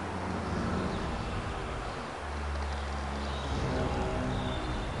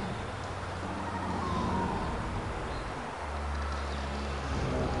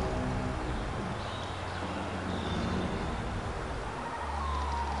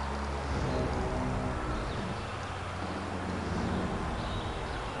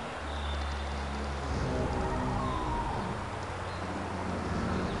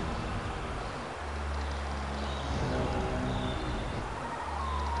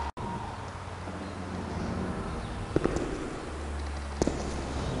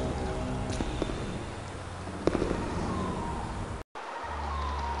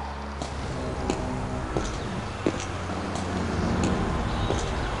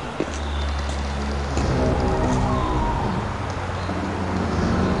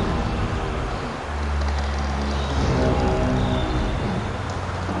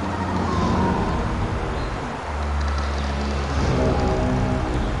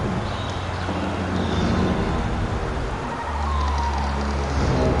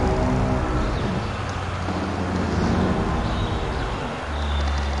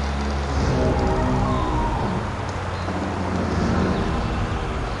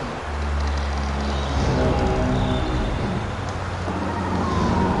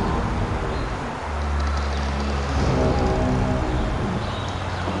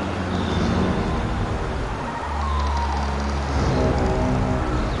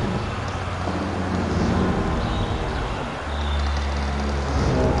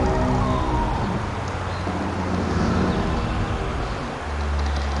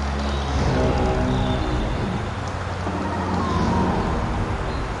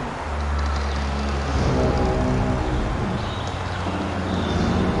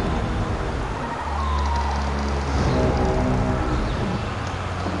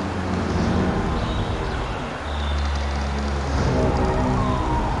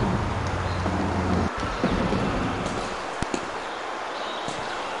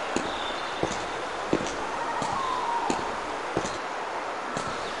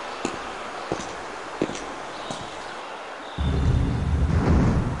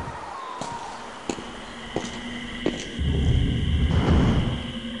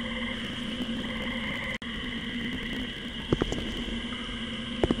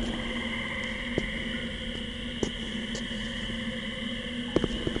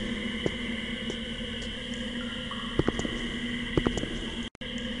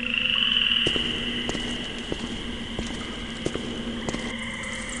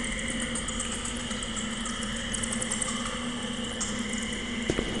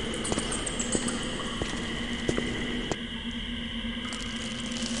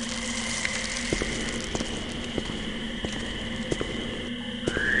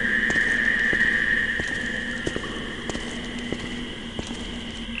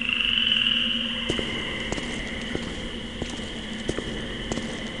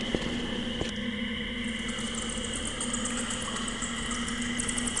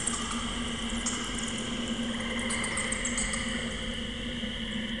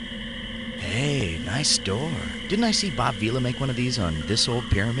 Hey, nice door. Didn't I see Bob Vila make one of these on this old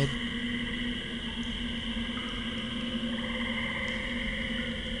pyramid?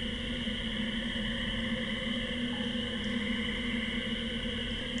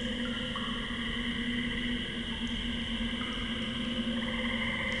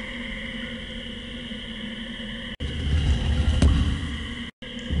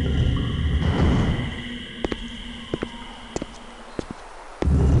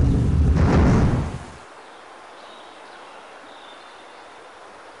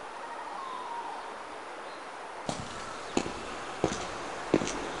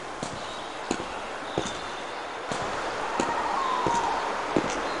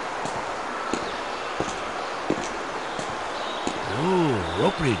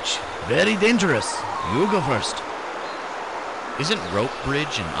 Rope bridge. Very dangerous. You go first. Isn't rope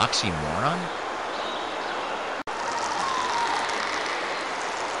bridge an oxymoron?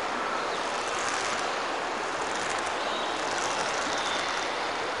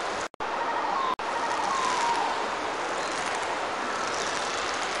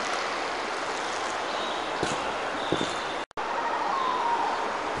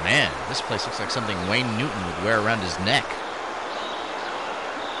 Man, this place looks like something Wayne Newton would wear around his neck.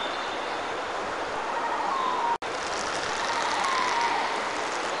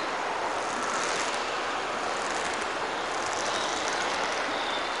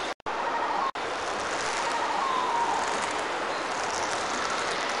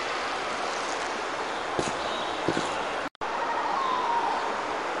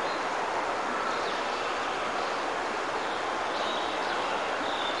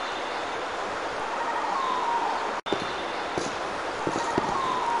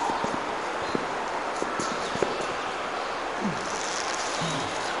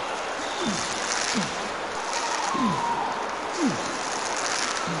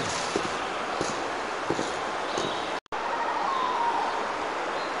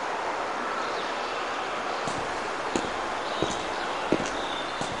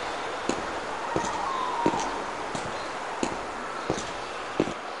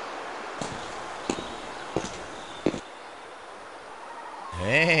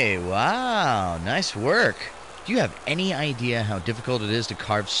 Hey, wow, nice work. Do you have any idea how difficult it is to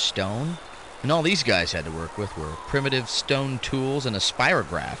carve stone? And all these guys had to work with were primitive stone tools and a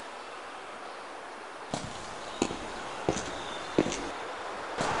spirograph.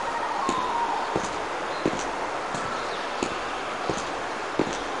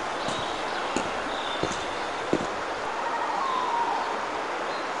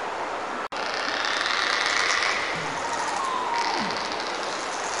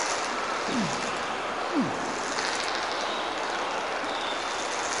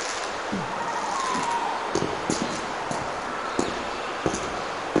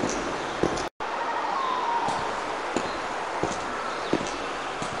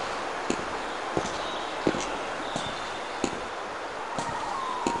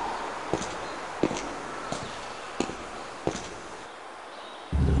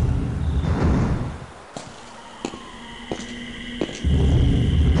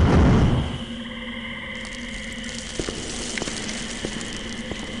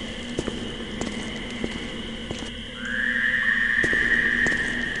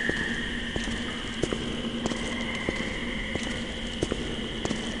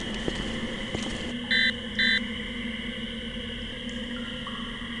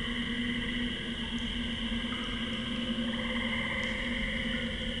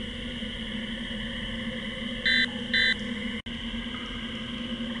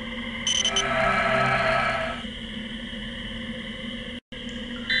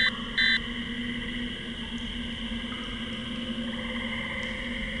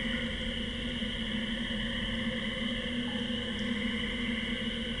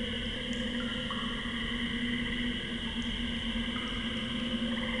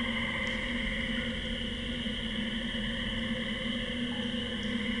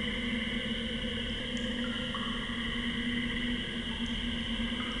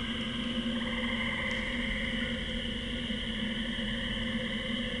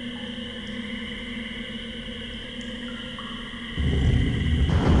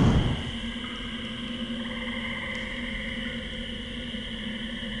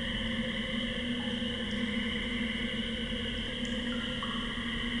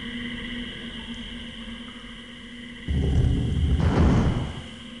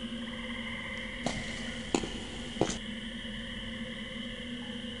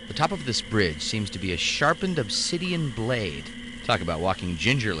 The top of this bridge seems to be a sharpened obsidian blade. Talk about walking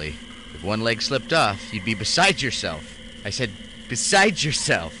gingerly. If one leg slipped off, you'd be beside yourself. I said, beside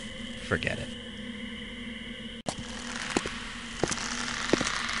yourself. Forget it.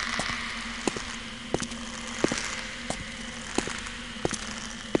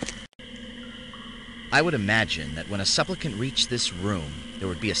 I would imagine that when a supplicant reached this room, there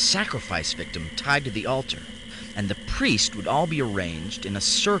would be a sacrifice victim tied to the altar, and the priest would all be arranged in a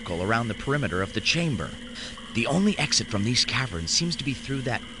circle around the perimeter of the chamber. The only exit from these caverns seems to be through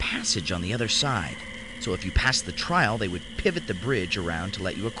that passage on the other side. So if you pass the trial, they would pivot the bridge around to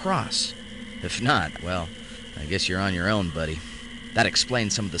let you across. If not, well, I guess you're on your own, buddy. That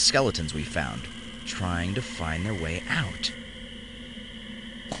explains some of the skeletons we found, trying to find their way out.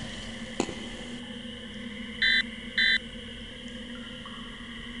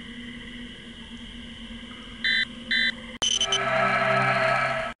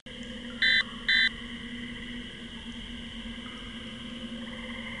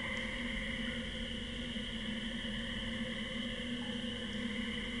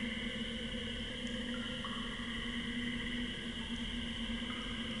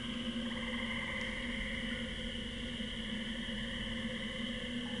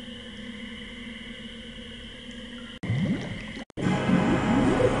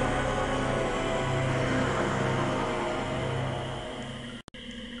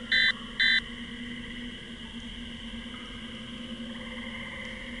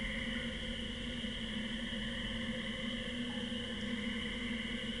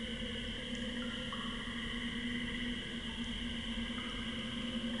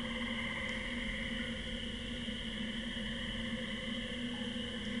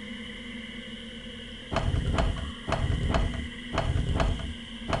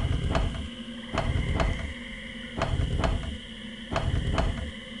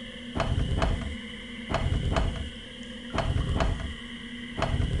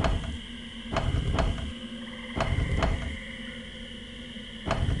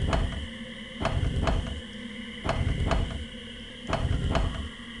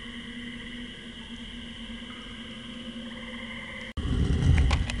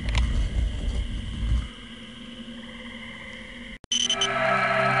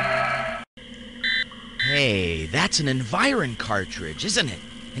 Hey, that's an Environ cartridge, isn't it?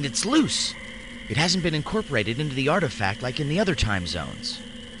 And it's loose. It hasn't been incorporated into the artifact like in the other time zones.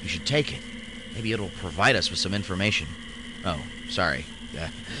 You should take it. Maybe it'll provide us with some information. Oh, sorry.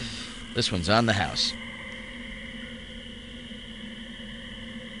 This one's on the house.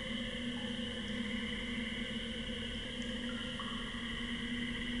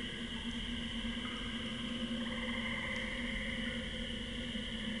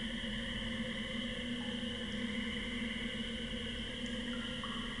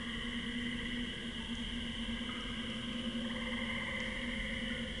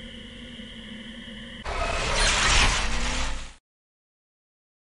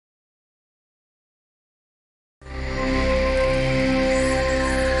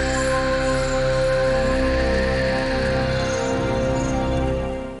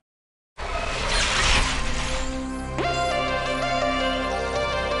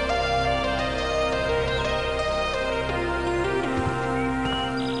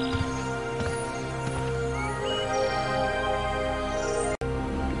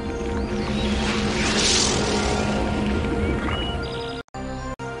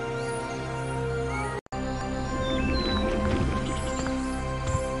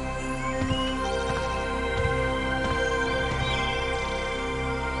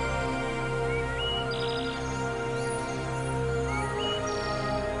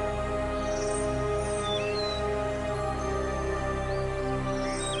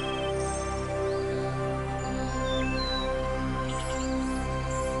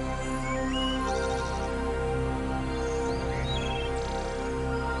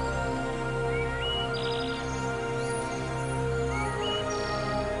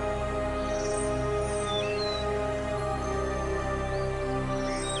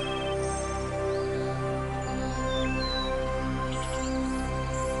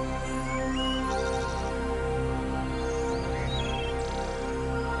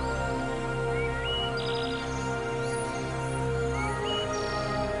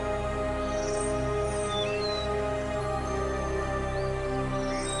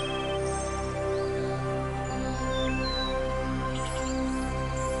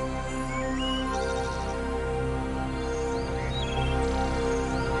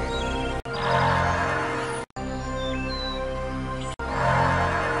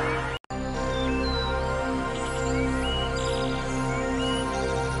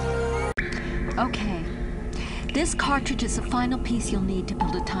 Okay. This cartridge is the final piece you'll need to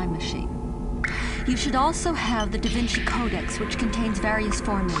build a time machine. You should also have the Da Vinci Codex, which contains various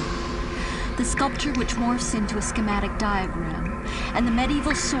formulae, the sculpture which morphs into a schematic diagram, and the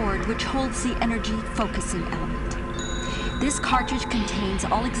medieval sword which holds the energy focusing element. This cartridge contains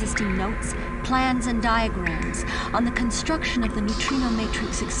all existing notes, plans, and diagrams on the construction of the neutrino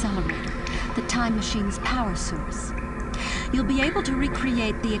matrix accelerator, the time machine's power source. You'll be able to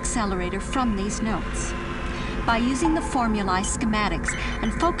recreate the accelerator from these notes. By using the formulae, schematics,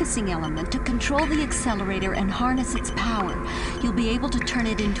 and focusing element to control the accelerator and harness its power, you'll be able to turn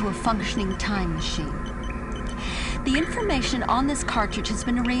it into a functioning time machine. The information on this cartridge has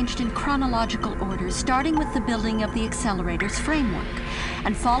been arranged in chronological order, starting with the building of the accelerator's framework,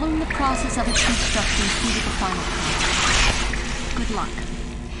 and following the process of its construction through to the final product. Good luck.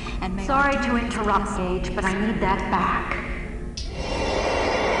 And Sorry to interrupt, Gage, but I need that back.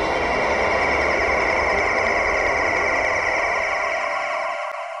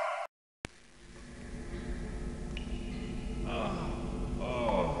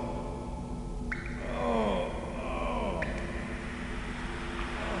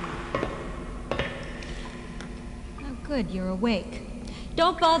 Good, you're awake.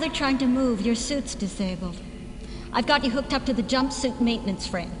 Don't bother trying to move, your suit's disabled. I've got you hooked up to the jumpsuit maintenance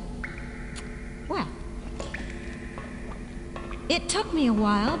frame. Well, it took me a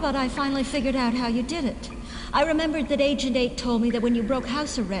while, but I finally figured out how you did it. I remembered that Agent 8 told me that when you broke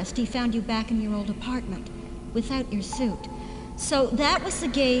house arrest, he found you back in your old apartment, without your suit. So that was the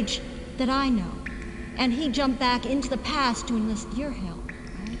Gage that I know. And he jumped back into the past to enlist your help,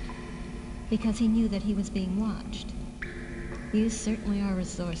 right? Because he knew that he was being watched. You certainly are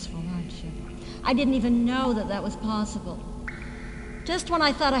resourceful, aren't you? I didn't even know that that was possible. Just when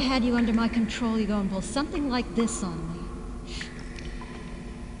I thought I had you under my control, you go and pull something like this on me.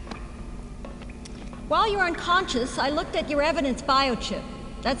 While you were unconscious, I looked at your evidence biochip.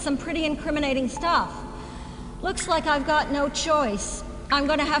 That's some pretty incriminating stuff. Looks like I've got no choice. I'm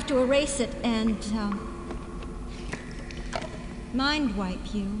going to have to erase it and, mind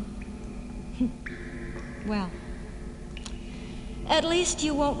wipe you. Well, at least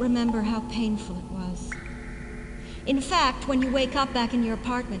you won't remember how painful it was. In fact, when you wake up back in your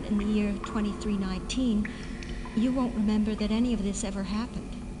apartment in the year 2319, you won't remember that any of this ever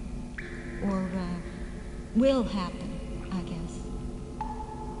happened. Or, will happen, I guess.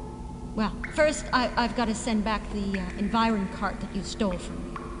 Well, first, I've got to send back the Environ cart that you stole from me.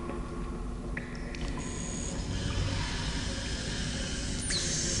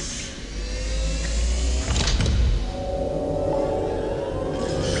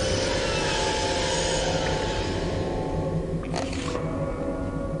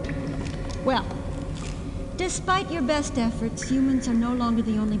 Well, despite your best efforts, humans are no longer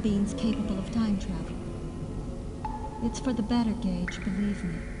the only beings capable of time travel. It's for the better, Gage, believe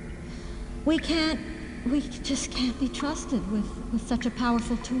me. We just can't be trusted with such a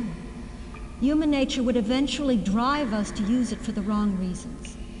powerful tool. Human nature would eventually drive us to use it for the wrong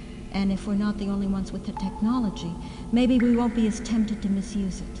reasons. And if we're not the only ones with the technology, maybe we won't be as tempted to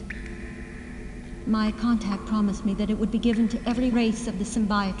misuse it. My contact promised me that it would be given to every race of the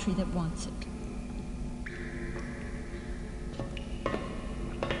symbiotree that wants it.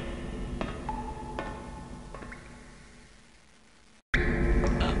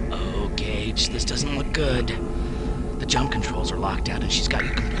 Uh-oh, Gage, this doesn't look good. The jump controls are locked out and she's got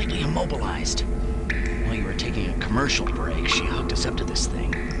you completely immobilized. While you were taking a commercial break, she hooked us up to this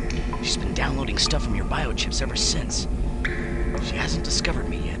thing. She's been downloading stuff from your biochips ever since. She hasn't discovered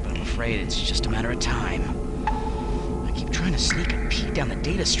me yet, but I'm afraid it's just a matter of time. I keep trying to sneak a peek down the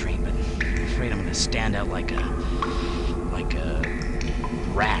data stream, but I'm afraid I'm gonna stand out like a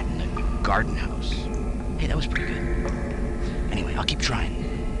rat in a garden house. Hey, that was pretty good. Anyway, I'll keep trying.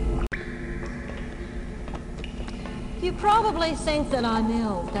 You probably think that I'm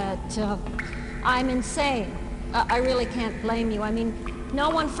ill, that I'm insane. I really can't blame you. I mean,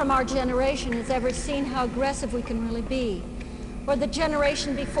 no one from our generation has ever seen how aggressive we can really be. Or the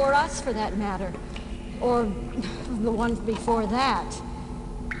generation before us, for that matter. Or the ones before that.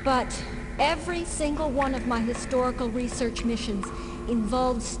 But every single one of my historical research missions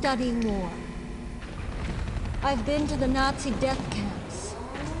involved studying war. I've been to the Nazi death camps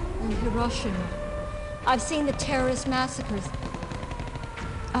and Hiroshima. I've seen the terrorist massacres.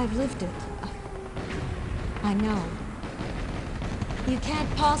 I've lived it. I know. You can't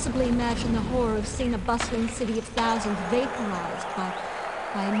possibly imagine the horror of seeing a bustling city of thousands vaporized by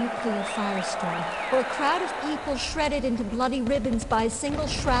a nuclear firestorm, or a crowd of people shredded into bloody ribbons by a single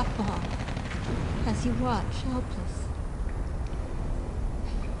shrapnel, as you watch, helpless.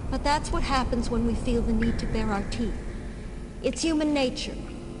 But that's what happens when we feel the need to bare our teeth. It's human nature.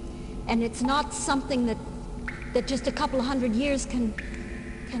 And it's not something that just a couple of 100 years can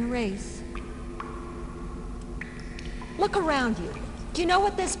erase. Look around you. Do you know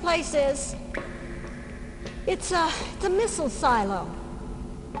what this place is? It's a missile silo.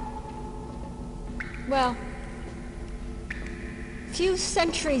 Well, a few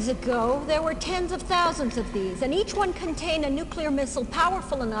centuries ago, there were tens of thousands of these, and each one contained a nuclear missile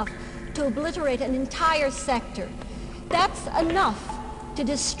powerful enough to obliterate an entire sector. That's enough to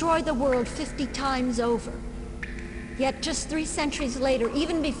destroy the world 50 times over. Yet just 3 centuries later,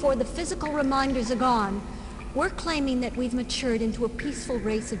 even before the physical reminders are gone, we're claiming that we've matured into a peaceful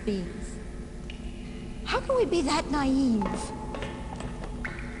race of beings. How can we be that naive?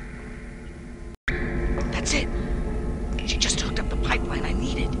 That's it. She just hooked up the pipeline I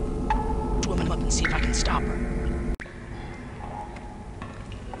needed. Swim him up and see if I can stop her.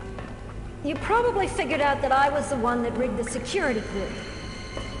 You probably figured out that I was the one that rigged the security grid.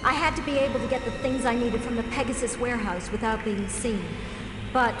 I had to be able to get the things I needed from the Pegasus warehouse without being seen.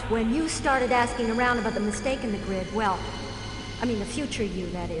 But when you started asking around about the mistake in the grid, well, I mean the future you,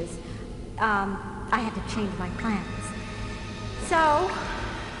 that is, I had to change my plans. So,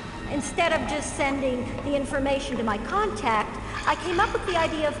 instead of just sending the information to my contact, I came up with the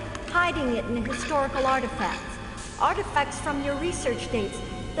idea of hiding it in historical artifacts. Artifacts from your research dates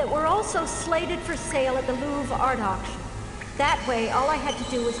that were also slated for sale at the Louvre art auction. That way, all I had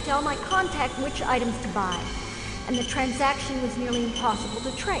to do was tell my contact which items to buy, and the transaction was nearly impossible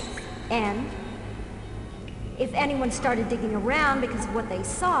to trace. And if anyone started digging around because of what they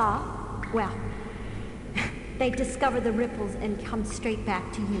saw, well, they'd discover the ripples and come straight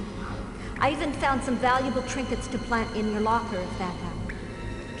back to you. I even found some valuable trinkets to plant in your locker if that happened.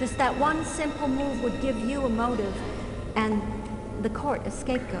 Just that one simple move would give you a motive and the court a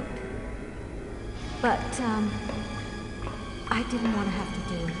scapegoat. But, I didn't want to have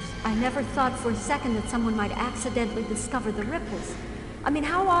to do it. I never thought for a second that someone might accidentally discover the ripples. I mean,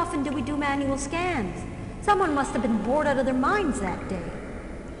 how often do we do manual scans? Someone must have been bored out of their minds that day.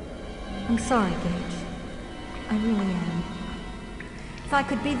 I'm sorry, Gage. I really am. If I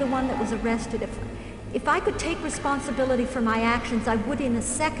could be the one that was arrested, if I could take responsibility for my actions, I would in a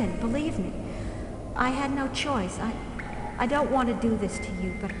second, believe me. I had no choice. I don't want to do this to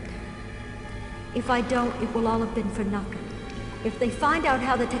you, but if I don't, it will all have been for nothing. If they find out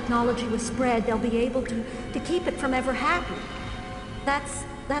how the technology was spread, they'll be able to keep it from ever happening. That's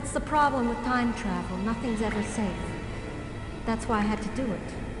the problem with time travel. Nothing's ever safe. That's why I had to do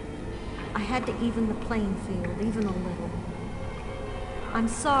it. I had to even the playing field, even a little. I'm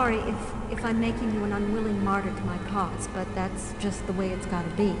sorry if I'm making you an unwilling martyr to my cause, but that's just the way it's got to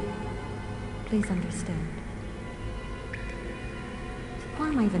be. Please understand. Why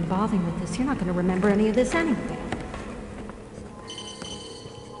am I even bothering with this? You're not going to remember any of this anyway.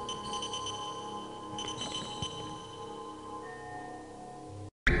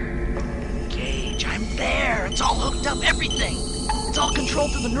 Gage, I'm there. It's all hooked up, everything. It's all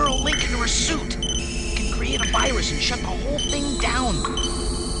controlled through the neural link into her suit. You can create a virus and shut the whole thing down.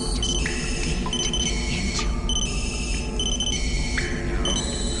 Just need to get into it. No,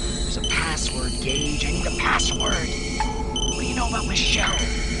 there's a password, Gage. I need a password. What do you know about Michelle?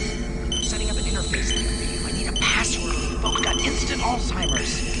 I'm setting up an interface link for you. I need a password. We've both got instant Alzheimer's.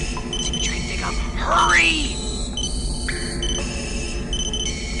 See what you can dig up. Hurry!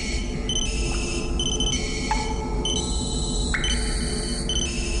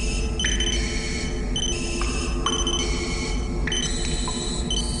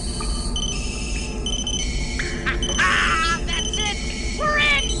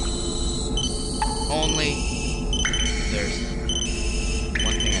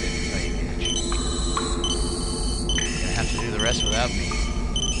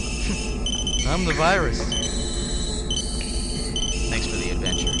 I'm the virus. Thanks for the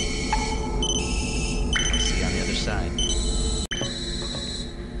adventure. I'll see you on the other side.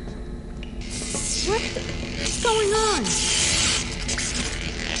 What's going on?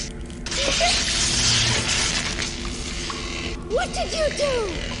 What did you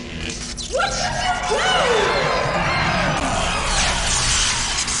do? What did you do?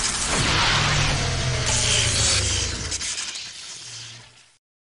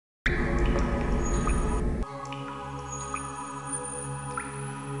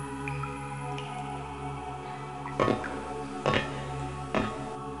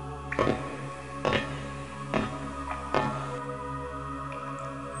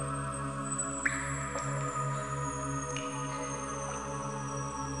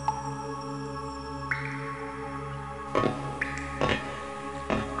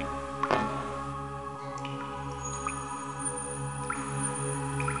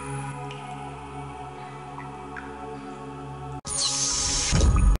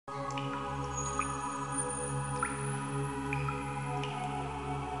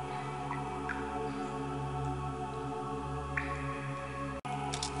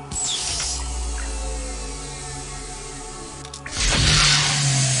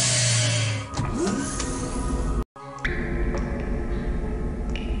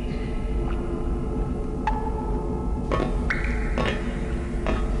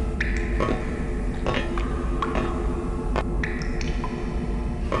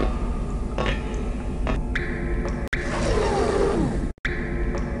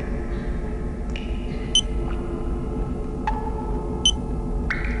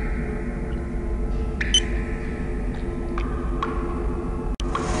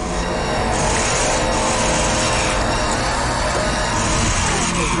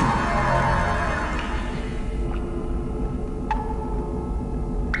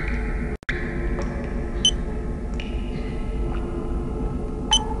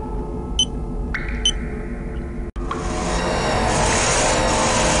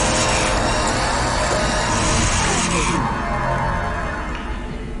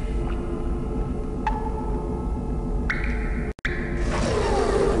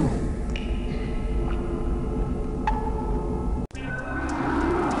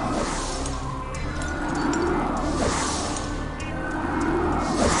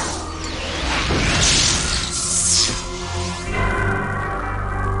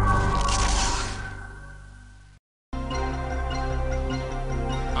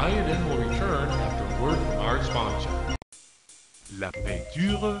 La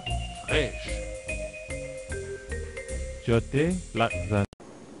peinture fraîche. Chateau.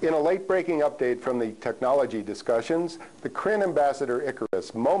 In a late-breaking update from the technology discussions, the Krynn Ambassador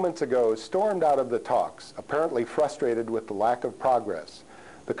Icarus moments ago stormed out of the talks, apparently frustrated with the lack of progress.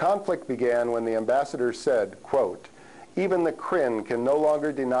 The conflict began when the ambassador said, quote, "Even the Krynn can no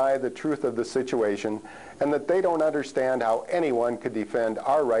longer deny the truth of the situation and that they don't understand how anyone could defend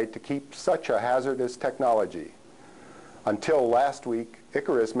our right to keep such a hazardous technology." Until last week,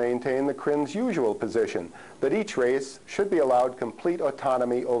 Icarus maintained the Krynn's usual position, that each race should be allowed complete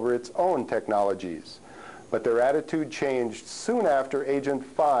autonomy over its own technologies. But their attitude changed soon after Agent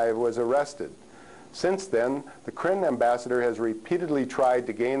 5 was arrested. Since then, the Krynn ambassador has repeatedly tried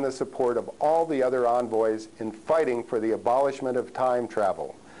to gain the support of all the other envoys in fighting for the abolishment of time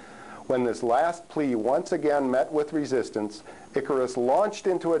travel. When this last plea once again met with resistance, Icarus launched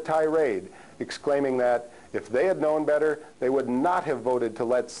into a tirade, exclaiming that if they had known better, they would not have voted to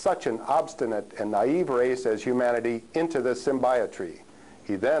let such an obstinate and naive race as humanity into the symbiotree.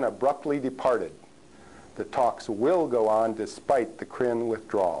 He then abruptly departed. The talks will go on despite the Krynn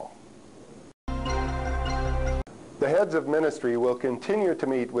withdrawal. The heads of ministry will continue to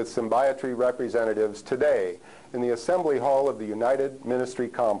meet with symbiotree representatives today in the Assembly Hall of the United Ministry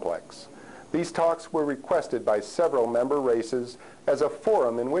Complex. These talks were requested by several member races as a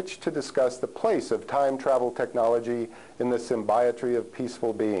forum in which to discuss the place of time travel technology in the symbiotree of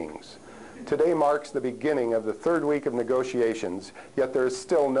peaceful beings. Today marks the beginning of the third week of negotiations, yet there is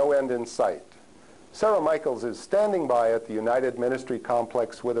still no end in sight. Sarah Michaels is standing by at the United Ministry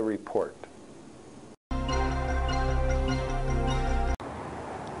Complex with a report.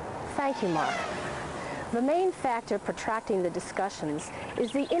 Thank you, Mark. The main factor protracting the discussions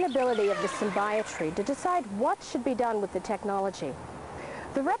is the inability of the symbiotree to decide what should be done with the technology.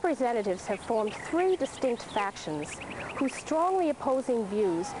 The representatives have formed three distinct factions whose strongly opposing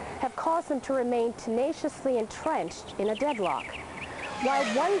views have caused them to remain tenaciously entrenched in a deadlock. While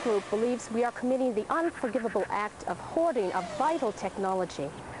one group believes we are committing the unforgivable act of hoarding a vital technology,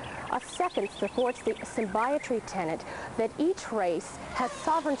 a second supports the symbiotree tenet that each race has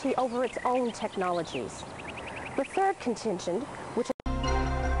sovereignty over its own technologies. The third contingent, which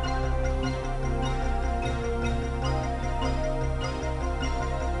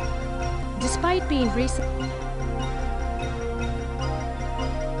despite being recently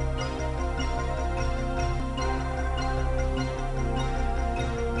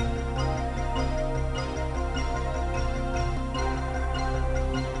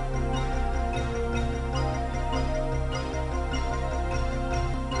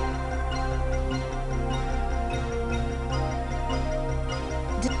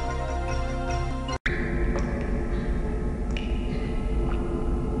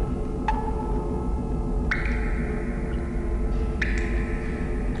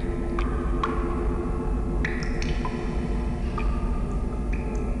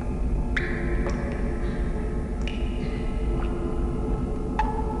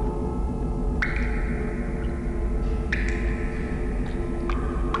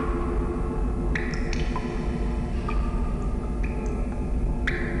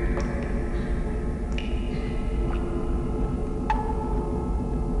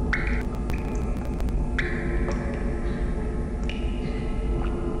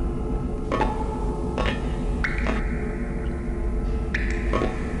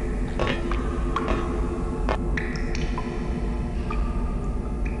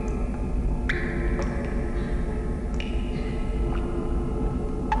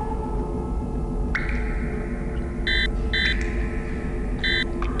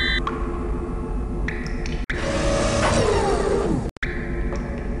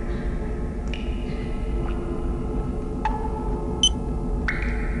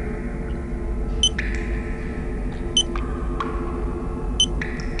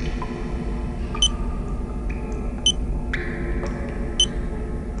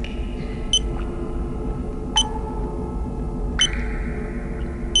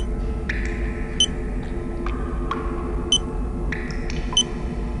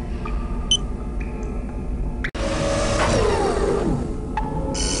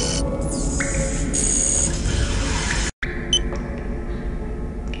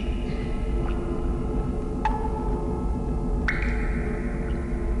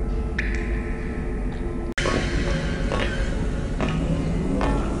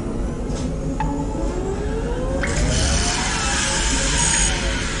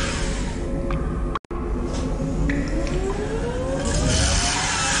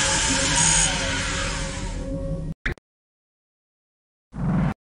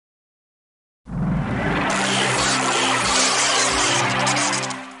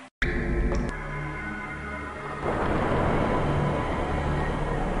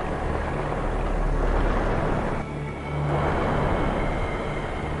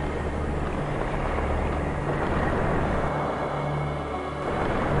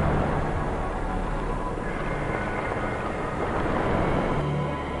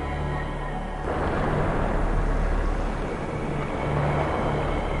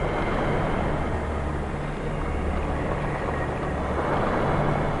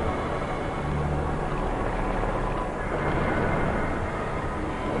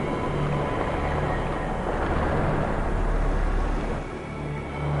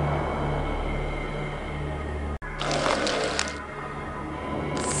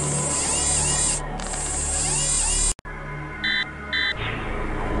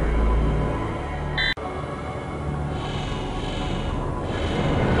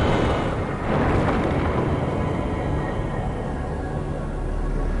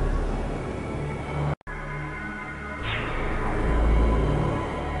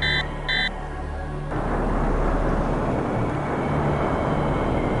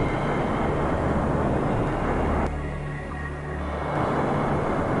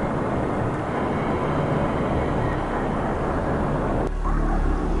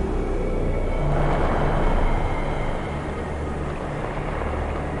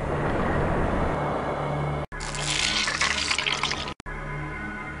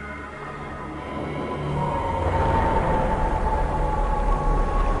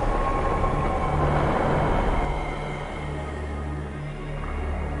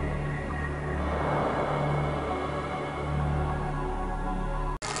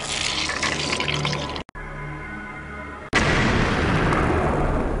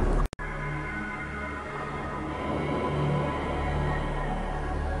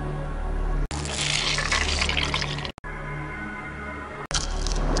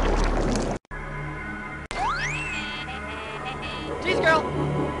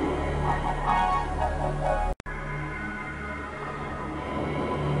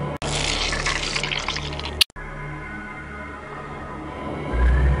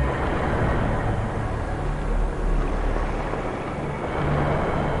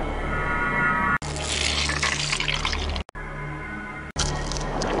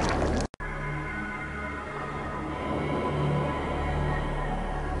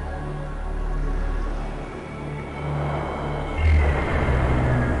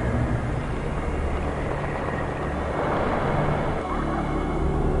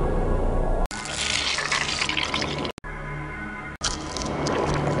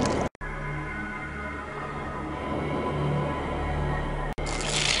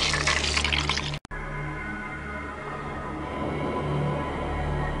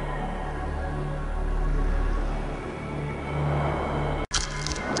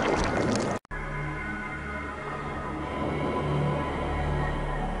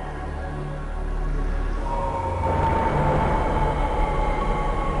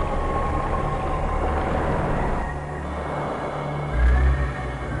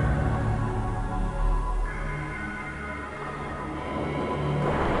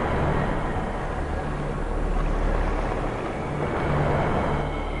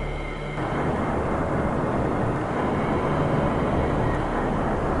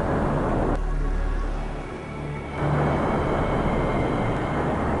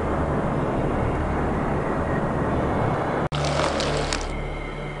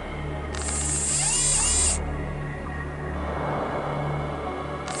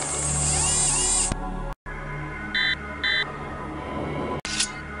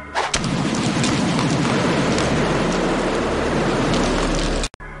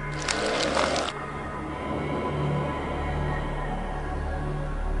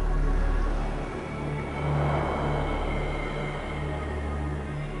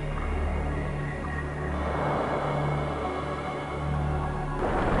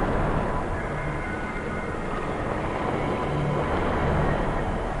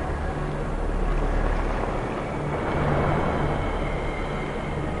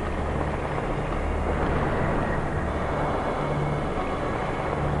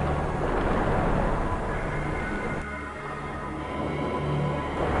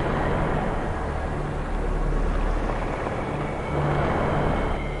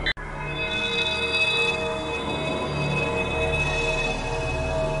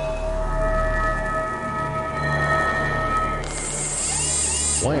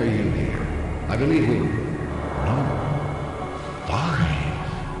Why are you here? I believe we... No.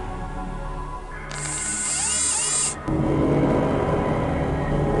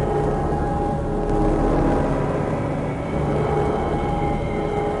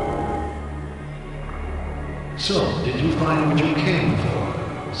 So, did you find what you came for?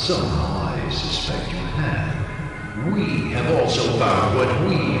 Somehow I suspect you have. We have also found what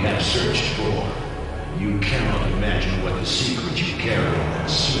we have searched for. You cannot imagine what the secret you carry in that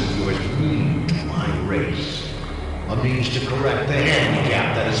suit of yours mean to my race. A means to correct the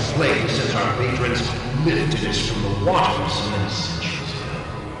handicap that has plagued us since our patrons lifted us from the waters so many centuries ago.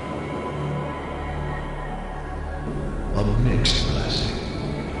 A mixed blessing.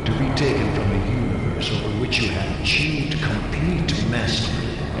 To be taken from a universe over which you have achieved complete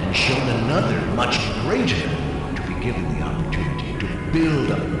mastery and shown another much greater to be given the opportunity to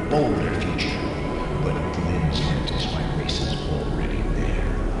build a bolder future. But with Lynn's lenses, my race is already there.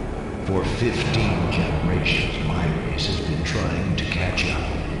 For 15 generations, my race has been trying to catch up.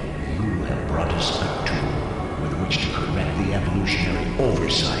 You have brought us a tool with which to correct the evolutionary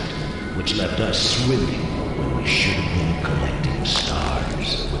oversight, which left us swimming when we should have been collecting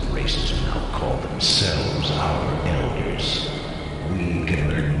stars, with races who now call themselves our elders. We can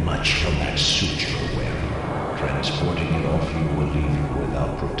learn much from that suit you're wearing. Transporting it off you will leave you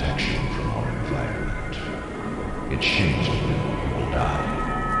without protection from our environment. It shames you, you will die.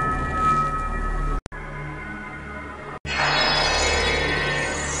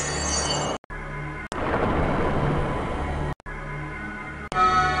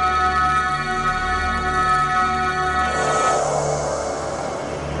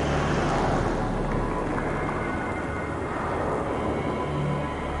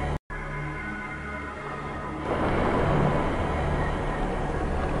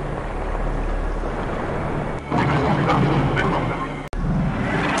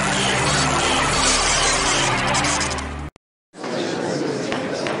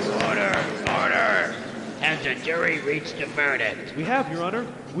 The verdict. We have, Your Honor.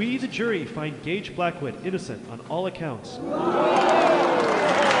 We, the jury, find Gage Blackwood innocent on all accounts.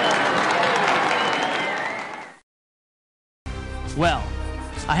 Well,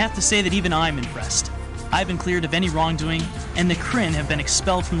 I have to say that even I'm impressed. I've been cleared of any wrongdoing, and the Krynn have been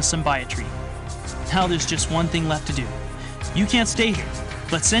expelled from the symbiotree. Now there's just one thing left to do. You can't stay here,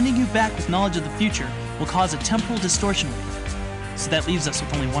 but sending you back with knowledge of the future will cause a temporal distortion wave. So that leaves us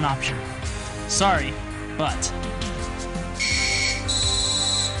with only one option. Sorry, but...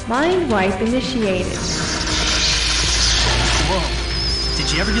 Mind wipe initiated. Whoa.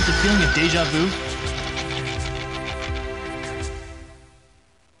 Did you ever get the feeling of deja vu?